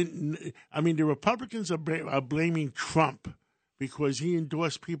Republicans didn't? I mean, the Republicans are blaming Trump because he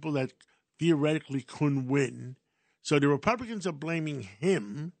endorsed people that theoretically couldn't win. So the Republicans are blaming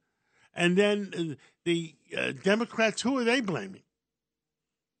him, and then the Democrats, who are they blaming?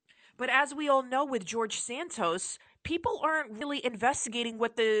 But as we all know, with George Santos, people aren't really investigating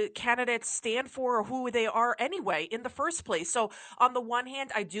what the candidates stand for or who they are anyway in the first place. So on the one hand,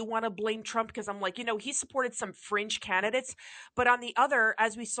 I do want to blame Trump because I'm like, he supported some fringe candidates. But on the other,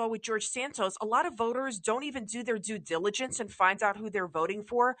 as we saw with George Santos, a lot of voters don't even do their due diligence and find out who they're voting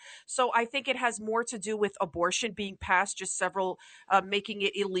for. So I think it has more to do with abortion being passed, just several, making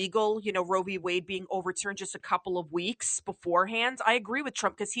it illegal, Roe v. Wade being overturned just a couple of weeks beforehand. I agree with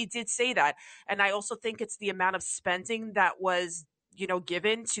Trump because he did say that. And I also think it's the amount of spending that was,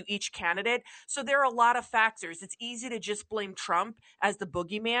 given to each candidate. So there are a lot of factors. It's easy to just blame Trump as the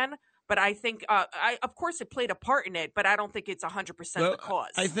boogeyman, but I think, of course, it played a part in it, but I don't think it's 100% the cause.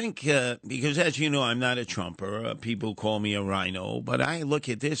 I think because, as you know, I'm not a Trumper. People call me a rhino, but I look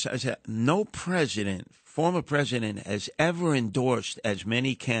at this. I said, no former president, has ever endorsed as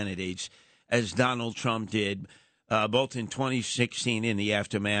many candidates as Donald Trump did. Both in 2016 in the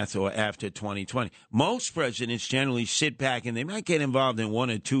aftermath or after 2020. Most presidents generally sit back and they might get involved in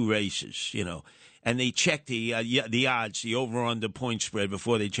 1 or 2 races, and they check the odds, the over-under point spread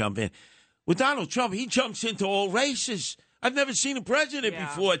before they jump in. With Donald Trump, he jumps into all races. I've never seen a president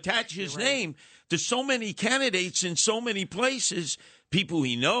before attach his name to so many candidates in so many places, people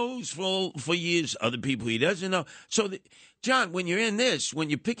he knows for years, other people he doesn't know. So, John, when you're in this, when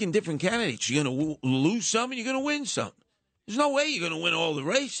you're picking different candidates, you're going to lose some and you're going to win some. There's no way you're going to win all the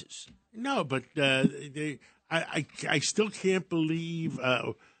races. No, but I still can't believe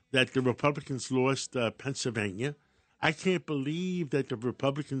that the Republicans lost Pennsylvania. I can't believe that the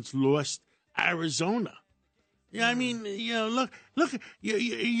Republicans lost Arizona. Yeah, I mean, look,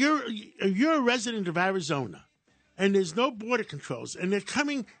 you're a resident of Arizona, and there's no border controls, and they're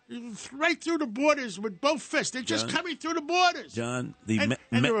coming right through the borders with both fists. They're just coming through the borders. John, and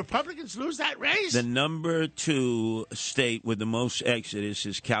the Republicans lose that race? The number 2 state with the most exodus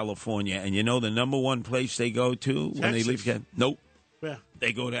is California. And you know the number 1 place they go to when they leave? Nope. Where?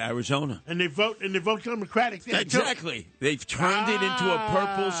 They go to Arizona. And they vote Democratic. Exactly. They've turned it into a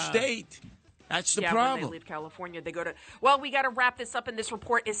purple state. That's the problem. When they leave California, they go to... Well, we got to wrap this up, and this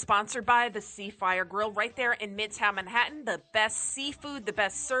report is sponsored by the Seafire Grill right there in Midtown Manhattan. The best seafood, the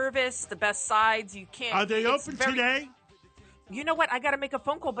best service, the best sides. You can't... Are they open today? You know what? I got to make a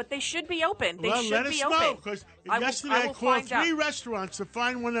phone call, but they should be open. They should let be us open. know, because yesterday I called 3 restaurants to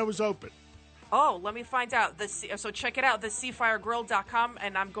find one that was open. Oh, let me find out. So check it out, theseafiregrill.com,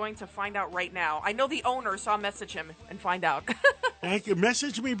 and I'm going to find out right now. I know the owner, so I'll message him and find out. Thank you.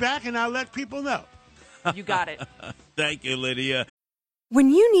 Message me back, and I'll let people know. You got it. Thank you, Lydia. When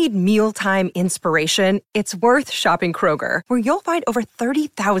you need mealtime inspiration, it's worth shopping Kroger, where you'll find over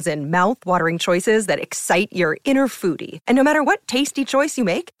 30,000 mouth-watering choices that excite your inner foodie. And no matter what tasty choice you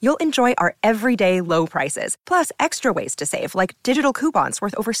make, you'll enjoy our everyday low prices, plus extra ways to save, like digital coupons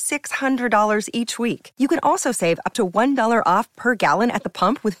worth over $600 each week. You can also save up to $1 off per gallon at the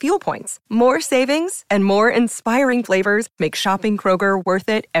pump with fuel points. More savings and more inspiring flavors make shopping Kroger worth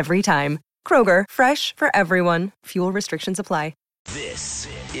it every time. Kroger, fresh for everyone. Fuel restrictions apply. This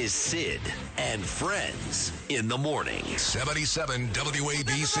is Sid and Friends in the morning. 77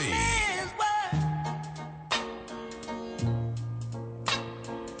 WABC.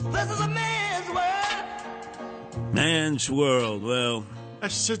 This is a man's world. Man's World. Well,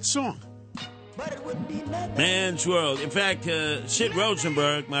 that's Sid's song. Man's World. In fact, Sid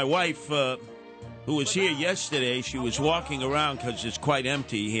Rosenberg, my wife, who was here yesterday, she was walking around because it's quite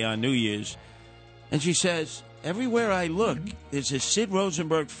empty here on New Year's, and she says, everywhere I look, there's a Sid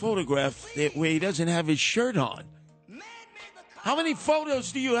Rosenberg photograph where he doesn't have his shirt on. How many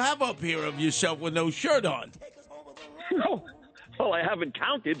photos do you have up here of yourself with no shirt on? No. Well, I haven't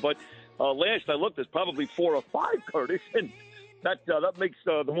counted, but last I looked, there's probably 4 or 5, Curtis, and that makes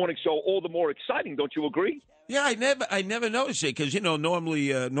the morning show all the more exciting. Don't you agree? Yeah, I never noticed it because,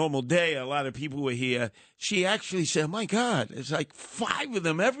 normally normal day, a lot of people were here. She actually said, my God, there's like 5 of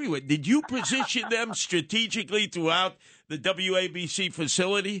them everywhere. Did you position them strategically throughout the WABC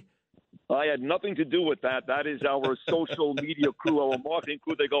facility? I had nothing to do with that. That is our social media crew, our marketing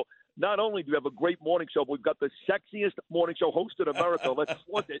crew. They go, not only do we have a great morning show, but we've got the sexiest morning show host in America. Let's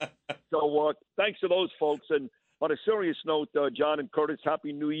flaunt it. So thanks to those folks. And on a serious note, John and Curtis,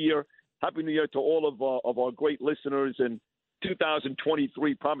 Happy New Year. Happy New Year to all of our great listeners. And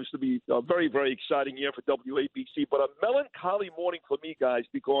 2023 promised to be a very, very exciting year for WABC. But a melancholy morning for me, guys,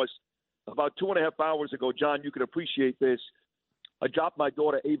 because about 2.5 hours ago, John, you can appreciate this. I dropped my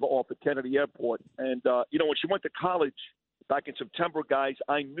daughter Ava off at Kennedy Airport. And, when she went to college back in September, guys,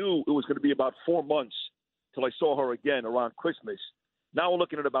 I knew it was going to be about 4 months till I saw her again around Christmas. Now we're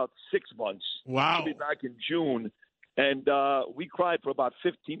looking at about 6 months. Wow. She'll be back in June. And we cried for about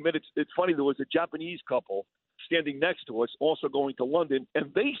 15 minutes. It's funny, there was a Japanese couple standing next to us, also going to London,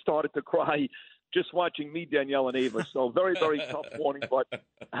 and they started to cry just watching me, Danielle, and Ava. So very, very tough morning, but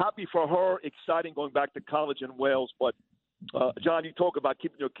happy for her, exciting going back to college in Wales. But, John, you talk about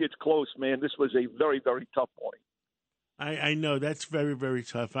keeping your kids close, man. This was a very, very tough morning. I know. That's very, very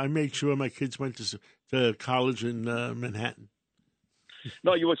tough. I made sure my kids went to college in Manhattan.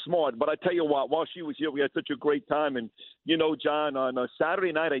 No, you were smart. But I tell you what, while she was here, we had such a great time. And, John, on a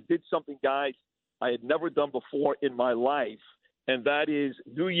Saturday night, I did something, guys, I had never done before in my life. And that is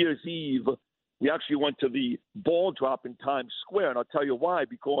New Year's Eve. We actually went to the ball drop in Times Square. And I'll tell you why,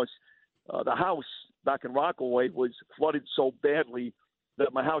 because the house back in Rockaway was flooded so badly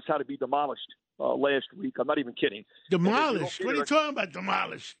that my house had to be demolished last week. I'm not even kidding. Demolished? What are you talking about,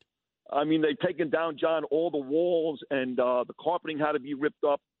 demolished? I mean, they've taken down, John, all the walls, and the carpeting had to be ripped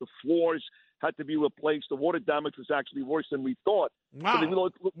up. The floors had to be replaced. The water damage was actually worse than we thought. Wow.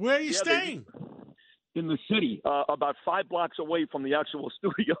 Where are you staying? In the city, about 5 blocks away from the actual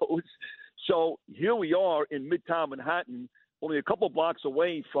studios. So here we are in Midtown Manhattan, only a couple blocks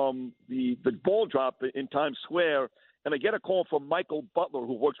away from the ball drop in Times Square. And I get a call from Michael Butler,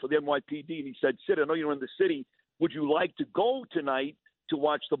 who works for the NYPD, and he said, Sid, I know you're in the city. Would you like to go tonight to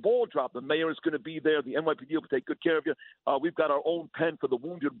watch the ball drop? The mayor is going to be there. The NYPD will take good care of you. We've got our own pen for the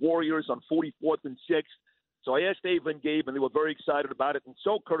Wounded Warriors on 44th and 6th. So I asked Ava and Gabe, and they were very excited about it. And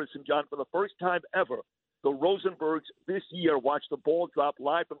so, Curtis and John, for the first time ever, the Rosenbergs this year watched the ball drop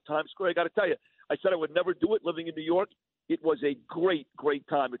live from Times Square. I got to tell you, I said I would never do it living in New York. It was a great, great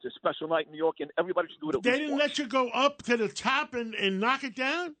time. It's a special night in New York, and everybody should do it. They didn't let you go up to the top and knock it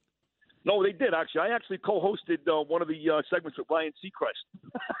down? No, they did, actually. I actually co-hosted one of the segments with Ryan Seacrest.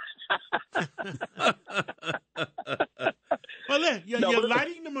 Well, you're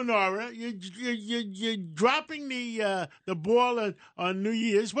lighting the menorah. You're dropping the ball on New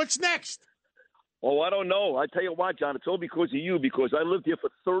Year's. What's next? Oh, I don't know. I tell you what, John, it's all because of you, because I lived here for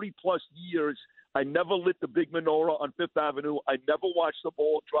 30-plus years. I never lit the big menorah on Fifth Avenue. I never watched the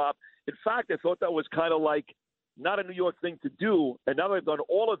ball drop. In fact, I thought that was kind of like not a New York thing to do. And now that I've done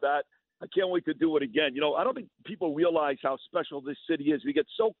all of that, I can't wait to do it again. You know, I don't think people realize how special this city is. We get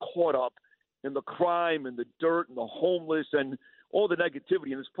so caught up in the crime and the dirt and the homeless and all the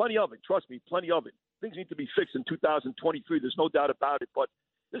negativity. And there's plenty of it. Trust me, plenty of it. Things need to be fixed in 2023. There's no doubt about it. But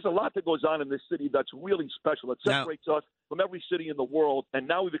there's a lot that goes on in this city that's really special. That separates us from every city in the world. And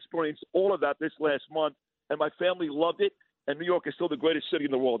now we've experienced all of that this last month. And my family loved it. And New York is still the greatest city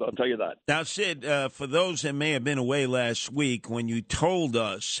in the world, I'll tell you that. Now, Sid, for those that may have been away last week, when you told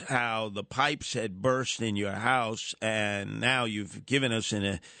us how the pipes had burst in your house, and now you've given us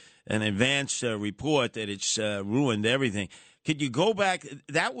an advance report that it's ruined everything. Could you go back?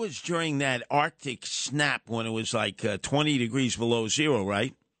 That was during that Arctic snap when it was like 20 degrees below zero,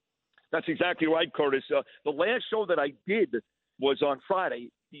 right? That's exactly right, Curtis. The last show that I did was on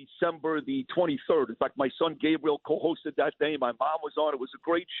Friday, December the 23rd. In fact, my son Gabriel co-hosted that day. My mom was on. It was a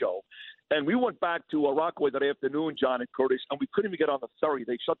great show. And we went back to Rockaway that afternoon, John and Curtis, and we couldn't even get on the ferry.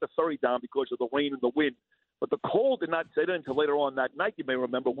 They shut the ferry down because of the rain and the wind. But the cold did not set in until later on that night, you may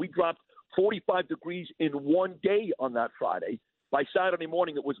remember. We dropped 45 degrees in one day on that Friday. By Saturday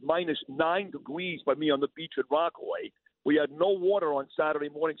morning, it was minus 9 degrees by me on the beach at Rockaway. We had no water on Saturday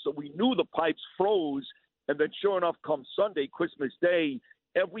morning, so we knew the pipes froze. And then sure enough, come Sunday, Christmas Day,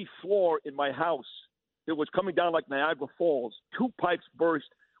 every floor in my house, it was coming down like Niagara Falls. 2 pipes burst.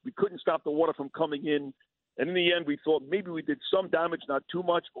 We couldn't stop the water from coming in. And in the end, we thought maybe we did some damage, not too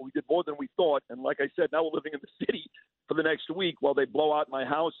much, but we did more than we thought. And like I said, now we're living in the city for the next week while they blow out my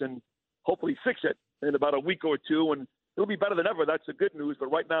house and hopefully fix it in about a week or two. And it'll be better than ever. That's the good news. But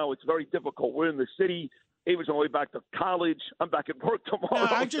right now, it's very difficult. We're in the city. Ava's on the way back to college. I'm back at work tomorrow.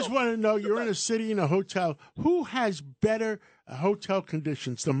 Now, I just want to know, you're in a city, in a hotel. Who has better hotel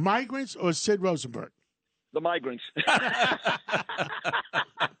conditions, the migrants or Sid Rosenberg? The migrants.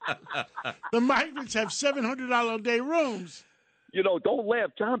 The migrants have $700 a day rooms. You know, don't laugh,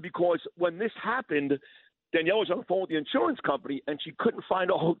 John, because when this happened, Danielle was on the phone with the insurance company, and she couldn't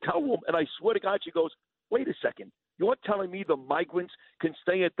find a hotel room. And I swear to God, she goes, wait a second. You're telling me the migrants can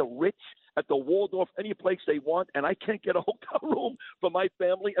stay at the Ritz, at the Waldorf, any place they want, and I can't get a hotel room for my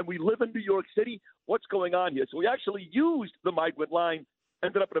family, and we live in New York City? What's going on here? So we actually used the migrant line,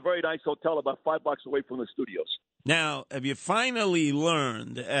 ended up at a very nice hotel about 5 blocks away from the studios. Now, have you finally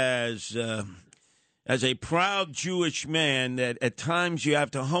learned, as a proud Jewish man, that at times you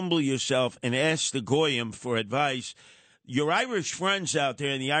have to humble yourself and ask the Goyim for advice? Your Irish friends out there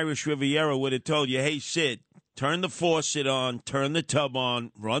in the Irish Riviera would have told you, hey, Sid, turn the faucet on, turn the tub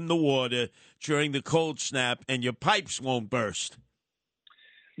on, run the water during the cold snap, and your pipes won't burst.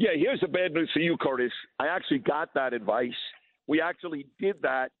 Yeah, here's the bad news for you, Curtis. I actually got that advice. We actually did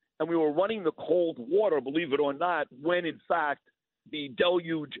that, and we were running the cold water, believe it or not, when, in fact, the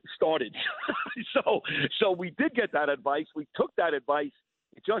deluge started. So we did get that advice. We took that advice.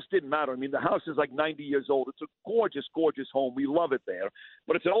 It just didn't matter. I mean, the house is like 90 years old. It's a gorgeous, gorgeous home. We love it there.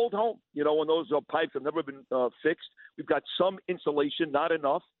 But it's an old home, you know, and those pipes have never been fixed. We've got some insulation, not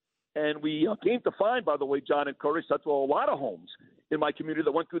enough. And we came to find, by the way, John and Curtis, that's a lot of homes in my community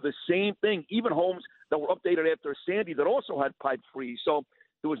that went through the same thing, even homes that were updated after Sandy that also had pipe freeze. So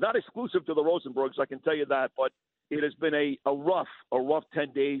it was not exclusive to the Rosenbergs, I can tell you that. But it has been a rough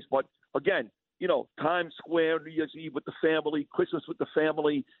 10 days. But, again, you know, Times Square, New Year's Eve with the family, Christmas with the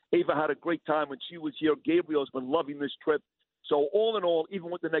family. Ava had a great time when she was here. Gabriel's been loving this trip. So all in all, even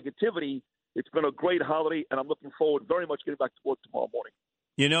with the negativity, it's been a great holiday, and I'm looking forward very much getting back to work tomorrow morning.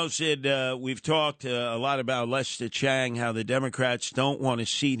 You know, Sid, we've talked a lot about Lester Chang, how the Democrats don't want to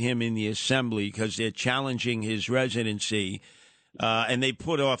seat him in the assembly because they're challenging his residency. And they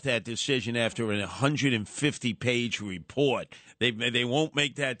put off that decision after a 150-page report. They won't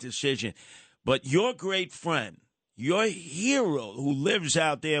make that decision. But your great friend, your hero who lives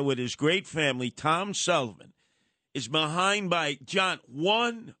out there with his great family, Tom Sullivan, is behind by, John,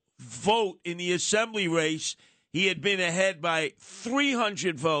 1 vote in the assembly race. He had been ahead by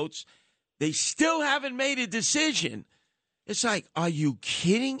 300 votes. They still haven't made a decision. It's like, are you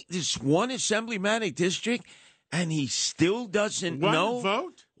kidding? This one assemblymatic district, and he still doesn't know? One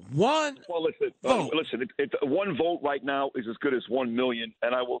vote? One Well, listen, vote. Listen, 1 vote right now is as good as 1 million.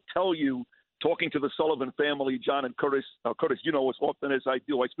 And I will tell you, talking to the Sullivan family, John and Curtis. Curtis, you know, as often as I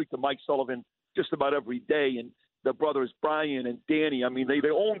do, I speak to Mike Sullivan just about every day, and their brothers Brian and Danny. I mean, they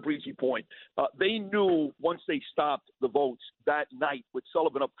own Breezy Point. They knew once they stopped the votes that night with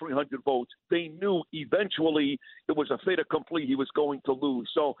Sullivan up 300 votes, they knew eventually it was a fait accompli. He was going to lose.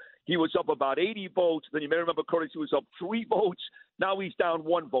 So he was up about 80 votes. Then you may remember, Curtis, he was up 3 votes. Now he's down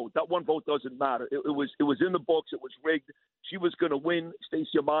 1 vote. That 1 vote doesn't matter. It was in the books. It was rigged. She was going to win,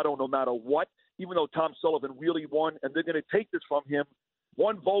 Stacey Amato, no matter what, even though Tom Sullivan really won. And they're going to take this from him.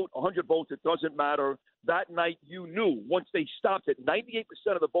 1 vote, 100 votes, it doesn't matter. That night, you knew once they stopped it, 98%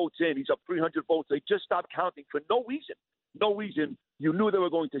 of the votes in, he's up 300 votes. They just stopped counting for no reason. No reason. You knew they were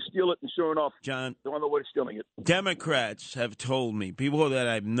going to steal it, and sure enough, John, they're on the way to stealing it. Democrats have told me, people that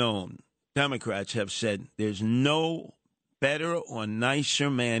I've known, Democrats have said there's no better or nicer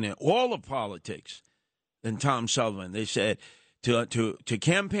man in all of politics than Tom Sullivan. They said to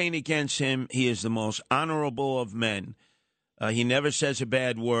campaign against him, he is the most honorable of men. He never says a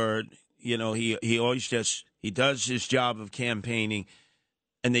bad word. You know, he always he does his job of campaigning.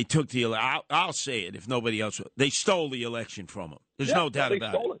 And they took I'll say it if nobody else will. They stole the election from him. There's no doubt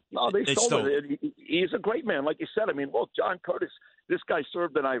about it. No, they stole it. He's a great man. Like you said, I mean, look, John Curtis, this guy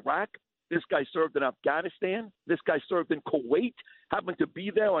served in Iraq. This guy served in Afghanistan. This guy served in Kuwait, happened to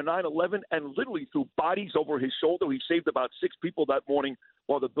be there on 9/11, and literally threw bodies over his shoulder. He saved about 6 people that morning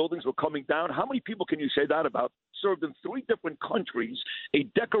while the buildings were coming down. How many people can you say that about? Served in 3 different countries, a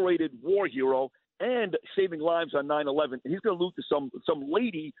decorated war hero, and saving lives on 9/11. And he's going to lose to some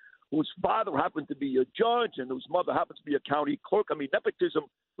lady whose father happened to be a judge and whose mother happens to be a county clerk. I mean, nepotism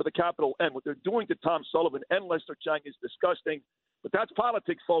with a capital N. What they're doing to Tom Sullivan and Lester Chang is disgusting. But that's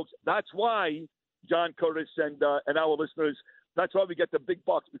politics, folks. That's why, John Curtis and our listeners, that's why we get the big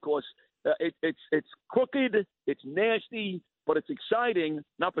bucks, because it's crooked, it's nasty, but it's exciting.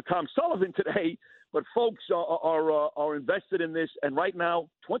 Not for Tom Sullivan today, but folks are invested in this. And right now,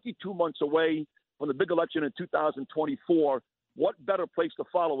 22 months away from the big election in 2024, what better place to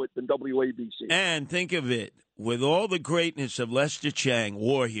follow it than WABC? And think of it, with all the greatness of Lester Chang,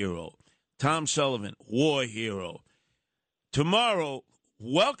 war hero, Tom Sullivan, war hero. Tomorrow,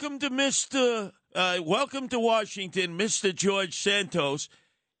 welcome to Washington, Mr. George Santos.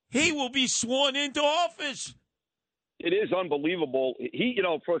 He will be sworn into office. It is unbelievable. He, you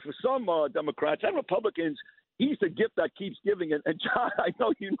know, for some Democrats and Republicans, he's the gift that keeps giving. And John, I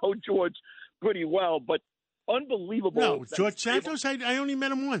know you know George pretty well, but unbelievable. No, George Santos, I only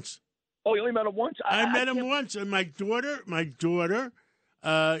met him once. Oh, you only met him once? I met him once, and my daughter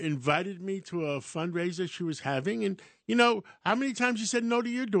invited me to a fundraiser she was having. And, you know, how many times you said no to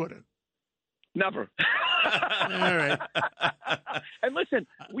your daughter? Never. All right. And listen,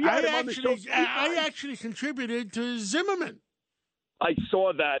 I actually contributed to Zimmerman. I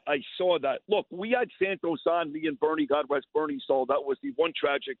saw that. Look, we had Santos on, me and Bernie, God rest Bernie's soul. That was the one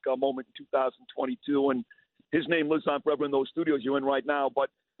tragic moment in 2022, and his name lives on forever in those studios you're in right now. But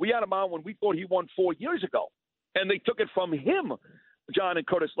we had him on when we thought he won 4 years ago, and they took it from him, John and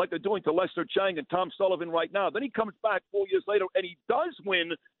Curtis, like they're doing to Lester Chang and Tom Sullivan right now. Then he comes back 4 years later, and he does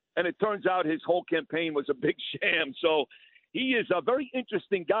win, and it turns out his whole campaign was a big sham. So he is a very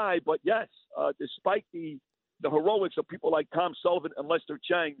interesting guy, but yes, despite the heroics of people like Tom Sullivan and Lester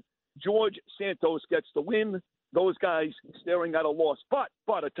Chang, George Santos gets the win. Those guys staring at a loss. But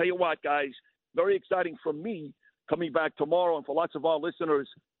I tell you what, guys, very exciting for me coming back tomorrow and for lots of our listeners.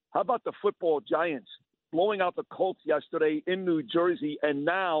 How about the football Giants blowing out the Colts yesterday in New Jersey, and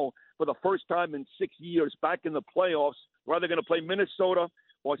now for the first time in 6 years back in the playoffs, we're either going to play Minnesota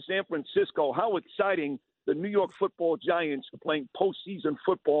or San Francisco. How exciting. The New York football Giants are playing postseason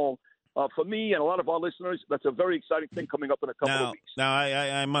football. For me and a lot of our listeners, that's a very exciting thing coming up in a couple of weeks. Now,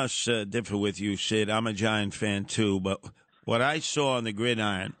 I must differ with you, Sid. I'm a Giant fan, too. But what I saw on the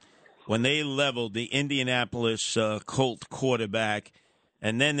gridiron, when they leveled the Indianapolis Colt quarterback,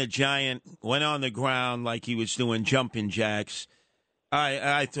 and then the Giant went on the ground like he was doing jumping jacks,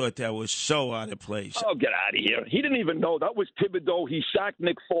 I thought that was so out of place. Oh, get out of here. He didn't even know. That was Thibodeau. He sacked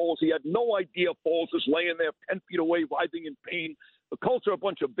Nick Foles. He had no idea Foles was laying there 10 feet away, writhing in pain. The Colts are a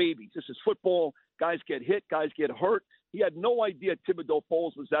bunch of babies. This is football. Guys get hit. Guys get hurt. He had no idea Thibodeau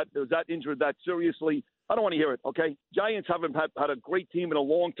Foles was that injured that seriously. I don't want to hear it, okay? Giants haven't had a great team in a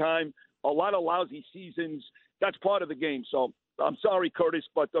long time, a lot of lousy seasons. That's part of the game. So I'm sorry, Curtis,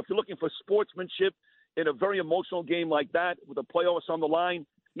 but if you're looking for sportsmanship in a very emotional game like that with the playoffs on the line,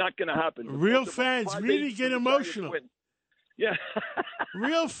 not going to happen. Real fans really get emotional. Yeah.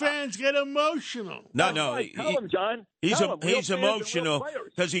 Real fans get emotional. No. Tell him, John. He's Tell him. Real fans and real emotional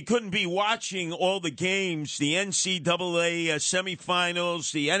players. because he couldn't be watching all the games, the NCAA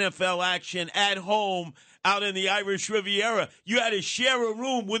semifinals, the NFL action at home out in the Irish Riviera. You had to share a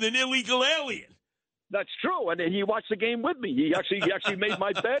room with an illegal alien. That's true, and he watched the game with me. He actually made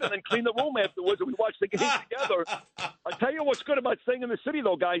my bed and then cleaned the room afterwards, and we watched the game together. I tell you what's good about staying in the city,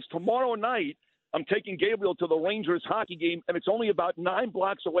 though, guys. Tomorrow night, I'm taking Gabriel to the Rangers hockey game, and it's only about 9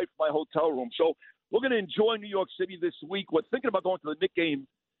 blocks away from my hotel room. So we're going to enjoy New York City this week. We're thinking about going to the Knicks game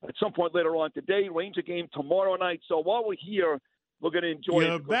at some point later on today, Ranger game tomorrow night. So while we're here, we're going to enjoy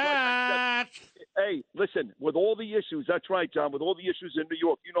You're it. back. Hey, listen, with all the issues, that's right, John, with all the issues in New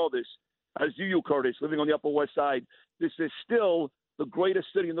York, you know this, as do you, Curtis, living on the Upper West Side, this is still the greatest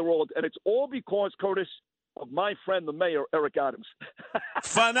city in the world. And it's all because, Curtis, of my friend, the mayor, Eric Adams.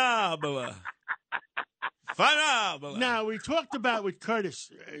 Phenomenal. Now, we talked about with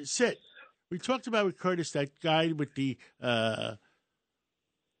Curtis, Sid, we talked about with Curtis that guy with the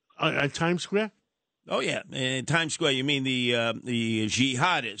on Times Square. Oh, yeah. In Times Square, you mean the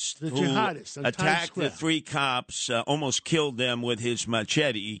jihadist The who jihadist on Times attacked Square. the 3 cops, almost killed them with his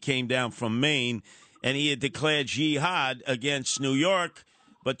machete. He came down from Maine, and he had declared jihad against New York,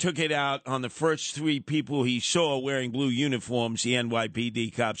 but took it out on the first 3 people he saw wearing blue uniforms, the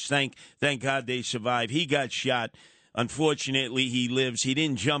NYPD cops. Thank God they survived. He got shot. Unfortunately, he lives. He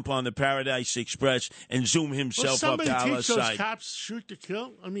didn't jump on the Paradise Express and zoom himself up to our Somebody teach those side. cops shoot to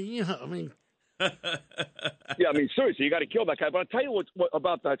kill? I mean, Yeah, I mean, seriously, you got to kill that guy. But I'll tell you what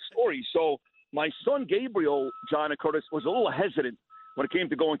about that story. So my son Gabriel, John and Curtis, was a little hesitant when it came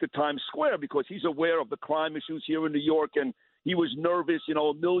to going to Times Square because he's aware of the crime issues here in New York, and he was nervous,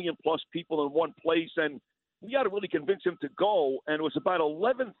 1 million plus people in one place, and we had to really convince him to go. And it was about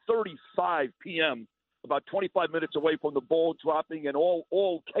 11:35 p.m., about 25 minutes away from the ball dropping and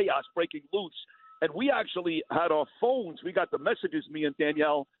all chaos breaking loose. And we actually had our phones. We got the messages, me and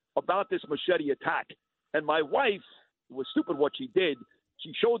Danielle, about this machete attack. And my wife, it was stupid what she did.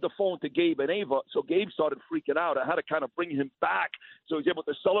 She showed the phone to Gabe and Ava, so Gabe started freaking out. I had to kind of bring him back so he was able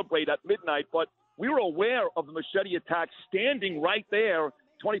to celebrate at midnight. But we were aware of the machete attack standing right there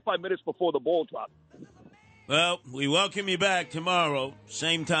 25 minutes before the ball dropped. Well, we welcome you back tomorrow.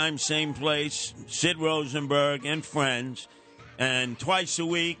 Same time, same place. Sid Rosenberg and friends. And twice a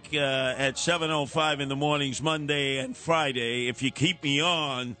week at 7:05 in the mornings, Monday and Friday, if you keep me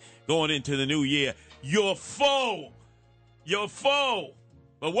on going into the new year. Your foe.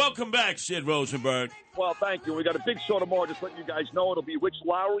 But welcome back, Sid Rosenberg. Well, thank you. We got a big show tomorrow. Just letting you guys know. It'll be Rich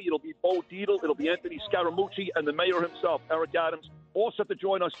Lowry. It'll be Bo Dietl. It'll be Anthony Scaramucci and the mayor himself, Eric Adams, all set to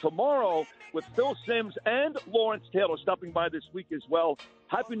join us tomorrow with Phil Simms and Lawrence Taylor stopping by this week as well.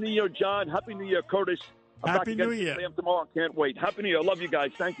 Happy New Year, John. Happy New Year, Curtis. I'm Happy back New again Year. tomorrow. Can't wait. Happy New Year. Love you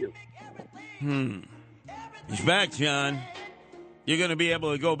guys. Thank you. He's back, John. You're going to be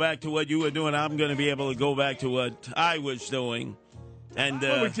able to go back to what you were doing. I'm going to be able to go back to what I was doing. And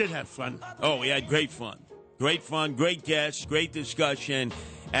we did have fun. Oh, we had great fun. Great fun, great guests, great discussion.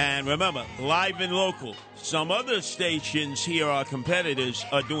 And remember, live and local. Some other stations here, our competitors,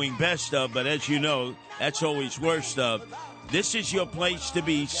 are doing best of, but as you know, that's always worst of. This is your place to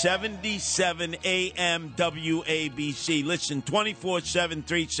be, 77 AM WABC. Listen, 24/7,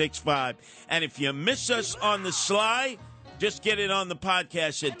 365. And if you miss us on the sly, just get it on the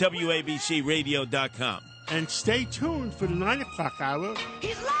podcast at WABCRadio.com. And stay tuned for the 9 o'clock hour.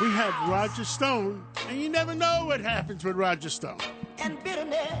 We have Roger Stone, and you never know what happens with Roger Stone. And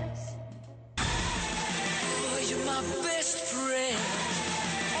bitterness. Oh, you're my best friend.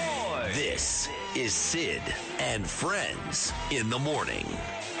 This is Sid and Friends in the morning.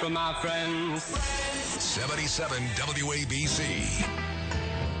 From our friends. 77 WABC.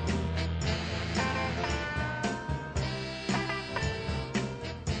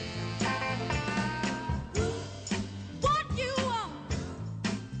 What you want,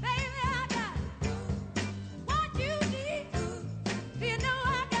 baby, I got it. What you need, you know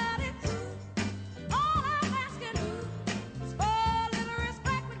I got it. All I'm asking is for a little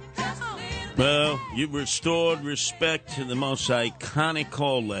respect when you come home. Well, you restored respect to the most iconic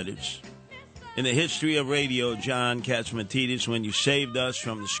call letters in the history of radio, John Catsimatidis. When you saved us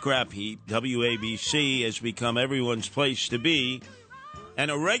from the scrap heap, WABC has become everyone's place to be. And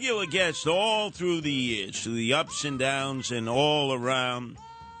a regular guest all through the years, through the ups and downs and all around,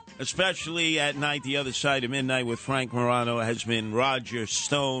 especially at night, the other side of midnight with Frank Morano, has been Roger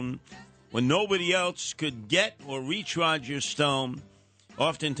Stone. When nobody else could get or reach Roger Stone,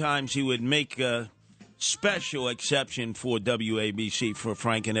 oftentimes he would make a special exception for WABC, for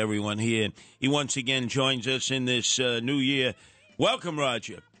Frank and everyone here. He once again joins us in this new year Welcome,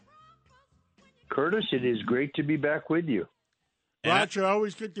 Roger. Curtis, it is great to be back with you. Roger,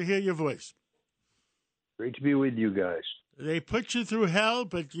 always good to hear your voice. Great to be with you guys. They put you through hell,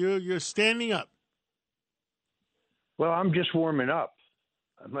 but you're standing up. Well, I'm just warming up.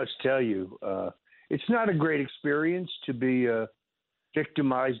 I must tell you, it's not a great experience to be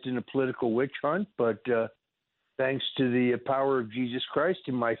victimized in a political witch hunt, but thanks to the power of Jesus Christ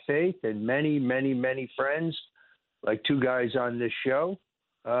and my faith and many, many, many friends, like two guys on this show,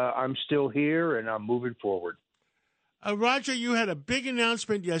 I'm still here and I'm moving forward. Roger, you had a big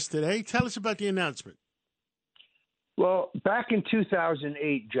announcement yesterday. Tell us about the announcement. Well, back in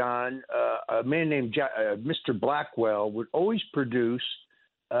 2008, John, a man named Mr. Blackwell would always produce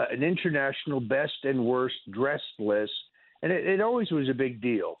an international best and worst dressed list, and it always was a big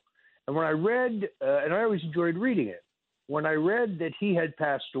deal. And when I read, and I always enjoyed reading it, when I read that he had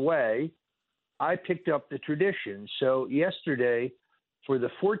passed away, I picked up the tradition. So yesterday, for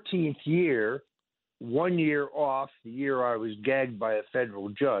the 14th year, 1 year off the year I was gagged by a federal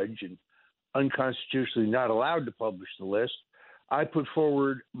judge and unconstitutionally not allowed to publish the list, I put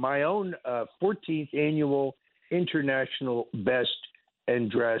forward my own 14th annual International Best and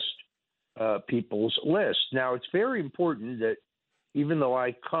Dressed People's List. Now, it's very important that even though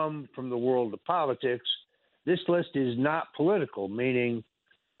I come from the world of politics, this list is not political, meaning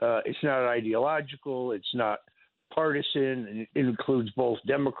it's not ideological, it's not partisan, and it includes both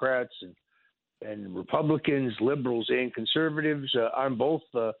Democrats and Republicans, liberals and conservatives on both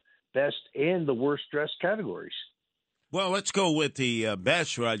the best and the worst dressed categories. Well, let's go with the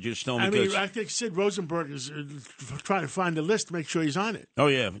best, Roger Stone. I think Sid Rosenberg is trying to find the list to make sure he's on it. Oh,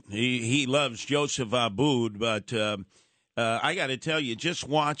 yeah. He loves Joseph Aboud, but I got to tell you, just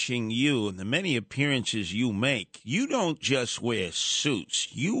watching you and the many appearances you make, you don't just wear suits.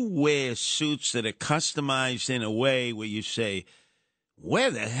 You wear suits that are customized in a way where you say, where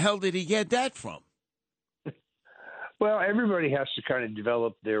the hell did he get that from? Well, everybody has to kind of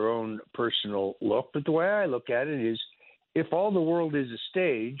develop their own personal look. But the way I look at it is, if all the world is a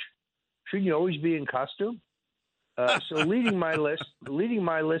stage, shouldn't you always be in costume? So leading my list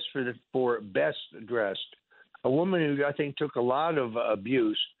for best dressed, a woman who I think took a lot of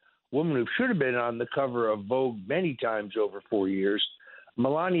abuse, a woman who should have been on the cover of Vogue many times over 4 years,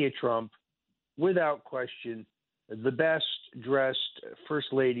 Melania Trump, without question, the best dressed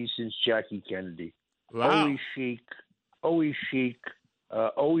first lady since Jackie Kennedy. Wow. Always chic,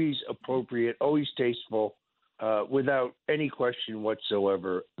 always appropriate, always tasteful, without any question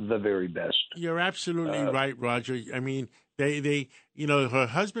whatsoever, the very best. You're absolutely right, Roger. I mean, they, her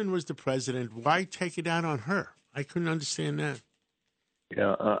husband was the president. Why take it out on her? I couldn't understand that.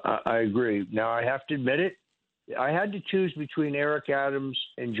 Yeah, I agree. Now, I have to admit it. I had to choose between Eric Adams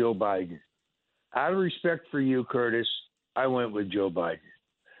and Joe Biden. Out of respect for you, Curtis, I went with Joe Biden.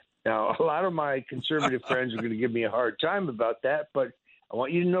 Now, a lot of my conservative friends are going to give me a hard time about that, but I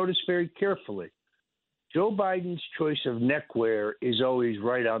want you to notice very carefully. Joe Biden's choice of neckwear is always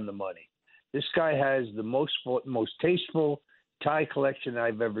right on the money. This guy has the most tasteful tie collection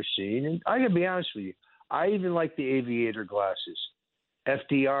I've ever seen. And I got to be honest with you, I even like the aviator glasses.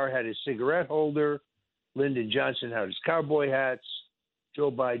 FDR had his cigarette holder. Lyndon Johnson had his cowboy hats. Joe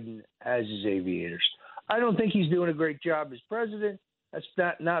Biden has his aviators. I don't think he's doing a great job as president. That's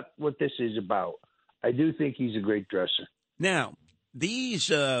not what this is about. I do think he's a great dresser. Now, these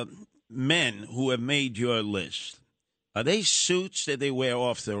men who have made your list, are they suits that they wear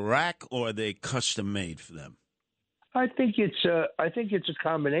off the rack, or are they custom made for them? I think it's a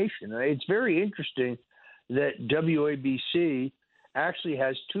combination. It's very interesting that WABC actually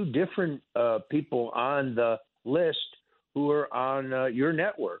has two different people on the list who are on your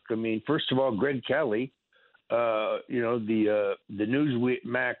network. I mean, first of all, Greg Kelly, the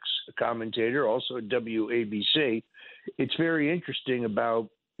Newsmax commentator, also at WABC. It's very interesting. About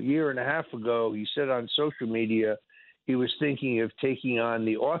a year and a half ago, he said on social media he was thinking of taking on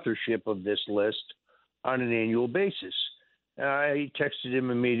the authorship of this list on an annual basis. I texted him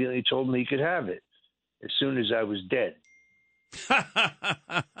immediately, told him he could have it as soon as I was dead.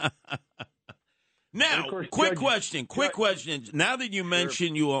 Now, quick question. Now that you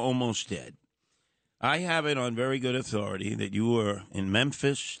mentioned you are almost dead, I have it on very good authority that you were in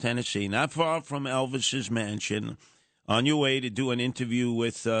Memphis, Tennessee, not far from Elvis's mansion, on your way to do an interview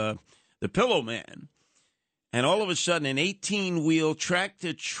with the Pillow Man. And all of a sudden, an 18-wheel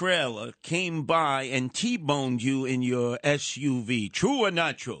tractor trailer came by and T-boned you in your SUV. True or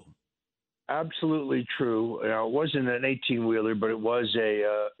not true? Absolutely true. Now, it wasn't an 18-wheeler, but it was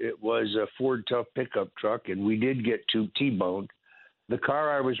a Ford Tough pickup truck, and we did get T-boned. The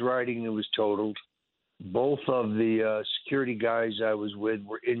car I was riding, it was totaled. Both of the security guys I was with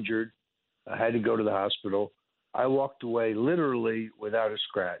were injured. I had to go to the hospital. I walked away literally without a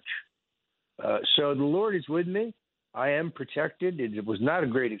scratch. So the Lord is with me. I am protected. It was not a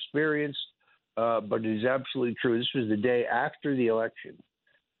great experience, but it is absolutely true. This was the day after the election.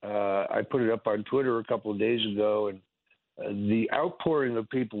 I put it up on Twitter a couple of days ago, and the outpouring of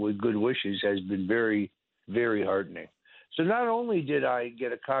people with good wishes has been very, very heartening. So not only did I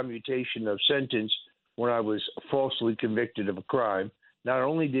get a commutation of sentence when I was falsely convicted of a crime, not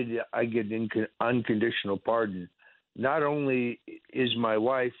only did I get an unconditional pardon, not only is my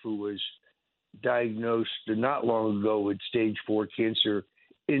wife, who was diagnosed not long ago with stage 4 cancer,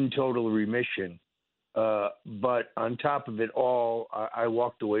 in total remission, but on top of it all, I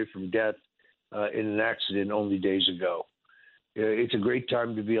walked away from death in an accident only days ago. It's a great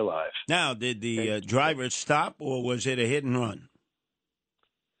time to be alive. Now, did the driver stop, or was it a hit and run?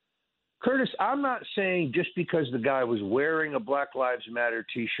 Curtis, I'm not saying just because the guy was wearing a Black Lives Matter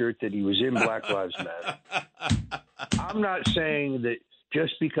T-shirt that he was in Black Lives Matter. I'm not saying that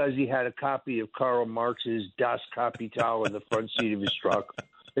just because he had a copy of Karl Marx's Das Kapital in the front seat of his truck,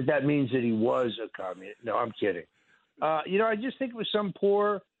 that means that he was a communist. No, I'm kidding. I just think it was some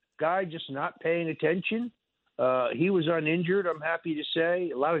poor guy just not paying attention. He was uninjured, I'm happy to say.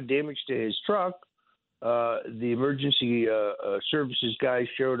 A lot of damage to his truck. The emergency services guy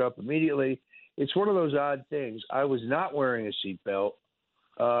showed up immediately. It's one of those odd things. I was not wearing a seatbelt,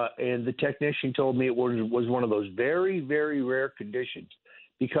 and the technician told me it was one of those very, very rare conditions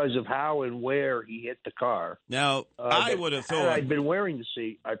because of how and where he hit the car. Now, I would have thought... Had I been wearing the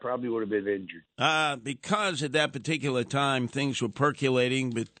seat, I probably would have been injured. Because at that particular time, things were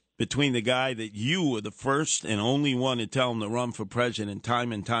percolating between the guy that you were the first and only one to tell him to run for president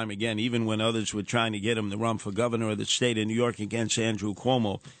time and time again, even when others were trying to get him to run for governor of the state of New York against Andrew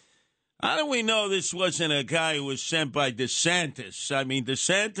Cuomo. How do we know this wasn't a guy who was sent by DeSantis? I mean,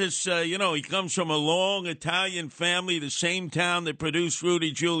 DeSantis, he comes from a long Italian family, the same town that produced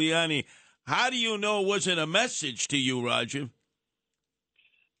Rudy Giuliani. How do you know it wasn't a message to you, Roger?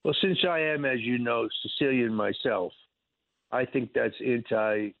 Well, since I am, as you know, Sicilian myself, I think that's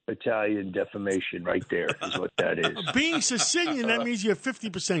anti-Italian defamation right there is what that is. Being Sicilian, that means you're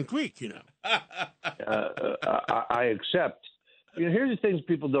 50% Greek, I accept. Here's the things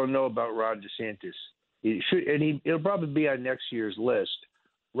people don't know about Ron DeSantis. He'll probably be on next year's list.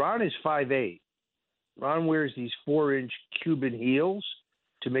 Ron is 5'8". Ron wears these 4-inch Cuban heels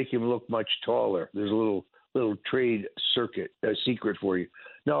to make him look much taller. There's a little trade secret for you.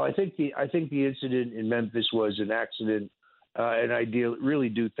 No, I think the incident in Memphis was an accident. And I really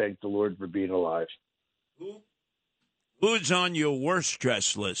do thank the Lord for being alive. Who's on your worst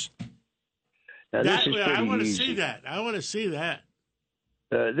dress list? Now, this is I want to easy. see that. I want to see that.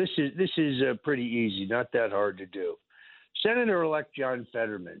 This is pretty easy, not that hard to do. Senator-elect John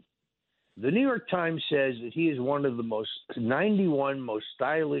Fetterman. The New York Times says that he is one of the 91 most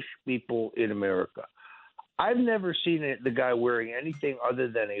stylish people in America. I've never seen the guy wearing anything other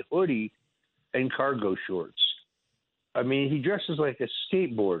than a hoodie and cargo shorts. I mean, he dresses like a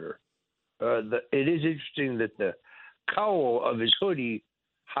skateboarder. It is interesting that the cowl of his hoodie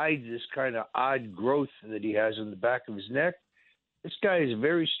hides this kind of odd growth that he has on the back of his neck. This guy is a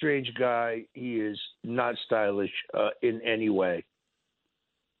very strange guy. He is not stylish in any way.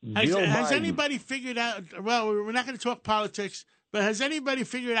 Has anybody figured out, well, we're not going to talk politics, but has anybody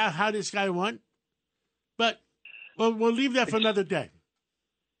figured out how this guy won? But we'll leave that for another day.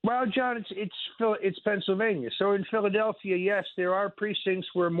 Well, John, it's Pennsylvania. So in Philadelphia, yes, there are precincts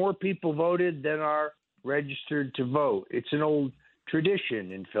where more people voted than are registered to vote. It's an old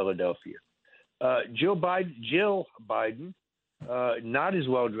tradition in Philadelphia. Jill Biden, not as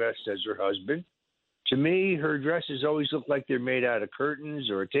well dressed as her husband. To me, her dresses always look like they're made out of curtains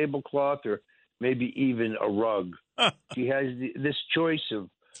or a tablecloth or maybe even a rug. She has this choice of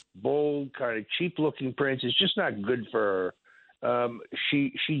bold, kind of cheap-looking prints. It's just not good for her.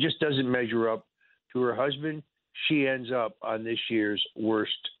 She just doesn't measure up to her husband. She ends up on this year's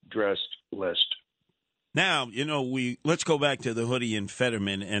worst dressed list. Now, let's go back to the hoodie and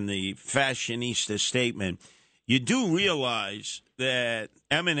Fetterman and the fashionista statement. You do realize that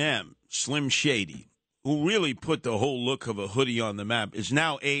Eminem, Slim Shady, who really put the whole look of a hoodie on the map, is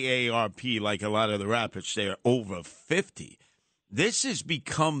now AARP, like a lot of the rappers. They're over 50. This has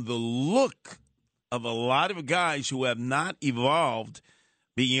become the look of a lot of guys who have not evolved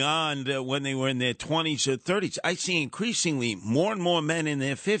beyond when they were in their 20s or 30s. I see increasingly more and more men in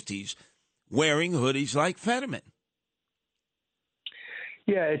their 50s wearing hoodies like Fetterman.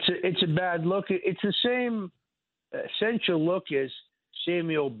 Yeah, it's a bad look. It's the same essential look as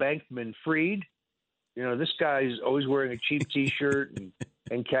Samuel Bankman-Fried. You know, this guy's always wearing a cheap T-shirt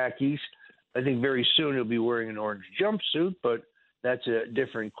and khakis. I think very soon he'll be wearing an orange jumpsuit, but that's a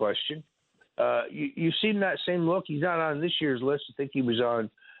different question. You've seen that same look. He's not on this year's list. I think he was on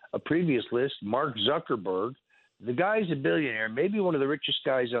a previous list. Mark Zuckerberg. The guy's a billionaire, maybe one of the richest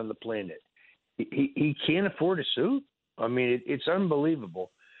guys on the planet. He can't afford a suit? I mean, it's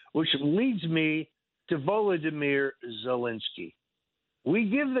unbelievable. Which leads me to Volodymyr Zelensky. We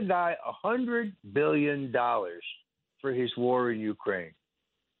give the guy $100 billion for his war in Ukraine,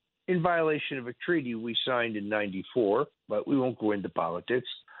 in violation of a treaty we signed in '94, but we won't go into politics.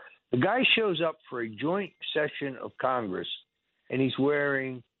 The guy shows up for a joint session of Congress, and he's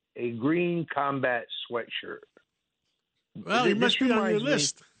wearing a green combat sweatshirt. Well, he must be on your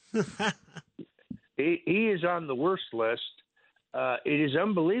list. He is on the worst list. It is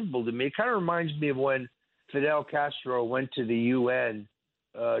unbelievable to me. It kind of reminds me of when Fidel Castro went to the UN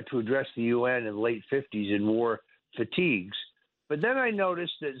to address the UN in the late 50s and wore fatigues. But then I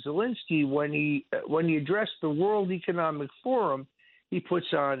noticed that Zelensky, when he addressed the World Economic Forum, he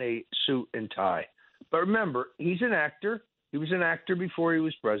puts on a suit and tie. But remember, he's an actor. He was an actor before he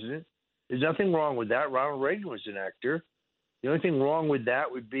was president. There's nothing wrong with that. Ronald Reagan was an actor. The only thing wrong with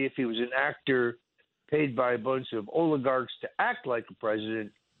that would be if he was an actor paid by a bunch of oligarchs to act like a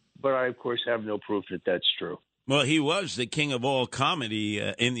president. But I, of course, have no proof that that's true. Well, he was the king of all comedy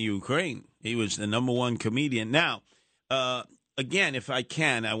in the Ukraine. He was the number one comedian. Now, again, if I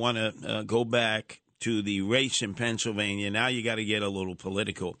can, I want to go back to the race in Pennsylvania. Now you got to get a little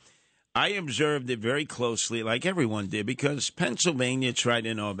political. I observed it very closely, like everyone did, because Pennsylvania, it's right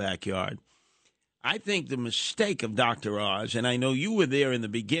in our backyard. I think the mistake of Dr. Oz, and I know you were there in the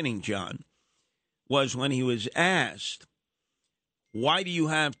beginning, John, was when he was asked, why do you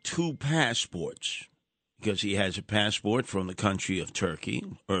have two passports? Because he has a passport from the country of Turkey,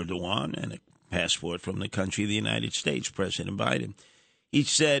 Erdogan, and a passport from the country of the United States, President Biden. He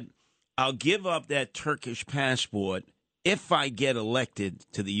said, I'll give up that Turkish passport if I get elected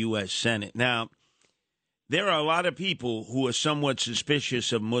to the U.S. Senate. Now, there are a lot of people who are somewhat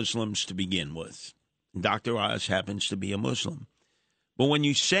suspicious of Muslims to begin with. Dr. Oz happens to be a Muslim. But when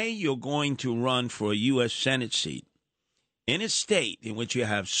you say you're going to run for a U.S. Senate seat in a state in which you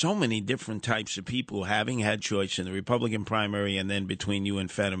have so many different types of people having had choice in the Republican primary and then between you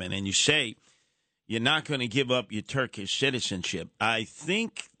and Fetterman, and you say you're not going to give up your Turkish citizenship, I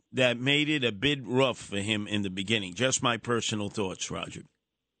think that made it a bit rough for him in the beginning. Just my personal thoughts, Roger.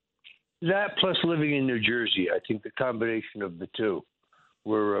 That plus living in New Jersey, I think the combination of the two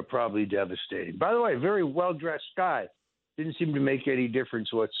were probably devastating. By the way, very well-dressed guy. Didn't seem to make any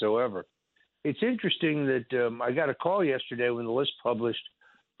difference whatsoever. It's interesting that I got a call yesterday when the list published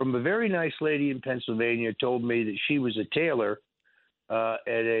from a very nice lady in Pennsylvania, told me that she was a tailor at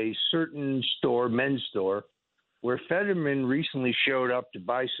a certain store, men's store, where Fetterman recently showed up to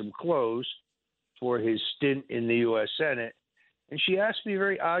buy some clothes for his stint in the U.S. Senate. And she asked me a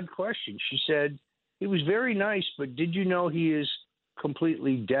very odd question. She said, he was very nice, but did you know he is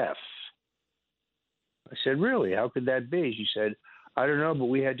completely deaf? I said, really? How could that be? She said, I don't know, but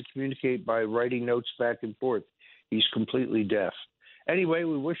we had to communicate by writing notes back and forth. He's completely deaf. Anyway,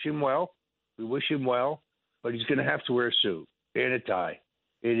 we wish him well. But he's going to have to wear a suit and a tie.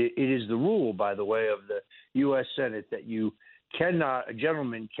 It is the rule, by the way, of the U.S. Senate that a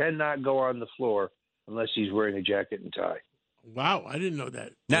gentleman cannot go on the floor unless he's wearing a jacket and tie. Wow, I didn't know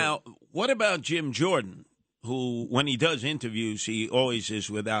that. Now, what about Jim Jordan, who, when he does interviews, he always is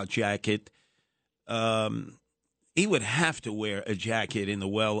without jacket? He would have to wear a jacket in the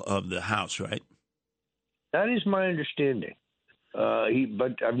well of the House, right? That is my understanding.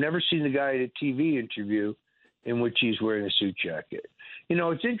 But I've never seen the guy at a TV interview in which he's wearing a suit jacket. You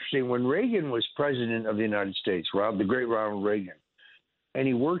know, it's interesting. When Reagan was president of the United States, the great Ronald Reagan, and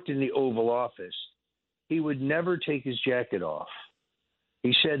he worked in the Oval Office, he would never take his jacket off.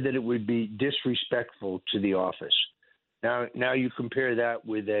 He said that it would be disrespectful to the office. Now you compare that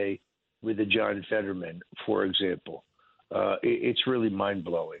with a John Fetterman, for example. It's really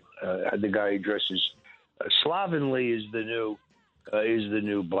mind-blowing. The guy who dresses slovenly is the new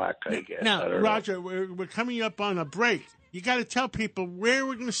black, I guess. Now, Roger, we're coming up on a break. You got to tell people where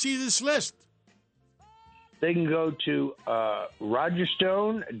we're going to see this list. They can go to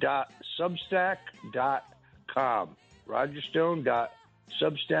rogerstone.substack.com,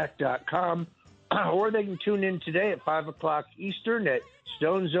 rogerstone.substack.com, or they can tune in today at 5 o'clock Eastern at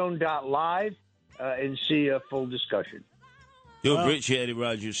stonezone.live and see a full discussion. You appreciate it,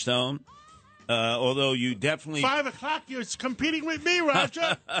 Roger Stone. Although you definitely... 5 o'clock, you're competing with me,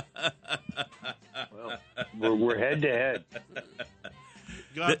 Roger. Well, we're head-to-head.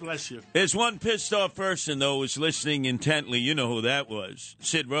 God bless you. There's one pissed off person, though, who's listening intently. You know who that was.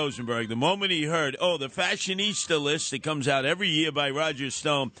 Sid Rosenberg. The moment he heard, the fashionista list that comes out every year by Roger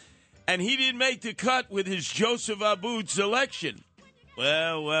Stone, and he didn't make the cut with his Joseph Abboud selection.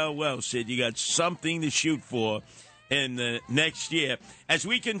 Well, Sid, you got something to shoot for in the next year. As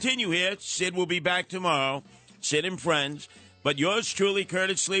we continue here, Sid will be back tomorrow. Sid and Friends. But yours truly,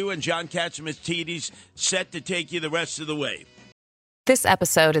 Curtis Lew and John Katsimatidis, set to take you the rest of the way. This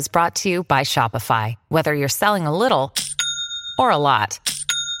episode is brought to you by Shopify. Whether you're selling a little or a lot,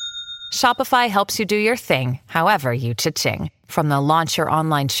 Shopify helps you do your thing, however you cha-ching. From the launch your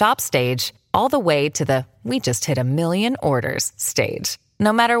online shop stage, all the way to the we just hit 1 million orders stage.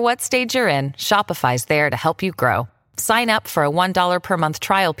 No matter what stage you're in, Shopify's there to help you grow. Sign up for a $1 per month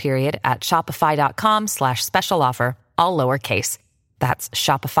trial period at shopify.com/special offer, all lowercase. That's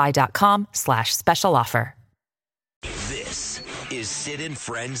shopify.com/special offer. This is Sid and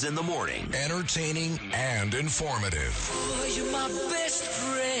Friends in the Morning. Entertaining and informative. Oh, you're my best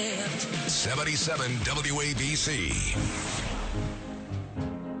friend. 77 WABC.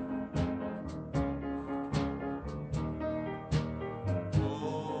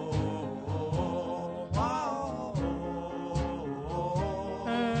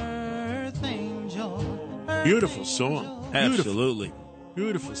 Beautiful song. Absolutely.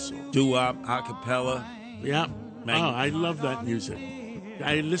 Beautiful song. Doo-wop, a cappella. Yeah. I love that music.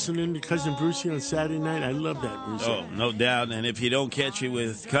 I listen in to Cousin Brucey on Saturday night. I love that music. Oh, no doubt. And if you don't catch it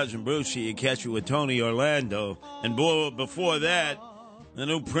with Cousin Brucey, you catch it with Tony Orlando. And before that, the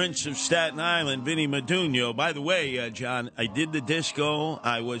new Prince of Staten Island, Vinny Madunio. By the way, John, I did the disco.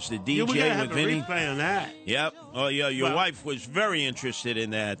 I was the DJ we gotta with have Vinny. A replay on that. Yep. Oh, yeah. Your wife was very interested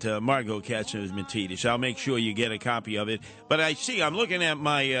in that, Margot Katsimatidis. I'll make sure you get a copy of it. But I'm looking at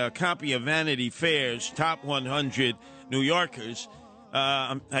my copy of Vanity Fair's Top 100 New Yorkers.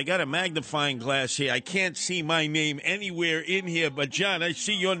 I got a magnifying glass here. I can't see my name anywhere in here. But, John, I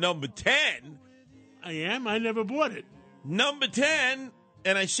see your number 10. I am? I never bought it. Number 10.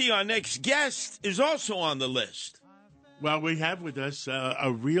 And I see our next guest is also on the list. Well, we have with us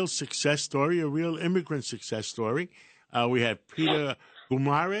a real success story, a real immigrant success story. We have Peter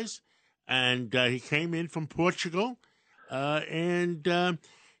Guimarães, and he came in from Portugal, and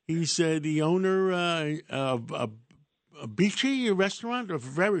he's the owner of a Beachy restaurant, a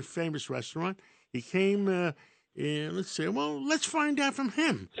very famous restaurant. He came let's find out from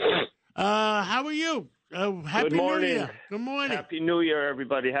him. How are you? Happy Good morning. New Year. Good morning. Happy New Year,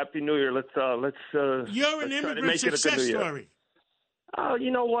 everybody. Happy New Year. Let's. You're an immigrant success story. Oh,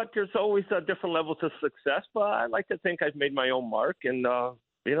 you know what? There's always different levels of success, but I like to think I've made my own mark, and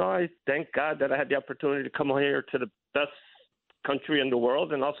I thank God that I had the opportunity to come here to the best country in the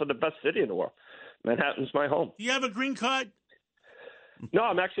world and also the best city in the world. Manhattan's my home. Do you have a green card? No,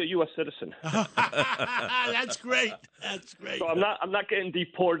 I'm actually a U.S. citizen. That's great. That's great. So I'm not getting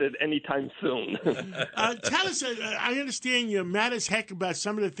deported anytime soon. Tell us, I understand you're mad as heck about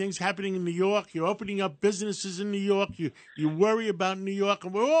some of the things happening in New York. You're opening up businesses in New York. You worry about New York,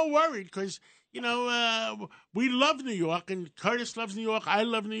 and we're all worried because, we love New York, and Curtis loves New York. I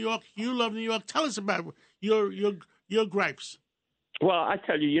love New York. You love New York. Tell us about your gripes. Well, I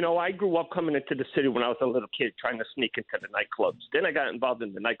tell you, I grew up coming into the city when I was a little kid trying to sneak into the nightclubs. Then I got involved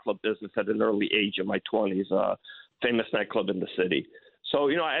in the nightclub business at an early age in my 20s, famous nightclub in the city. So,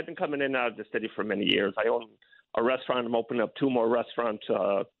 I've been coming in and out of the city for many years. I own a restaurant. I'm opening up 2 more restaurants,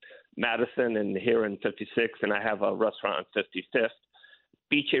 Madison and here in 56, and I have a restaurant on 55th.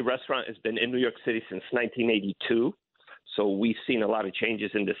 Beach Restaurant has been in New York City since 1982. So we've seen a lot of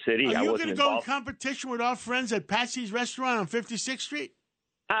changes in the city. Are you going to go in competition with our friends at Patsy's Restaurant on 56th Street?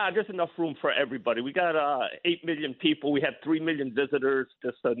 There's enough room for everybody. We got 8 million people. We had 3 million visitors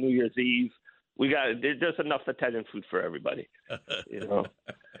this New Year's Eve. There's enough Italian food for everybody.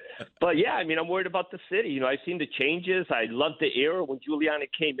 But yeah, I'm worried about the city. I've seen the changes. I loved the era when Giuliani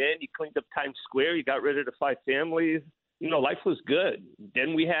came in. He cleaned up Times Square. He got rid of the 5 families. Life was good.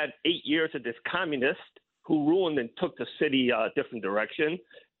 Then we had 8 years of this communist who ruined and took the city a different direction.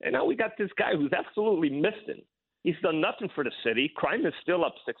 And now we got this guy who's absolutely missing. He's done nothing for the city. Crime is still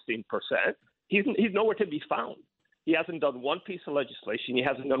up 16%. He's nowhere to be found. He hasn't done one piece of legislation. He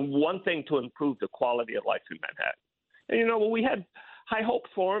hasn't done one thing to improve the quality of life in Manhattan. And, we had high hopes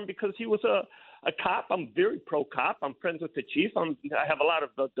for him because he was a cop. I'm very pro-cop. I'm friends with the chief. I have a lot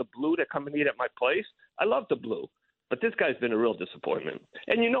of the blue that come and eat at my place. I love the blue. But this guy's been a real disappointment.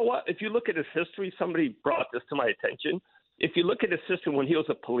 And you know what? If you look at his history, somebody brought this to my attention. If you look at his history when he was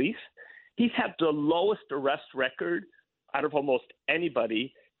a police, he's had the lowest arrest record out of almost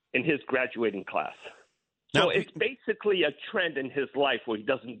anybody in his graduating class. So it's basically a trend in his life where he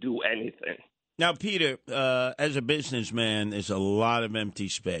doesn't do anything. Now, Peter, as a businessman, there's a lot of empty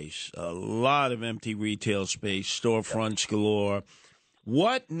space, a lot of empty retail space, storefronts galore.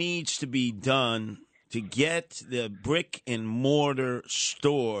 What needs to be done to get the brick and mortar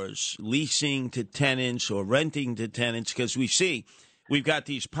stores leasing to tenants or renting to tenants? Because we've got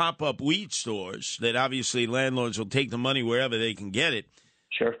these pop-up weed stores that obviously landlords will take the money wherever they can get it.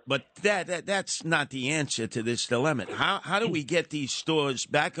 Sure. But that's not the answer to this dilemma. How do we get these stores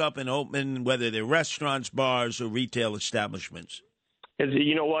back up and open, whether they're restaurants, bars, or retail establishments?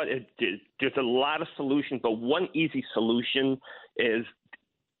 You know what? There's a lot of solutions, but one easy solution is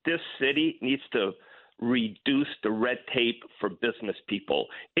this city needs to reduce the red tape for business people.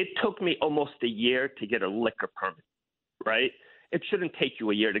 It took me almost a year to get a liquor permit, right? It shouldn't take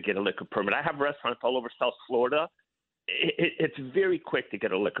you a year to get a liquor permit. I have restaurants all over South Florida. It's very quick to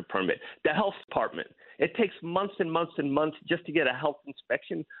get a liquor permit. The health department, it takes months and months and months just to get a health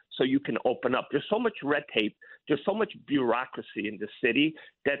inspection so you can open up. There's so much red tape. There's so much bureaucracy in this city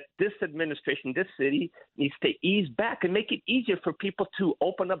that this administration, this city needs to ease back and make it easier for people to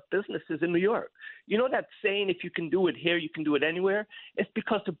open up businesses in New York. You know that saying, if you can do it here, you can do it anywhere? It's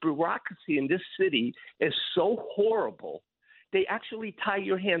because the bureaucracy in this city is so horrible. They actually tie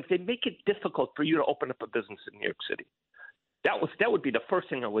your hands. They make it difficult for you to open up a business in New York City. That would be the first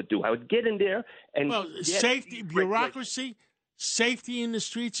thing I would do. I would get in there and safety, bureaucracy, safety in the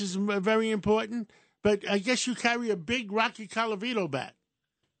streets is very important. But I guess you carry a big Rocky Colavito bat.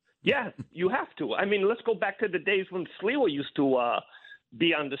 Yeah, you have to. I mean, let's go back to the days when Sliwa used to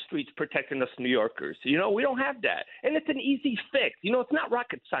be on the streets protecting us New Yorkers. You know, we don't have that. And it's an easy fix. You know, it's not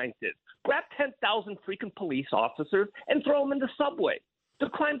rocket science. Grab 10,000 freaking police officers and throw them in the subway. The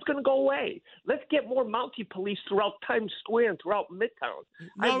crime's going to go away. Let's get more Mountie police throughout Times Square and throughout Midtown.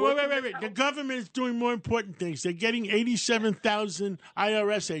 No, wait. The government is doing more important things. They're getting 87,000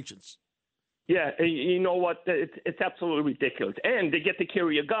 IRS agents. Yeah, you know what? It's absolutely ridiculous. And they get to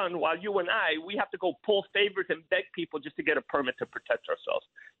carry a gun while you and we have to go pull favors and beg people just to get a permit to protect ourselves.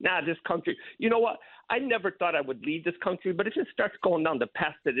 Now, this country, you know what? I never thought I would leave this country, but if it starts going down the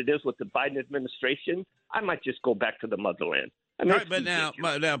path that it is with the Biden administration, I might just go back to the motherland. I mean, right, but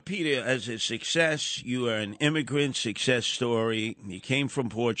now, Peter, as a success, you are an immigrant success story. You came from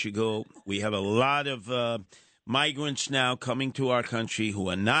Portugal. We have a lot of migrants now coming to our country who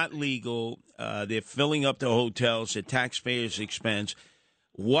are not legal. They're filling up the hotels at taxpayers' expense.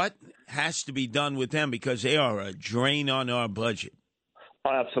 What has to be done with them? Because they are a drain on our budget. Oh,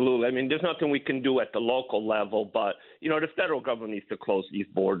 absolutely. I mean, there's nothing we can do at the local level, but, you know, the federal government needs to close these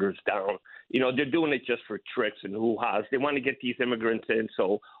borders down. You know, they're doing it just for tricks and hoo-has. They want to get these immigrants in,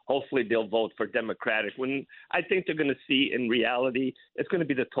 so hopefully they'll vote for Democratic. When I think they're going to see in reality, it's going to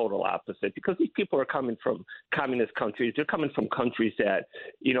be the total opposite, because these people are coming from communist countries. They're coming from countries that,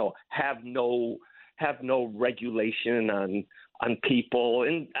 you know, have no regulation on people,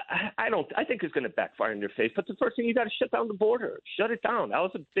 and I think it's going to backfire in their face. But the first thing, you got to shut down the border, shut it down. I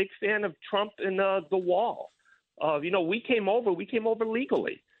was a big fan of Trump and the wall. You know, we came over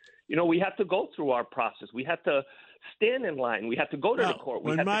legally. You know, we had to go through our process. We had to stand in line. We had to go to the court.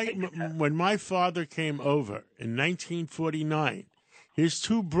 When my father came over in 1949, his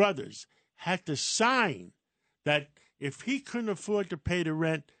two brothers had to sign that if he couldn't afford to pay the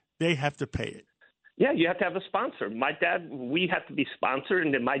rent, they have to pay it. Yeah, you have to have a sponsor. My dad, we had to be sponsored,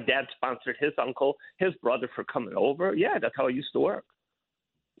 and then my dad sponsored his uncle, his brother for coming over. Yeah, that's how it used to work.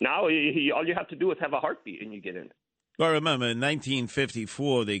 Now, all you have to do is have a heartbeat, and you get in. Well, remember, in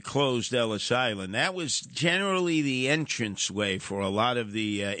 1954, they closed Ellis Island. That was generally the entranceway for a lot of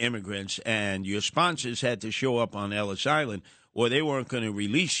the immigrants, and your sponsors had to show up on Ellis Island, or they weren't going to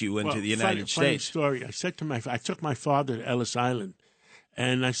release you into the United States. Funny story. I took my father to Ellis Island,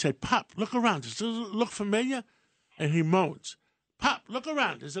 and I said, "Pop, look around. Does it look familiar?" And he moans. "Pop, look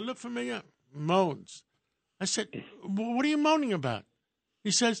around. Does it look familiar?" Moans. I said, "What are you moaning about?"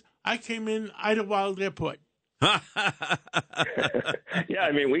 He says, "I came in Idlewild Airport." Yeah,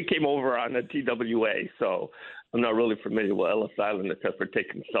 I mean, we came over on a TWA, so I'm not really familiar with Ellis Island except for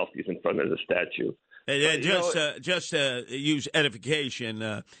taking selfies in front of the statue. Just to use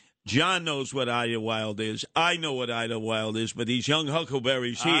edification, John knows what Idlewild is. I know what Idlewild is, but these young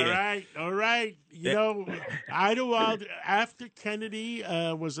huckleberries here. All right. You know, Idlewild, after Kennedy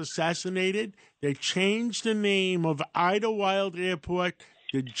was assassinated, they changed the name of Idlewild Airport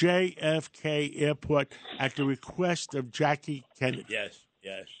to JFK Airport at the request of Jackie Kennedy. Yes.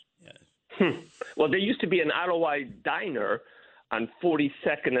 Well, there used to be an Idlewild diner on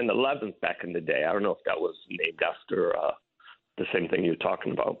 42nd and 11th back in the day. I don't know if that was named after the same thing you're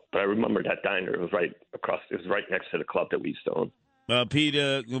talking about. But I remember that diner. It was right next to the club that we used to own. Well,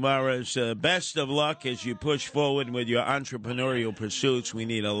 Peter Gutierrez, best of luck as you push forward with your entrepreneurial pursuits. We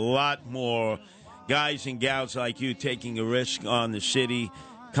need a lot more guys and gals like you taking a risk on the city,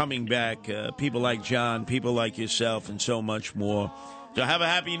 coming back, people like John, people like yourself, and so much more. So have a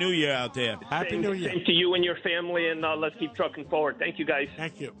Happy New Year out there. Happy New Year. Same to you and your family, and let's keep trucking forward. Thank you, guys.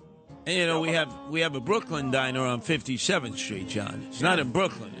 Thank you. And, you know, we have a Brooklyn diner on 57th Street, John. It's not in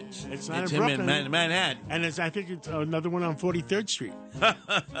Brooklyn. It's not it's in Brooklyn. in Manhattan. And I think it's another one on 43rd Street.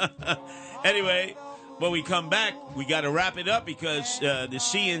 Anyway, when we come back, we got to wrap it up because the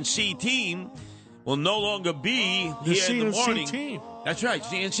CNC team will no longer be here in the morning. Team. That's right,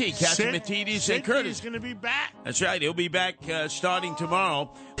 CNC. Catsimatidis and Curtis. Is going to be back. That's right. He'll be back starting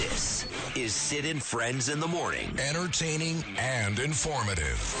tomorrow. This is Sid and Friends in the Morning. Entertaining and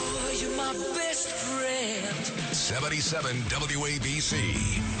informative. Oh, you're my best friend. 77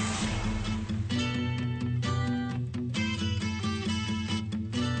 WABC.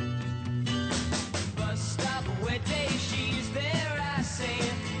 Bus stop, where she's there, I say,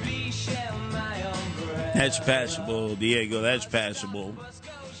 please share my umbrella. That's passable, Diego. That's passable.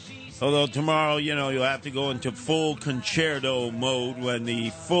 Although tomorrow, you know, you'll have to go into full concerto mode when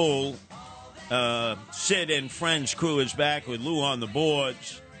the full Sid and Friends crew is back with Lou on the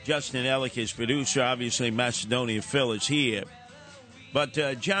boards. Justin Ellick, his producer. Obviously, Macedonia Phil is here. But,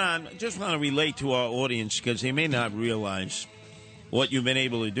 John, I just want to relate to our audience because they may not realize what you've been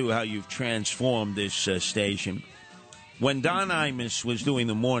able to do, how you've transformed this station. When Don Imus was doing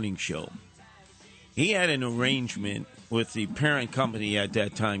the morning show, he had an arrangement with the parent company at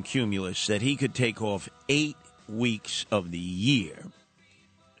that time, Cumulus, that he could take off 8 weeks of the year.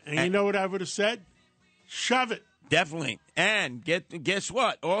 And you know what I would have said? Shove it. Definitely. And guess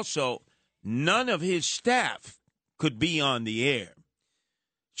what? Also, none of his staff could be on the air.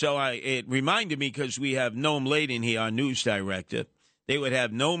 So it reminded me, because we have Noam Laden here, our news director. They would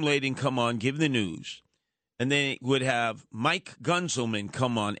have Noam Laden come on, give the news. And then it would have Mike Gunzelman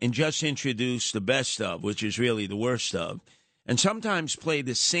come on and just introduce the best of, which is really the worst of, and sometimes play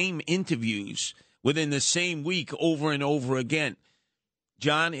the same interviews within the same week over and over again.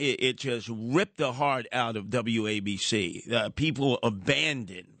 John, it just ripped the heart out of WABC. People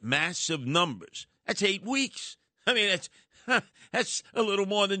abandoned massive numbers. That's 8 weeks. I mean, that's a little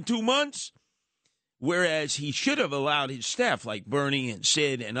more than 2 months. Whereas he should have allowed his staff, like Bernie and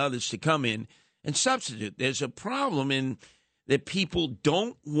Sid and others, to come in and substitute. There's a problem in that people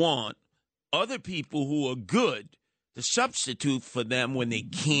don't want other people who are good to substitute for them when they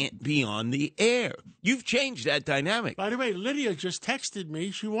can't be on the air. You've changed that dynamic. By the way, Lydia just texted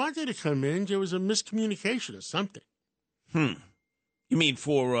me. She wanted to come in. There was a miscommunication or something. You mean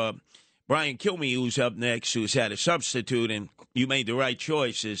for Brian Kilmeade, who's up next, who's had a substitute, and you made the right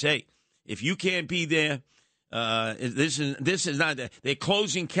choice, is, hey, if you can't be there, this is not that. They're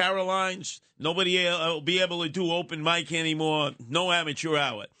closing Caroline's. Nobody will be able to do open mic anymore. No amateur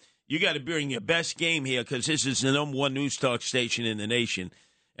hour. You got to bring your best game here because this is the number one news talk station in the nation.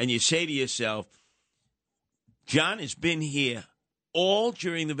 And you say to yourself, John has been here all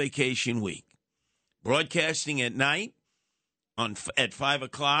during the vacation week, broadcasting at night at 5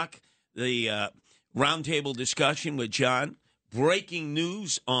 o'clock, the roundtable discussion with John, breaking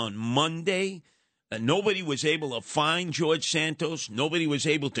news on Monday. Nobody was able to find George Santos. Nobody was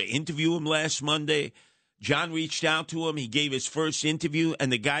able to interview him last Monday. John reached out to him. He gave his first interview,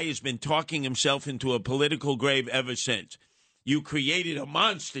 and the guy has been talking himself into a political grave ever since. You created a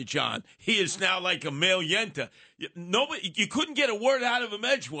monster, John. He is now like a male Yenta. You couldn't get a word out of him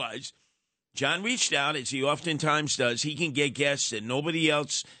edgewise. John reached out, as he oftentimes does. He can get guests that nobody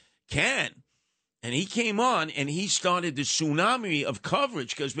else can. And he came on, and he started the tsunami of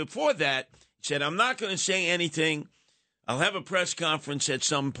coverage, because before that, he said, I'm not going to say anything. I'll have a press conference at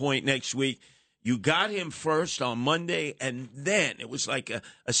some point next week. You got him first on Monday, and then it was like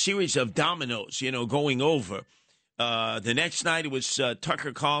a series of dominoes, going over. The next night it was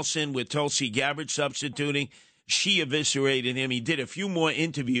Tucker Carlson with Tulsi Gabbard substituting. She eviscerated him. He did a few more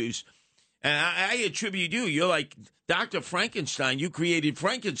interviews. And I attribute you. You're like Dr. Frankenstein. You created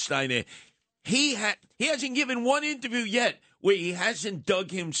Frankenstein there. He hasn't given one interview yet where he hasn't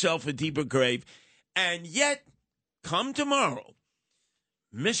dug himself a deeper grave. And yet, come tomorrow,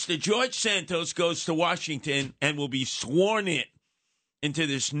 Mr. George Santos goes to Washington and will be sworn into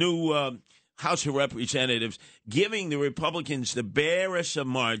this new House of Representatives, giving the Republicans the barest of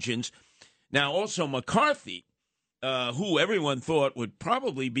margins. Now, also McCarthy, who everyone thought would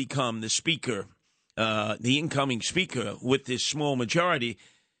probably become the speaker, the incoming speaker with this small majority.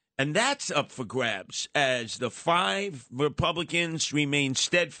 And that's up for grabs as the 5 Republicans remain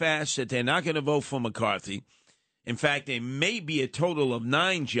steadfast that they're not going to vote for McCarthy. In fact, there may be a total of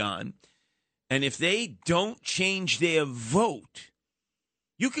 9, John. And if they don't change their vote,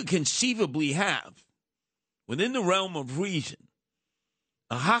 you could conceivably have, within the realm of reason,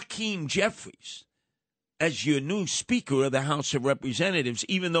 a Hakeem Jeffries as your new Speaker of the House of Representatives,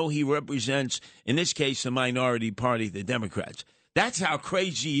 even though he represents, in this case, the minority party, the Democrats. That's how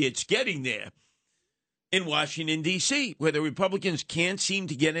crazy it's getting there in Washington, D.C., where the Republicans can't seem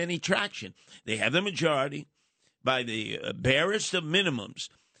to get any traction. They have the majority by the barest of minimums,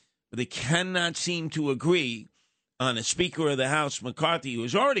 but they cannot seem to agree on a Speaker of the House, McCarthy, who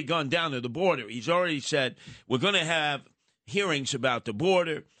has already gone down to the border. He's already said, we're going to have hearings about the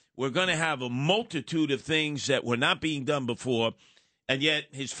border. We're going to have a multitude of things that were not being done before. And yet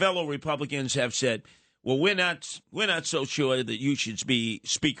his fellow Republicans have said, well, we're not so sure that you should be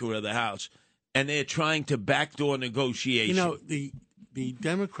Speaker of the House. And they're trying to backdoor negotiation. You know, the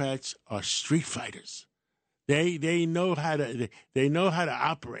Democrats are street fighters. They know how to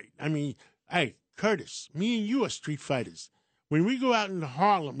operate. I mean, hey, Curtis, me and you are street fighters. When we go out into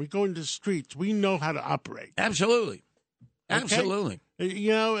Harlem, we go into the streets, we know how to operate. Absolutely. Okay? Absolutely. You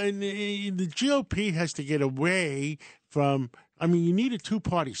know, and the GOP has to get away from, I mean, you need a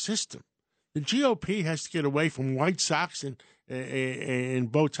two-party system. The GOP has to get away from White Sox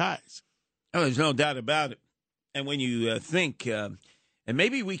and bow ties. Oh, there's no doubt about it. And when you think, and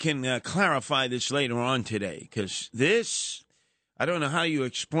maybe we can clarify this later on today, because this, I don't know how you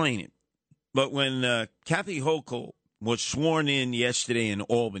explain it, but when Kathy Hochul was sworn in yesterday in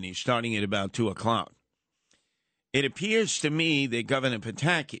Albany, starting at about 2 o'clock, it appears to me that Governor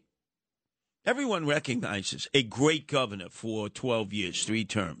Pataki, everyone recognizes a great governor for 12 years, 3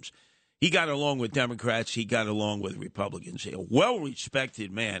 terms. He got along with Democrats. He got along with Republicans. A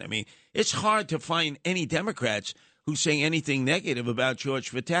well-respected man. I mean, it's hard to find any Democrats who say anything negative about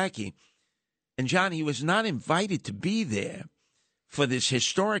George Pataki. And, John, he was not invited to be there for this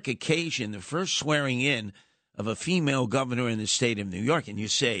historic occasion, the first swearing in of a female governor in the state of New York. And you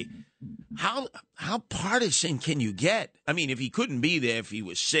say, how partisan can you get? I mean, if he couldn't be there, if he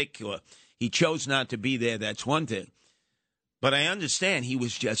was sick or he chose not to be there, that's one thing. But I understand he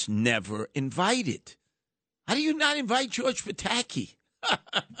was just never invited. How do you not invite George Pataki?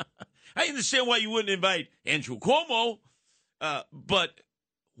 I understand why you wouldn't invite Andrew Cuomo, but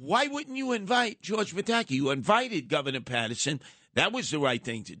why wouldn't you invite George Pataki? You invited Governor Patterson. That was the right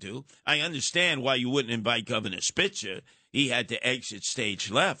thing to do. I understand why you wouldn't invite Governor Spitzer. He had to exit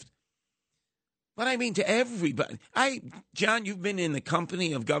stage left. But I mean to everybody. John, you've been in the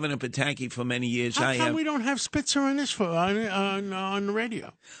company of Governor Pataki for many years. How come we don't have Spitzer on on the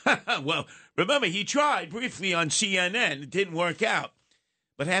radio? Well, remember, he tried briefly on CNN. It didn't work out.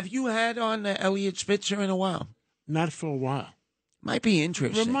 But have you had on Elliot Spitzer in a while? Not for a while. Might be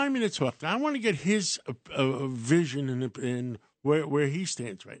interesting. Remind me to talk. I want to get his vision in where he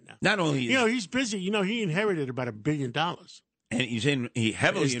stands right now. Not only he's busy. He inherited about $1 billion. And he's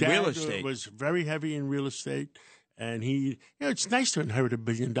heavily in real estate. His dad was very heavy in real estate, and it's nice to inherit $1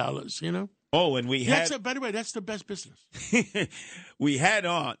 billion. Oh, and we had. By the way, that's the best business. We had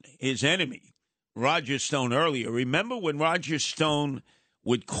on his enemy, Roger Stone, earlier. Remember when Roger Stone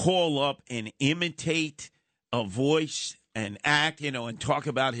would call up and imitate a voice and act, and talk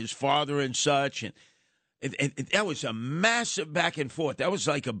about his father and such, and that was a massive back and forth. That was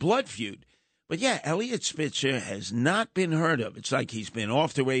like a blood feud. But, yeah, Elliot Spitzer has not been heard of. It's like he's been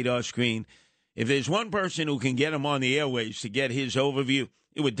off the radar screen. If there's one person who can get him on the airwaves to get his overview,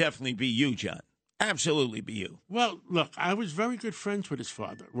 it would definitely be you, John. Absolutely be you. Well, look, I was very good friends with his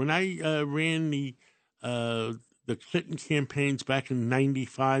father. When I ran the Clinton campaigns back in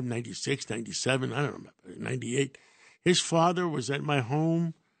 95, 96, 97, I don't remember, 98, his father was at my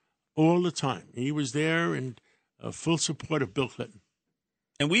home all the time. He was there in full support of Bill Clinton.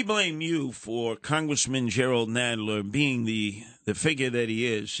 And we blame you for Congressman Gerald Nadler being the figure that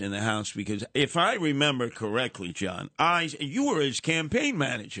he is in the House, because if I remember correctly, John, you were his campaign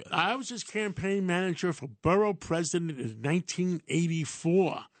manager. I was his campaign manager for borough president in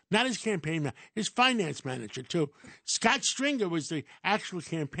 1984. Not his campaign manager, his finance manager, too. Scott Stringer was the actual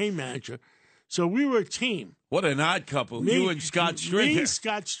campaign manager. So we were a team. What an odd couple, you and Scott Stringer. Me,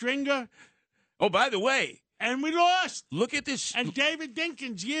 Scott Stringer. Oh, by the way. And we lost. Look at this. And David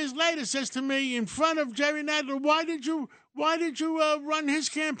Dinkins, years later, says to me in front of Jerry Nadler, why did you run his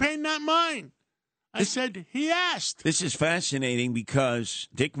campaign, not mine? I said, he asked. This is fascinating because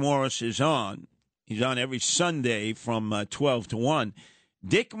Dick Morris is on. He's on every Sunday from 12 to 1.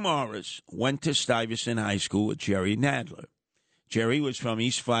 Dick Morris went to Stuyvesant High School with Jerry Nadler. Jerry was from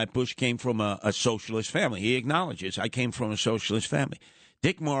East Flatbush, came from a socialist family. He acknowledges, I came from a socialist family.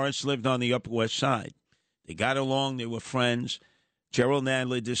 Dick Morris lived on the Upper West Side. They got along. They were friends. Gerald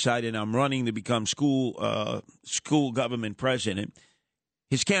Nadler decided, I'm running to become school government president.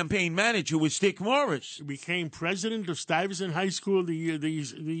 His campaign manager was Dick Morris. He became president of Stuyvesant High School,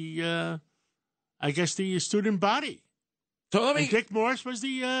 I guess the student body. So let me. And Dick Morris was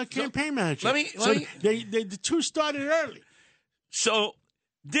the campaign manager. The two started early. So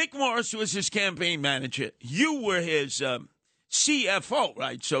Dick Morris was his campaign manager. You were his CFO,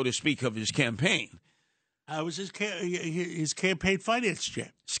 right, so to speak, of his campaign. I was his campaign finance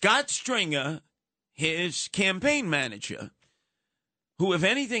chair. Scott Stringer, his campaign manager, who, if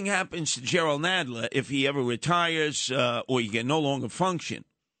anything happens to Gerald Nadler, if he ever retires or he can no longer function,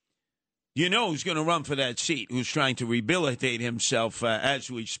 you know who's going to run for that seat, who's trying to rehabilitate himself as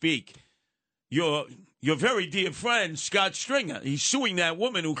we speak. Your very dear friend, Scott Stringer. He's suing that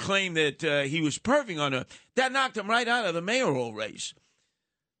woman who claimed that he was perving on her. That knocked him right out of the mayoral race.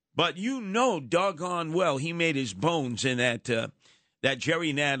 But you know doggone well he made his bones in that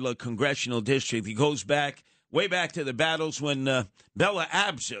Jerry Nadler congressional district. He goes back, way back to the battles when Bella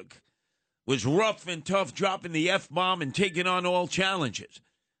Abzug was rough and tough, dropping the F-bomb and taking on all challenges.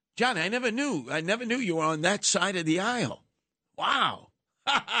 John, I never knew you were on that side of the aisle. Wow.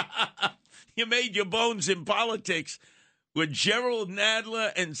 You made your bones in politics with Gerald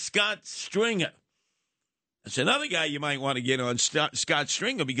Nadler and Scott Stringer. That's another guy you might want to get on, Scott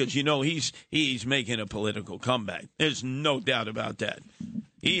Stringer, because you know he's making a political comeback. There's no doubt about that.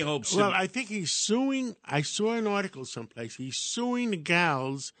 He hopes. Well, I think he's suing. I saw an article someplace. He's suing the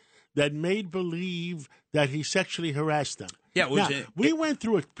gals that made believe that he sexually harassed them. Yeah, we went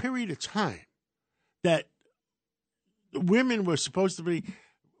through a period of time that women were supposed to be,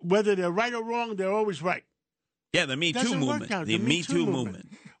 whether they're right or wrong, they're always right. Yeah, the Me Too movement. The Me Too movement.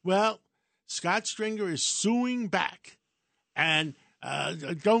 Well, Scott Stringer is suing back, and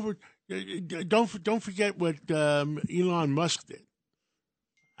don't forget what Elon Musk did.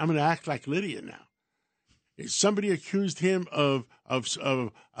 I'm going to act like Lydia now. Somebody accused him of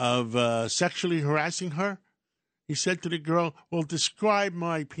sexually harassing her. He said to the girl, "Well, describe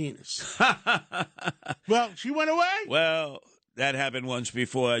my penis." Well, she went away. Well, that happened once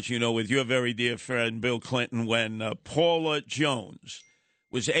before, as you know, with your very dear friend Bill Clinton, when Paula Jones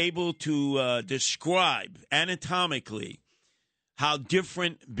was able to describe anatomically how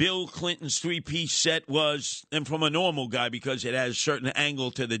different Bill Clinton's three-piece set was than from a normal guy, because it has a certain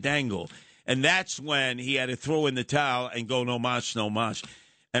angle to the dangle. And that's when he had to throw in the towel and go, no mas, no mas.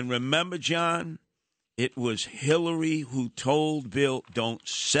 And remember, John, it was Hillary who told Bill, don't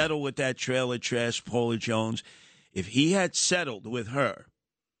settle with that trailer trash, Paula Jones. If he had settled with her,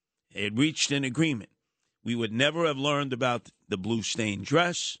 they had reached an agreement, we would never have learned about the blue stained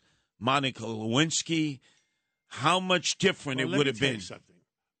dress, Monica Lewinsky, how much different it would have been. Something.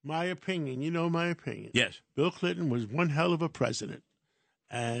 My opinion, you know my opinion. Yes. Bill Clinton was one hell of a president,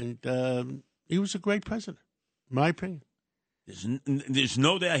 and he was a great president, my opinion. There's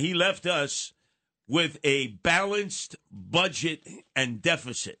no doubt he left us with a balanced budget and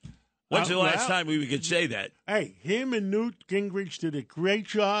deficit. When's the last time we could say that? Hey, him and Newt Gingrich did a great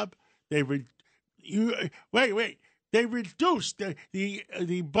job. They wait. They reduced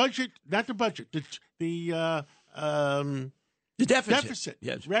the budget, not the budget, the deficit.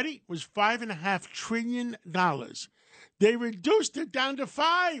 Yes. Ready? Was $5.5 trillion. They reduced it down to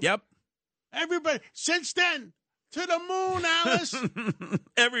 5. Yep. Everybody since then. To the moon, Alice.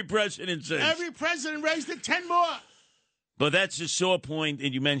 Every president says. Every president raised it 10 more. But that's a sore point,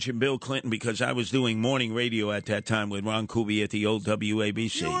 and you mentioned Bill Clinton, because I was doing morning radio at that time with Ron Kuby at the old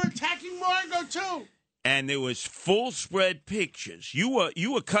WABC. You were attacking Margot, too. And there was full spread pictures. You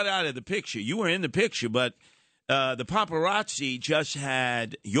were cut out of the picture. You were in the picture, but the paparazzi just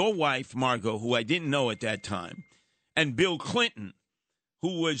had your wife, Margot, who I didn't know at that time, and Bill Clinton,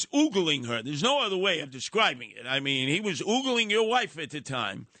 who was oogling her. There's no other way of describing it. I mean, he was oogling your wife at the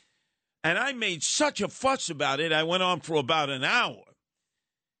time. And I made such a fuss about it, I went on for about an hour.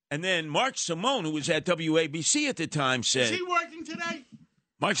 And then Mark Simone, who was at WABC at the time, said... Is he working today?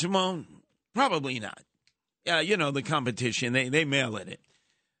 Mark Simone? Probably not. Yeah, you know, the competition, they mail it.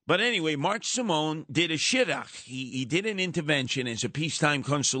 But anyway, Mark Simone did a shidduch. He did an intervention as a peacetime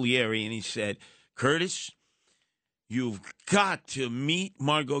consigliere, and he said, Curtis, you've got to meet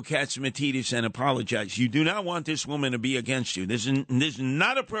Margot Catsimatidis and apologize. You do not want this woman to be against you. There's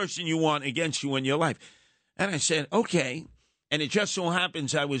not a person you want against you in your life. And I said, okay. And it just so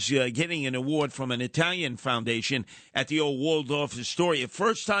happens I was getting an award from an Italian foundation at the old Waldorf Astoria.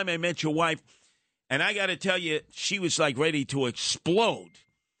 First time I met your wife, And I got to tell you, she was like ready to explode.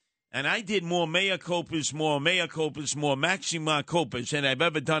 And I did more mea culpas, more maxima culpas than I've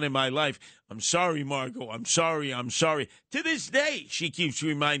ever done in my life. I'm sorry, Margot. I'm sorry. To this day, she keeps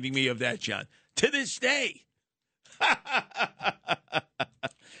reminding me of that, John. To this day.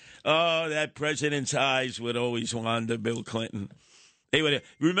 Oh, that president's eyes would always wander Bill Clinton. They would.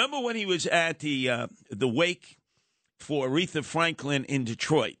 Remember when he was at the wake for Aretha Franklin in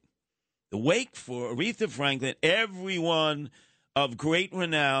Detroit? The wake for Aretha Franklin, everyone of great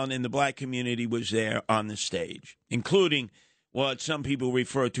renown in the black community was there on the stage, including what some people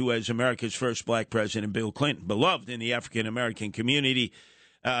refer to as America's first black president, Bill Clinton, beloved in the African-American community.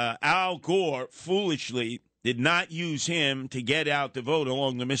 Al Gore foolishly did not use him to get out the vote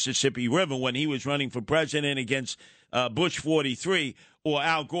along the Mississippi River when he was running for president against Bush 43, or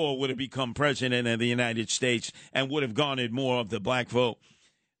Al Gore would have become president of the United States and would have garnered more of the black vote.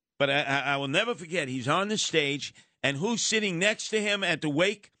 But I will never forget, he's on the stage, and who's sitting next to him at the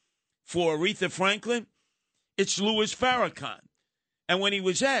wake for Aretha Franklin? It's Louis Farrakhan. And when he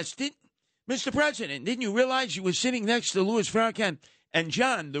was asked, Mr. President, didn't you realize you were sitting next to Louis Farrakhan? And,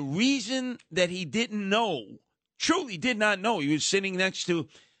 John, the reason that he didn't know, truly did not know he was sitting next to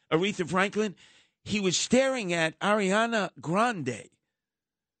Aretha Franklin, he was staring at Ariana Grande,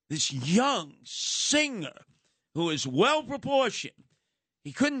 this young singer who is well-proportioned.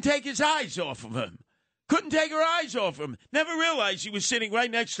 He couldn't take his eyes off of him. Couldn't take her eyes off him. Never realized he was sitting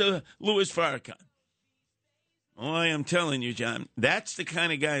right next to Louis Farrakhan. Oh, I am telling you, John, that's the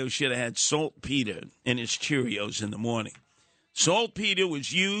kind of guy who should have had saltpeter in his Cheerios in the morning. Saltpeter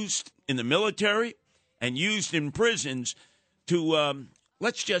was used in the military and used in prisons to,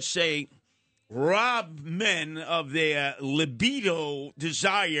 let's just say, rob men of their libido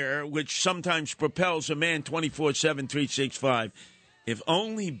desire, which sometimes propels a man 24/7, 365. If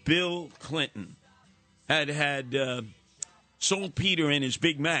only Bill Clinton had saltpeter in his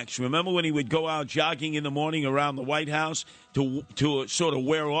Big Macs. Remember when he would go out jogging in the morning around the White House to sort of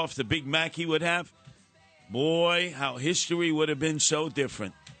wear off the Big Mac he would have? Boy, how history would have been so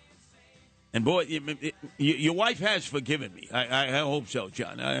different. And boy, your wife has forgiven me. I hope so,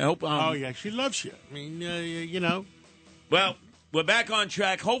 John. I hope. Oh yeah, she loves you. I mean, you know. Well, we're back on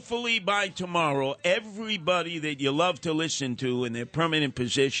track. Hopefully by tomorrow, everybody that you love to listen to in their permanent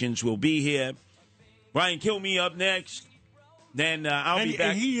positions will be here. Brian Kilmeade up next. Then I'll be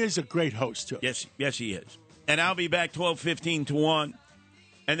back. And he is a great host too. Yes, he is. And I'll be back 12:15 to 1.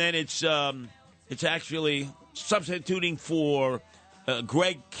 And then it's actually substituting for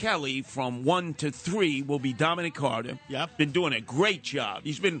Greg Kelly from 1 to 3 will be Dominic Carter. Yep. Been doing a great job.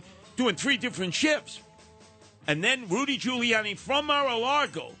 He's been doing 3 different shifts. And then Rudy Giuliani from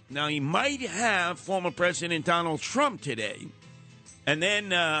Mar-a-Lago. Now, he might have former President Donald Trump today. And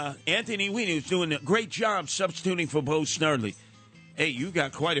then Anthony Weiner, who's doing a great job substituting for Bo Snerdley. Hey, you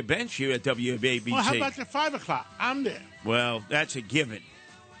got quite a bench here at WABC. Well, how about the 5 o'clock? I'm there. Well, that's a given.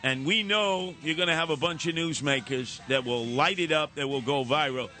 And we know you're going to have a bunch of newsmakers that will light it up, that will go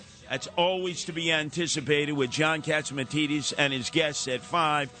viral. That's always to be anticipated with John Catsimatidis and his guests at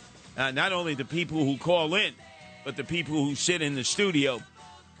 5. Not only the people who call in, but the people who sit in the studio.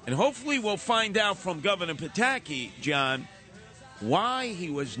 And hopefully we'll find out from Governor Pataki, John, why he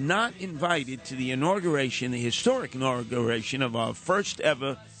was not invited to the inauguration, the historic inauguration of our first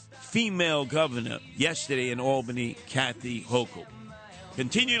ever female governor yesterday in Albany, Kathy Hochul.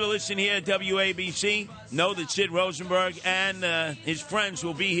 Continue to listen here at WABC. Know that Sid Rosenberg and his friends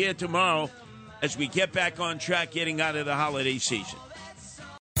will be here tomorrow as we get back on track getting out of the holiday season.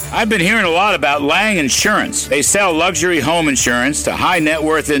 I've been hearing a lot about Lang Insurance. They sell luxury home insurance to high net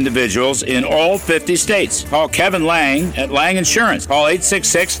worth individuals in all 50 states. Call Kevin Lang at Lang Insurance. Call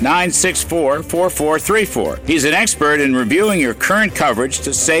 866-964-4434. He's an expert in reviewing your current coverage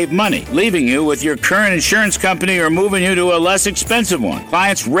to save money, leaving you with your current insurance company or moving you to a less expensive one.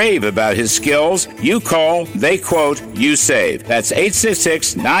 Clients rave about his skills. You call, they quote, you save. That's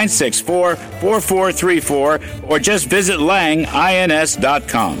 866-964-4434 or just visit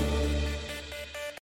langins.com.